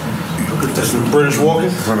that. Look at this. British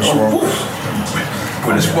Walkers. British Walkers.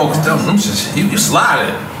 British Walkers. You slide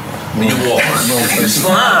it when you walk. You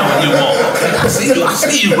slide when you walk. I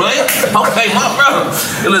see you, right? Okay, my brother.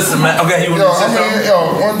 Listen, man. Okay, you want to say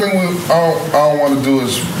something? One thing I don't want to do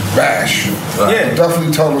is bash. Yeah.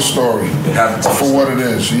 Definitely tell the story for what it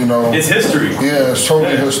is, It's history. Yeah, it's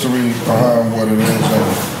totally history behind what it is.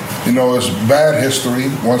 And, it's bad history,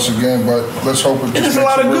 once again, but let's hope it just makes a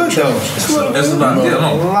lot of good, though. It's a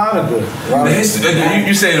lot of good.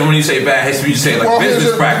 You say when you say bad history, you say like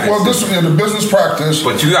business practice. Well, the business practice.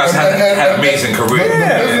 But you guys had an amazing career.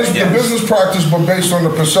 The business practice, but based on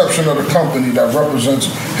the perception of the company that represents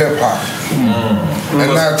hip hop.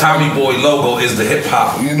 And that Tommy Boy logo is the hip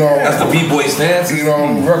hop. That's the B-boy stance.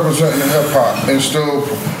 Representing the hip hop and still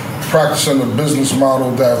practicing a business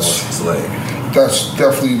model that's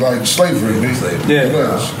definitely like slavery. Yeah, it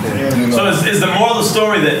is. So is the moral of the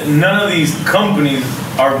story that none of these companies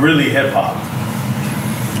are really hip hop?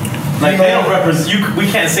 Like they don't represent. We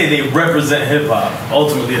can't say they represent hip hop.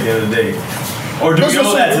 Ultimately, at the end of the day. Or do we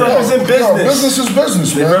owe that to them? Business is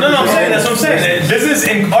business, man. No, I'm saying that's what I'm saying. Business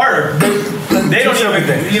and art, they don't even.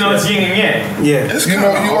 It's yin and yang. Yeah.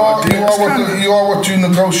 You are what you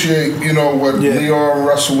negotiate. What Leon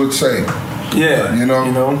Russell would say. Yeah. And you don't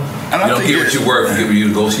get what you work, you get what you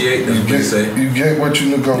negotiate. You get what you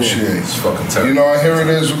negotiate. Yeah, it's fucking terrible. And here it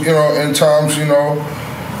is. In times,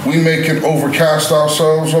 we may can overcast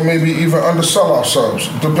ourselves or maybe even undersell ourselves,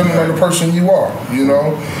 depending on the person you are.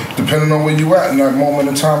 Depending on where you at in that moment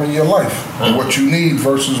in time in your life, and what you need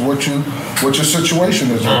versus what your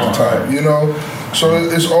situation is at the time. So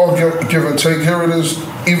it's all give and take. Here it is.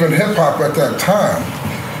 Even hip hop at that time.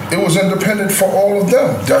 it was independent for all of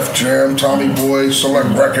them. Def Jam, Tommy Boy, Select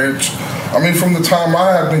Records. I mean, from the time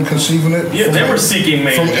I had been conceiving it, they were seeking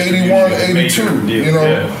from 81, 82, you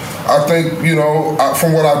know. I think, you know,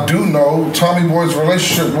 from what I do know, Tommy Boy's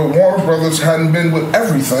relationship with Warner Brothers hadn't been with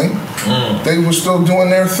everything. They were still doing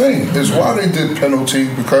their thing. Is why they did Penalty,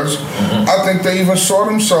 because I think they even saw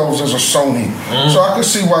themselves as a Sony. So I can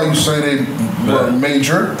see why you say they were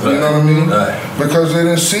major, you know what I mean? Because they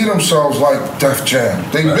didn't see themselves like Def Jam.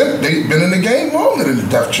 They've been in the game longer than the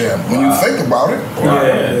Def Jam, when you think about it.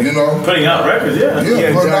 You know? Putting out records,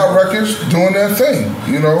 putting out records, doing their thing,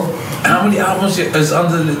 you know? How many albums is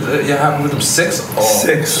under you having with them? 6 or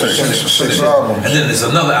six albums. And then there's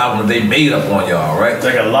another album that they made up on y'all, right?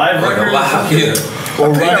 Like a live record? Yeah. Well,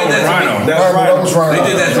 Rhino. That was Rhino. They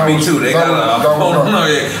did that to me too. They got I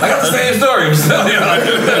got the same story.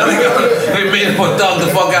 They made for Thug the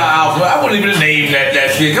Fuck Out album. I wouldn't even name that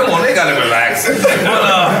shit. Come on, they gotta relax. But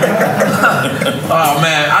oh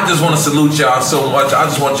man, I just want to salute y'all so much. I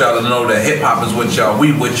just want y'all to know that hip hop is with y'all.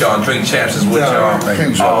 We with y'all. Drink Champs is with y'all.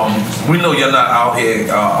 We know you're not out here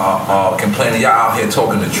complaining. Y'all out here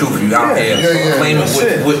talking the truth. You out here claiming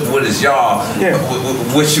what is y'all.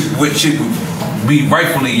 What should be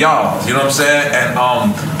rightfully y'all, you know what I'm saying? And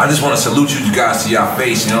I just want to salute you guys to y'all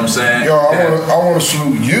face, you know what I'm saying? Yo, I want to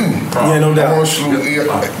salute you. No doubt. I want to salute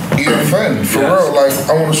EFN, for real. Like,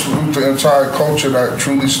 I want to salute the entire culture that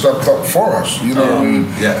truly stepped up for us, you know what I mean?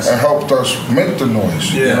 And helped us make the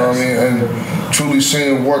noise, you know what I mean? And truly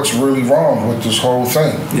seeing what's really wrong with this whole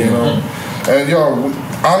thing, you know? And yo,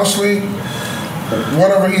 honestly,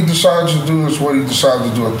 whatever he decides to do is what he decides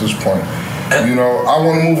to do at this point. You know, I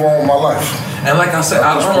want to move on with my life. And like I said,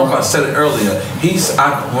 I don't know if I said it earlier.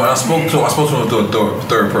 When I spoke to him through a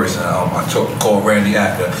third person. I called Randy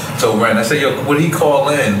after. Told Randy, I said, "Yo, would he call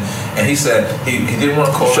in?" And he said he didn't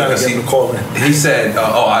want to call in. He said,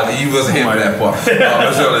 you wasn't here for that part.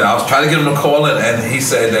 I was trying to get him to call in, and he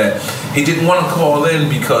said that he didn't want to call in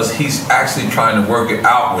because he's actually trying to work it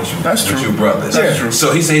out with you, with you brothers. That's true.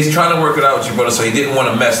 So he said he's trying to work it out with you brothers. So he didn't want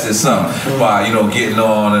to mess this up by getting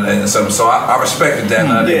on and stuff. So I respected that,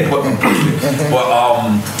 and I didn't push it. But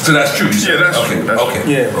so that's true. That's true.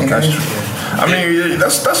 That's true. I mean,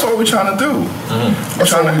 that's what we're trying to do.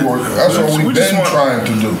 That's what we've been trying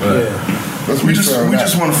to do. We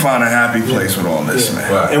just want to find a happy place with all this,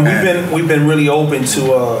 man. And we've been really open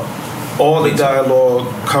to all the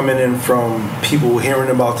dialogue coming in from people hearing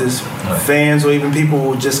about this, fans, or even people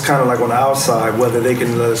who just kind of like on the outside, whether they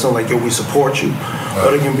can let us know like, yo, we support you,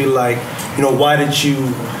 or they can be like, you know, why did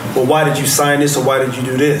you sign this, or why did you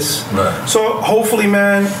do this? So hopefully,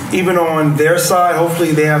 man, even on their side,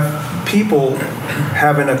 hopefully they have people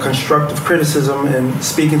having a constructive criticism and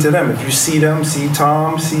speaking to them. If you see them, see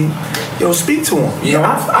Tom, speak to him. You know?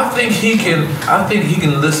 I think he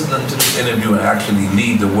can listen to this interview and actually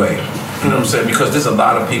lead the way. You know what I'm saying? Because there's a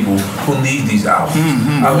lot of people who need these albums.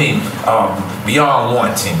 I mean, Beyond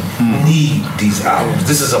Wanting need these albums.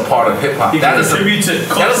 This is a part of hip hop. That is a piece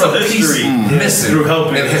missing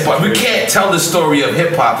in hip hop. We can't tell the story of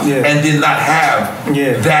hip hop and then not have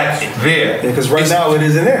that there. Because right now it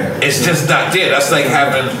isn't there. It's just not there. That's like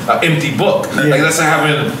having an empty book. Like that's like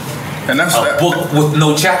having a book with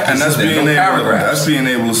no chapters. And that's being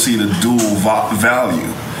able to see the dual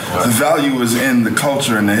value. The value is in the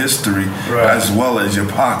culture and the history as well as your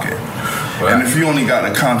pocket. And if you only got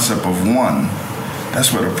a concept of one,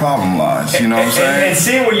 that's where the problem lies. You know what I'm saying? And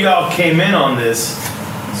seeing where y'all came in on this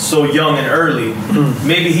so young and early,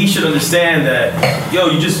 maybe he should understand that,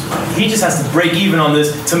 he just has to break even on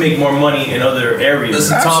this to make more money in other areas.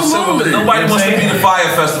 Listen, Tom Silverman, nobody wants to be the Fire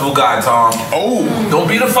Festival guy, Tom. Don't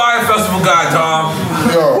be the Fire Festival guy, Tom.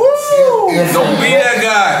 Don't be that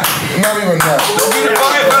guy. Not even that. Don't be the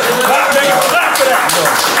Fire Festival guy.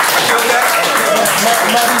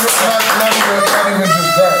 Not even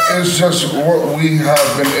just that. It's just what we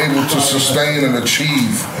have been able to sustain and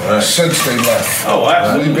achieve since they left. Oh,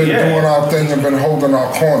 absolutely. We've been doing our thing and been holding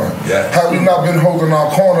our corner. Had we not been holding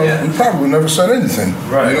our corner, we probably would never said anything.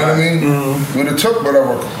 You know what I mean? We'd have took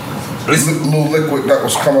whatever little liquid that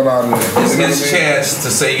was coming out of it. It's his chance to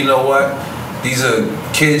say, you know what? These are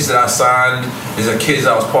kids that I signed. These are kids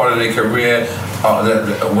that was part of their career.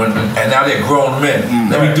 And now they're grown men.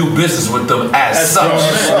 Let me do business with them as such.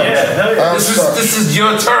 This is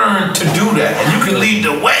your turn to do that, and you can lead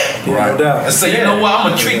the way. And say, you know what, I'm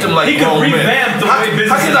gonna treat them like grown men. Revamp the way business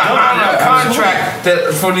is done. How can I honor a contract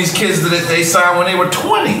that for these kids that they signed when they were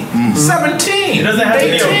 20, 17? It doesn't have to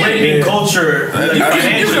be a raping culture. You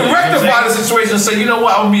can rectify the situation and say, you know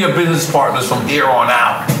what, I'm gonna be a business partners from here on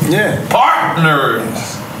out.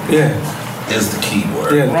 Partners. is the key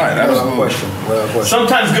word. Yeah, right. Without question.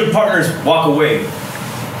 Sometimes good partners walk away.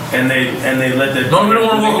 And they let their... No, we don't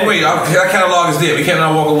want to walk away. That catalog is there. We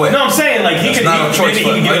cannot walk away. No, I'm saying like maybe he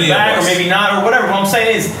can get it back or maybe not or whatever. What I'm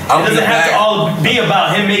saying is it doesn't have to all be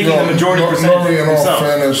about him making the majority percentage in all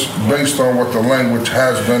fairness, based on what the language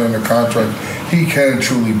has been in the contract, he can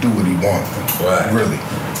truly do what he wants. Right. Really.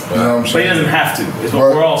 You know what I'm saying? But he doesn't have to. Is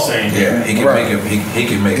what we're all saying. Yeah, he can make it. He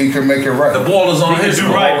can make it. He can make it right. The ball is on his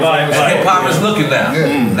court. Right by hip hop is looking now.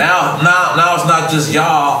 Yeah. Now it's not just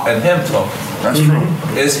y'all and him talking. That's true.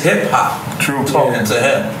 It's hip hop. True. Talking to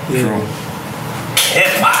him. Yeah. True.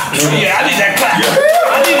 Hip hop. Yeah, I need that clap.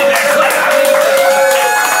 Yeah. I needed that clap.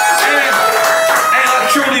 And I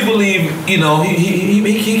truly believe, you know,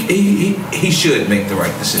 he should make the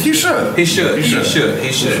right decision. He should. He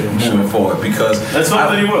should moving forward because let's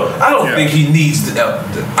hope that he will. I don't think he needs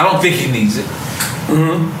I don't think he needs it.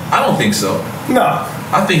 I don't think so. No.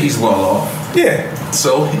 I think he's well off. Yeah.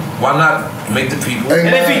 So why not make the people? And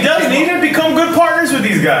if he does need it, become good partners with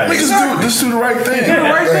these guys. Just do the right thing. Do the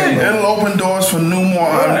right thing. It'll open doors for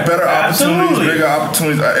better opportunities, bigger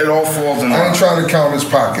opportunities. It all falls in. I ain't trying to count his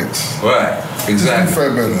pockets. Right. Exactly.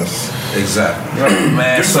 Fair business. Exactly.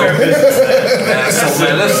 Man, so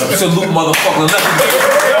let's salute motherfucker.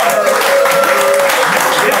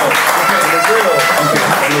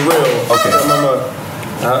 Okay.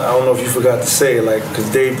 I don't know if you forgot to say it, like, because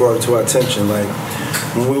Dave brought it to our attention. Like,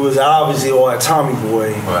 when we was obviously all at Tommy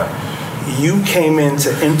Boy, you came in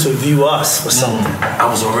to interview us for something. I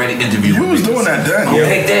was already interviewing. You was doing that then. Yeah.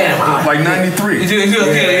 Hey, damn. Like 93.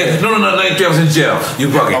 No, 93. I was in jail.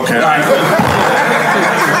 You bugging. Okay. Like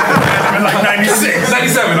 96.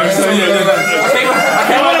 97. I came up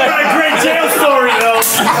with a great jail story, though.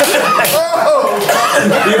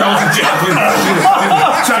 I was in jail.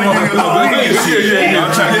 Trying to give you a little bit of shit. Yeah.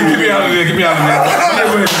 Get me out of there.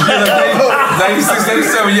 96,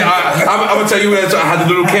 97. Yeah, I'm gonna tell you what. I had the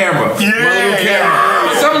little camera.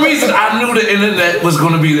 For some reason, I knew the internet was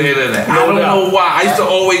gonna be the internet. I don't know why. I used to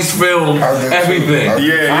always film everything.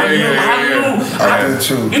 I did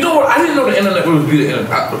too. You know what? I didn't know the internet would be the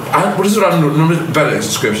internet. This is what I knew. Better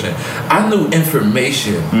description. I knew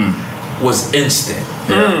information was instant.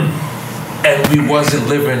 And we wasn't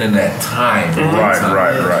living in that time. Right.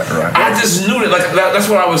 I just knew that. Like that's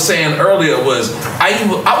what I was saying earlier. Was I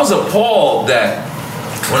was appalled that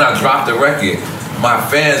when I dropped the record, my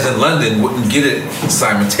fans in London wouldn't get it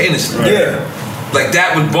simultaneously. Yeah. Like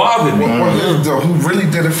that would bother me. Who really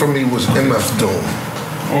did it for me was MF Doom.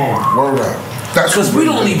 Word up. That's because we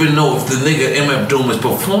don't even know if the nigga MF Doom is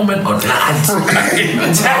performing or not.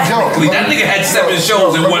 Technically, that nigga had 7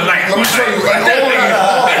 shows in one night. Let me tell you, and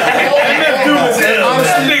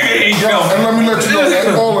let me let you know,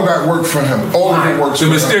 and all of that worked for him. All of it works for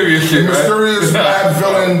him. The mysterious shit, the mysterious bad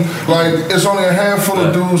villain. Like, it's only a handful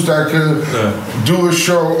of dudes that could do a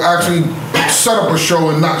show, actually set up a show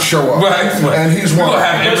and not show up. Right. And he's one. We're gonna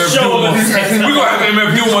have MF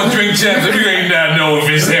Doom one drink champs, and we ain't not know if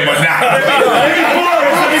it's him or not.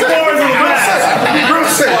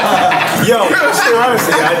 Yo, honestly,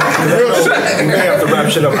 we have to wrap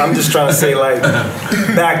shit up. I'm just trying to say, like,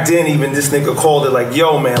 back then, even this nigga called it like,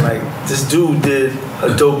 yo, man, like, this dude did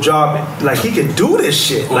a dope job. Like, he could do this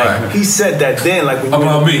shit. Like, he said that then, like, when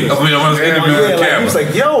about me. I was interviewing the like, he was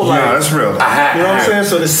like, yo, like, that's real. You know what I'm saying?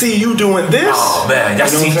 So to see you doing this, oh man, y'all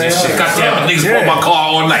see this shit. Goddamn, niggas bought my car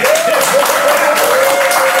all night.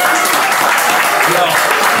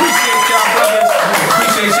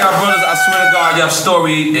 Appreciate y'all brothers. I swear to God, y'all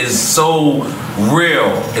story is so real.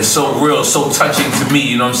 It's so real, so touching to me.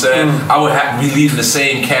 You know what I'm saying? I would have to be leading the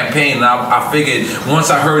same campaign. And I figured once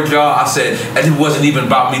I heard y'all, I said, and it wasn't even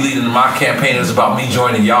about me leading my campaign. It was about me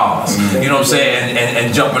joining y'all's. You know what I'm saying?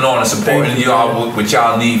 And jumping on and supporting y'all with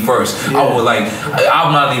y'all need first. I would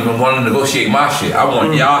I'm not even wanting to negotiate my shit. I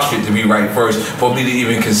want y'all shit to be right first for me to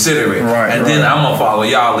even consider it. Then I'm gonna follow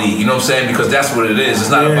y'all lead. You know what I'm saying? Because that's what it is. It's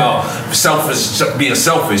not about being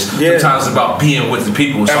selfish. Sometimes it's about being with the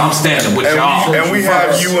people. So I'm standing with y'all. And we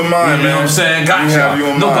have you in mind, you know what I'm saying? Got y'all.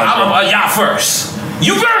 No, but I'm about y'all first.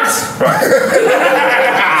 You first. Right.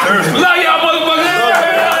 Love y'all, motherfuckers.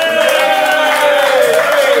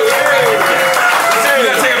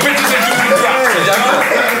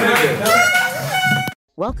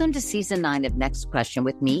 Welcome to Season 9 of Next Question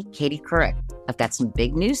with me, Katie Couric. I've got some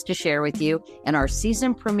big news to share with you in our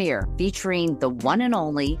season premiere featuring the one and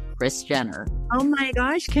only Kris Jenner. Oh my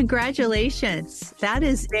gosh, congratulations. That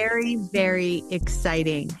is very, very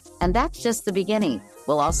exciting. And that's just the beginning.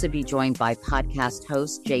 We'll also be joined by podcast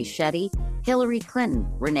host Jay Shetty, Hillary Clinton,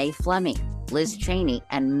 Renee Fleming, Liz Cheney,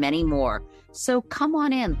 and many more. So come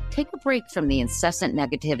on in, take a break from the incessant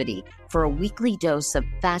negativity for a weekly dose of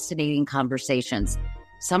fascinating conversations.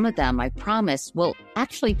 Some of them, I promise, will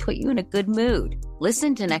actually put you in a good mood.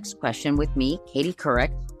 Listen to Next Question with me, Katie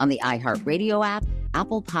Couric, on the iHeartRadio app,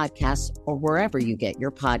 Apple Podcasts, or wherever you get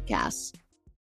your podcasts.